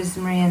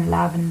rosemary and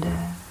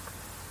lavender,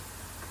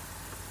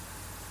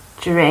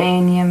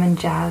 geranium and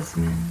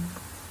jasmine.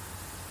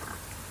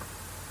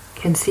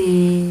 You can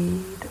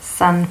see the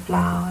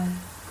sunflowers,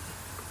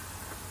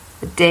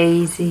 the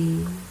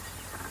daisies,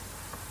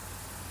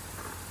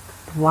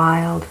 the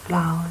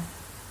wildflowers.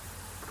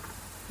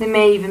 There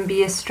may even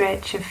be a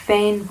stretch of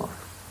fynbos,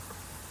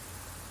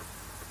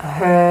 a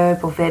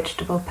herb or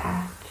vegetable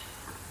patch.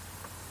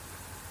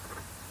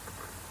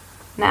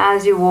 And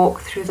as you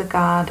walk through the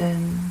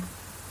garden,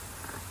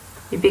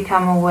 you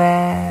become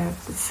aware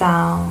of the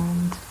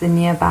sound of the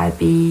nearby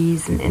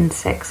bees and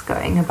insects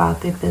going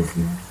about their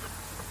business.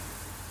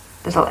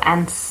 Little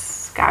ants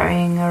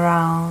scurrying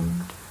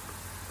around.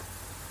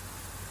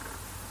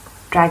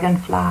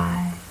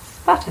 Dragonflies,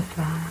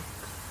 butterflies.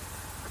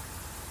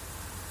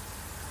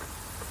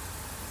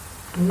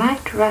 A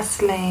light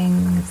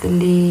rustling of the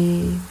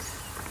leaves.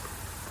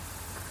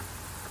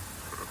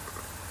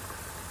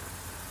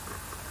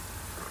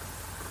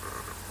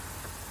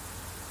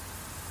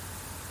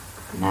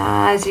 And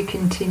as you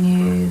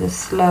continue the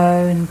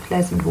slow and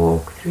pleasant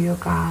walk through your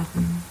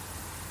garden,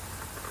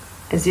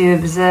 as you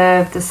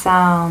observe the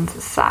sounds,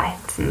 the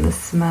sights and the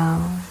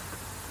smells,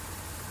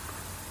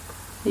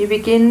 you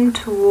begin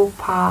to walk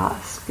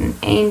past an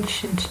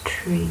ancient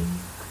tree,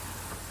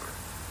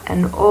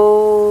 an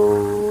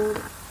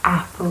old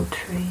apple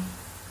tree.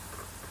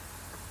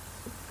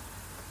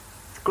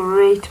 With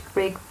great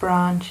big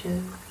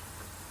branches,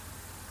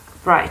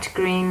 bright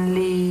green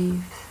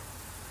leaves,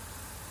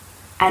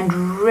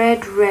 and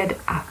red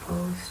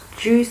apples,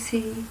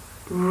 juicy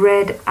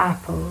red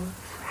apples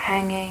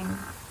hanging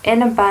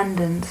in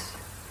abundance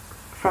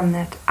from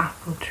that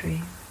apple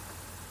tree.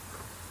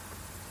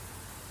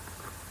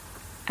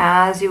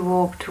 As you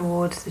walk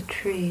towards the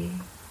tree,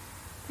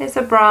 there's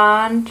a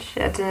branch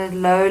at a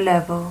low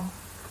level.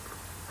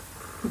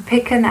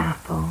 Pick an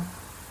apple.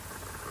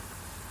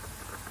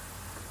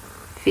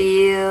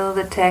 Feel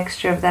the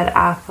texture of that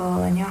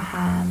apple in your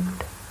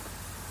hand.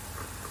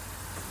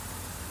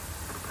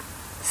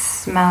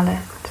 Smell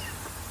it.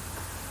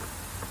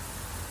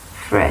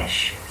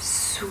 Fresh,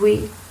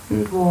 sweet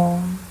and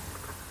warm.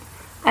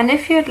 And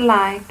if you'd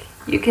like,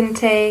 you can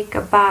take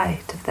a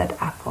bite of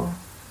that apple.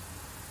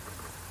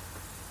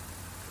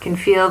 You can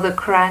feel the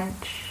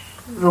crunch,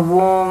 the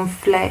warm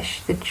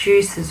flesh, the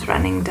juices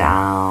running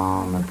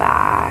down the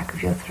back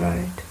of your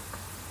throat,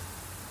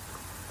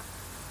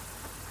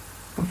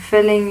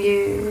 filling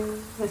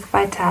you with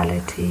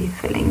vitality,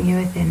 filling you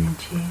with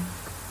energy.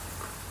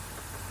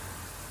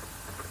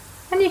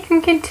 And you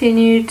can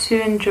continue to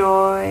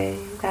enjoy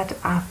that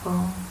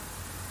apple,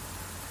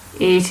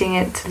 eating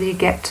it till you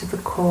get to the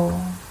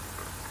core.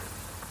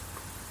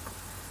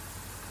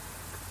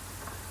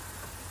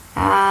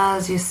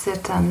 As you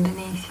sit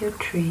underneath your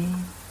tree,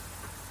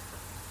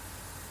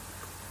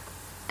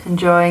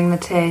 enjoying the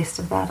taste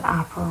of that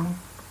apple,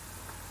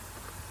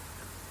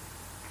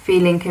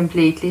 feeling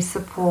completely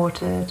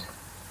supported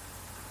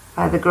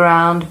by the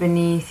ground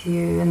beneath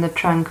you and the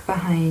trunk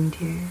behind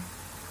you,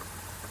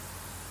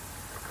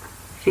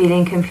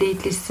 feeling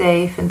completely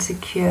safe and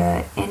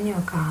secure in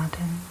your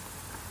garden.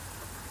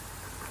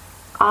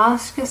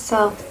 Ask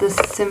yourself this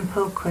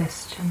simple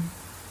question: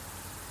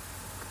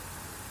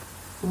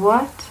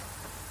 what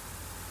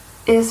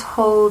is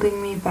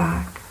holding me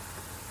back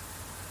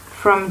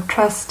from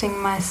trusting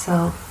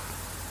myself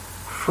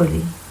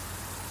fully?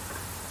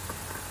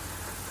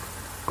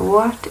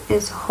 What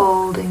is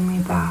holding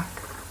me back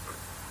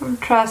from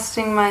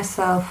trusting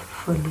myself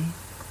fully?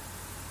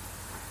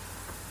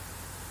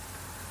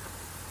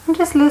 And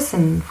just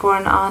listen for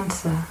an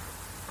answer,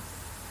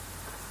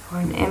 or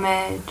an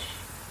image,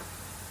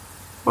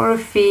 or a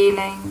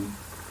feeling.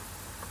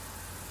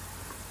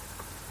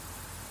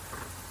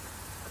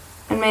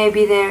 And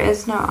maybe there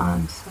is no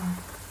answer.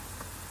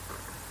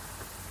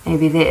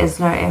 Maybe there is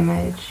no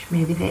image.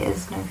 Maybe there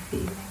is no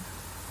feeling.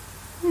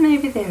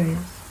 Maybe there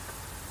is.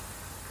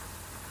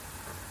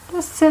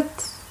 Just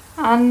sit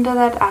under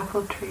that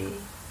apple tree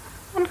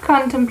and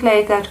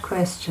contemplate that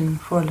question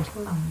for a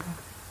little longer.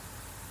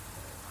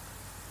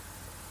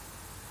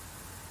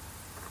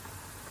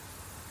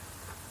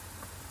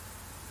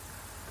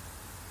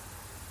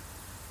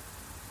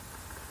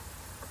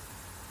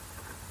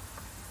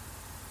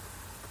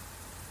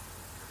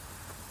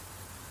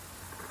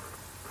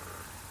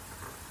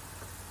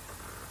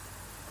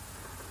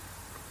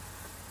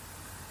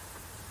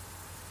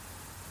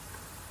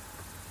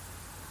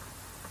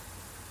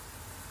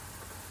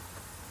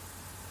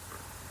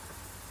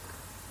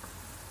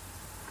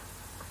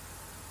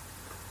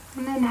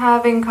 And then,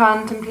 having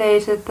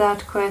contemplated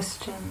that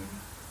question,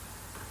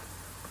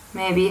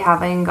 maybe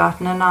having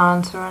gotten an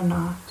answer or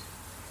not,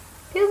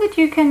 feel that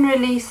you can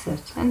release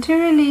it. And to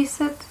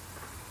release it,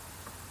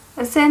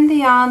 send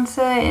the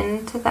answer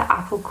into the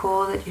apple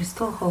core that you're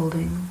still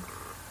holding.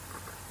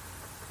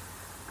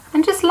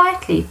 And just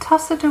lightly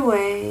toss it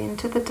away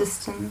into the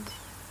distance,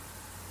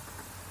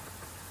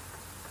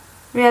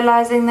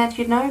 realizing that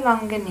you no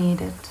longer need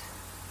it,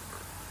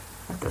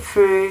 that the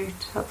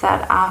fruit of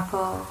that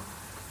apple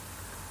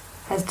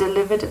has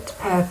delivered its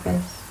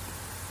purpose,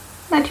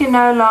 that you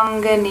no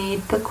longer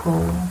need the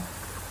core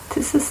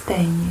to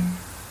sustain you,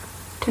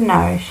 to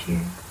nourish you,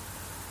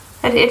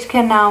 that it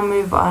can now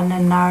move on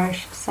and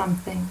nourish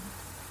something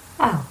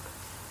else.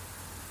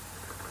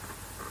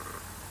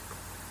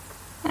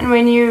 And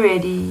when you're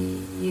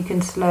ready, you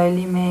can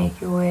slowly make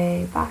your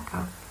way back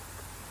up,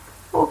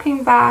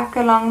 walking back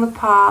along the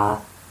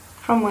path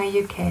from where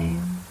you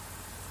came.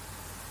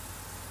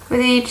 With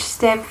each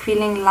step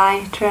feeling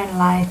lighter and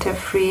lighter,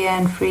 freer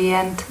and freer,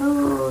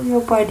 until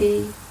your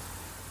body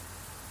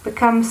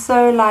becomes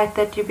so light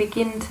that you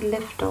begin to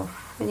lift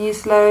off and you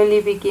slowly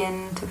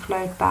begin to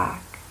float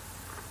back.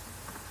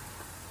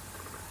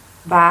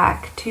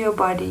 Back to your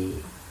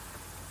body,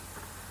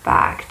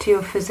 back to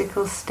your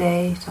physical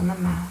state on the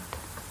mat,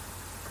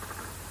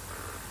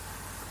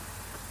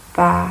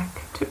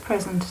 back to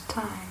present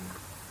time.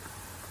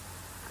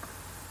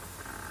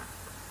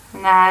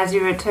 And as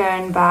you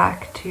return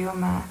back to your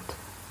mat,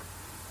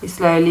 you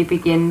slowly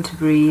begin to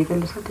breathe a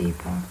little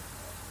deeper.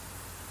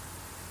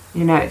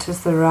 You notice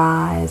the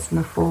rise and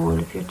the fall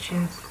of your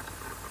chest.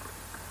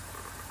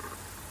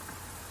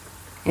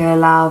 You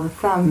allow the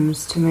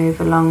thumbs to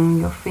move along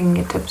your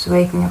fingertips,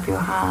 waking up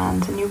your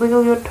hands, and you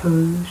wiggle your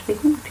toes,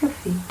 waking up your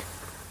feet.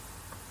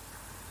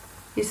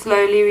 You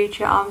slowly reach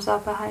your arms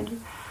up behind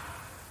you,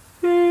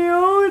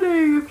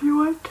 yawning if you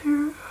want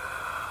to.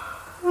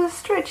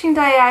 Stretching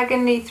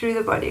diagonally through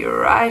the body,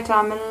 right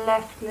arm and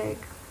left leg,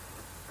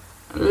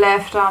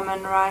 left arm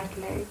and right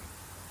leg.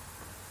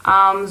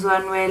 Arms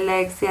one way,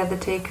 legs the other.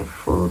 Take a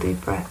full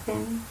deep breath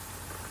in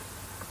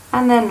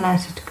and then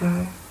let it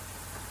go.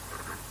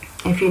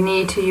 If you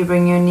need to, you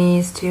bring your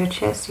knees to your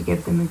chest, you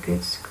give them a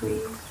good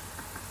squeeze.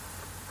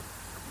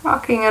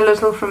 Rocking a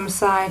little from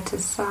side to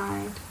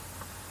side.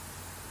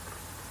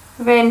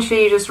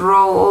 Eventually you just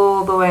roll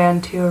all the way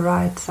onto your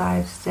right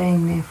side,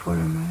 staying there for a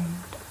moment.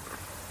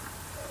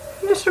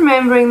 Just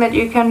remembering that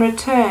you can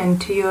return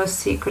to your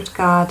secret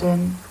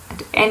garden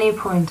at any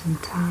point in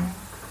time.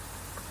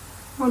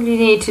 All you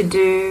need to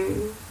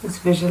do is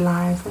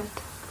visualize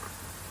it,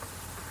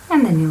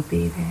 and then you'll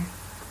be there.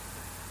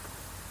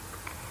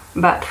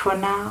 But for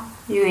now,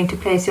 you're going to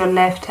place your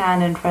left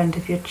hand in front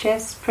of your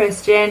chest,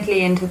 press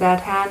gently into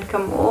that hand,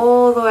 come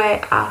all the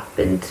way up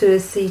into a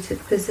seated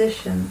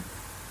position,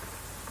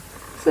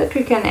 so that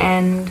we can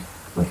end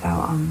with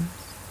our arms.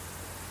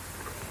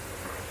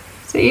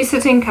 So you're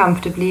sitting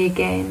comfortably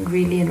again,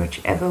 really in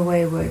whichever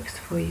way works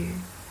for you.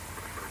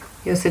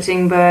 Your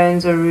sitting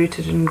bones are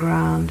rooted and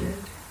grounded.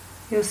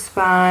 Your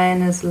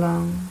spine is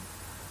long.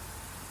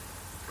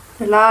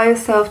 Allow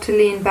yourself to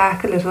lean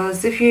back a little,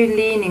 as if you're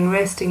leaning,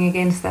 resting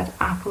against that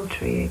apple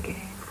tree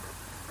again.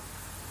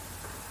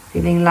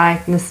 Feeling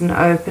lightness and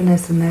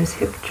openness in those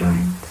hip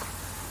joints.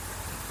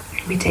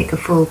 We take a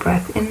full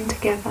breath in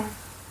together.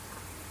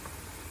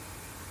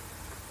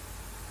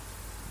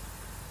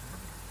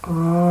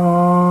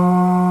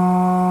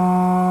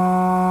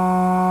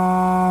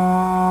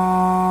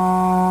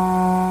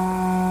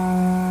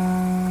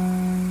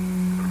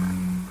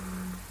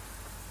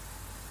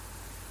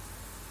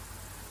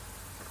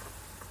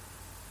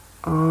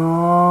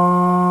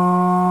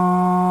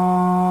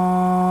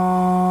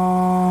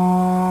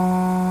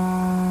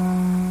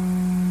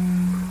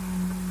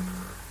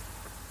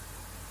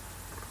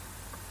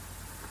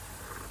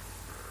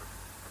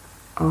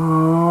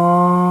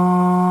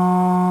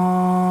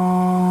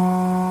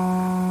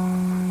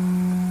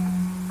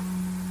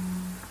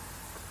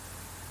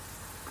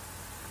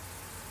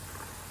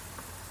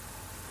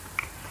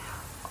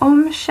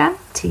 Om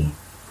Shanti.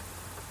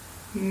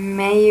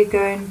 May you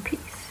go in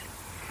peace,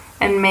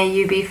 and may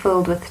you be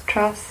filled with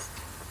trust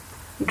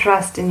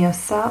in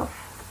yourself,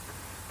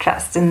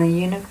 trust in the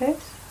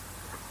universe,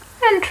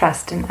 and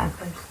trust in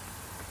others.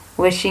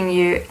 Wishing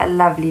you a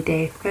lovely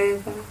day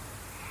further,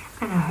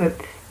 and I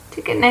hope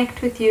to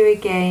connect with you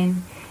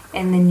again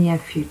in the near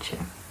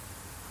future.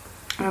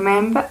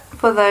 Remember,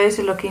 for those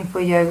who are looking for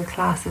yoga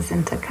classes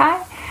in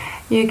Takai,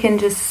 you can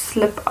just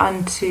slip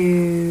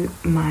onto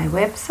my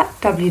website,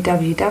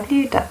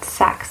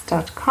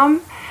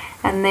 www.sax.com,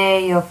 and there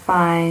you'll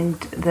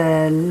find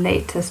the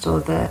latest,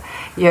 or the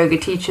yoga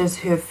teachers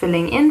who are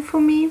filling in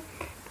for me.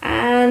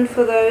 And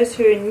for those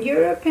who are in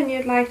Europe and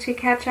you'd like to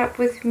catch up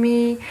with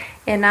me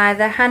in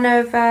either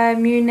Hanover,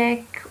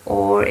 Munich,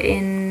 or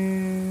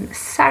in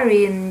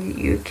Surrey in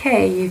the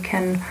UK, you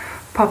can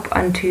pop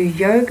onto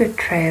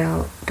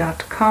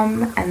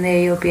yogatrail.com, and there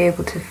you'll be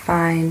able to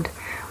find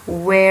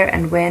where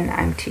and when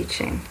I'm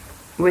teaching.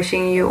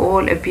 Wishing you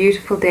all a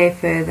beautiful day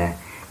further.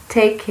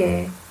 Take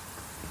care.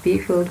 Be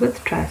filled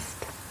with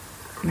trust.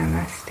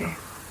 Namaste.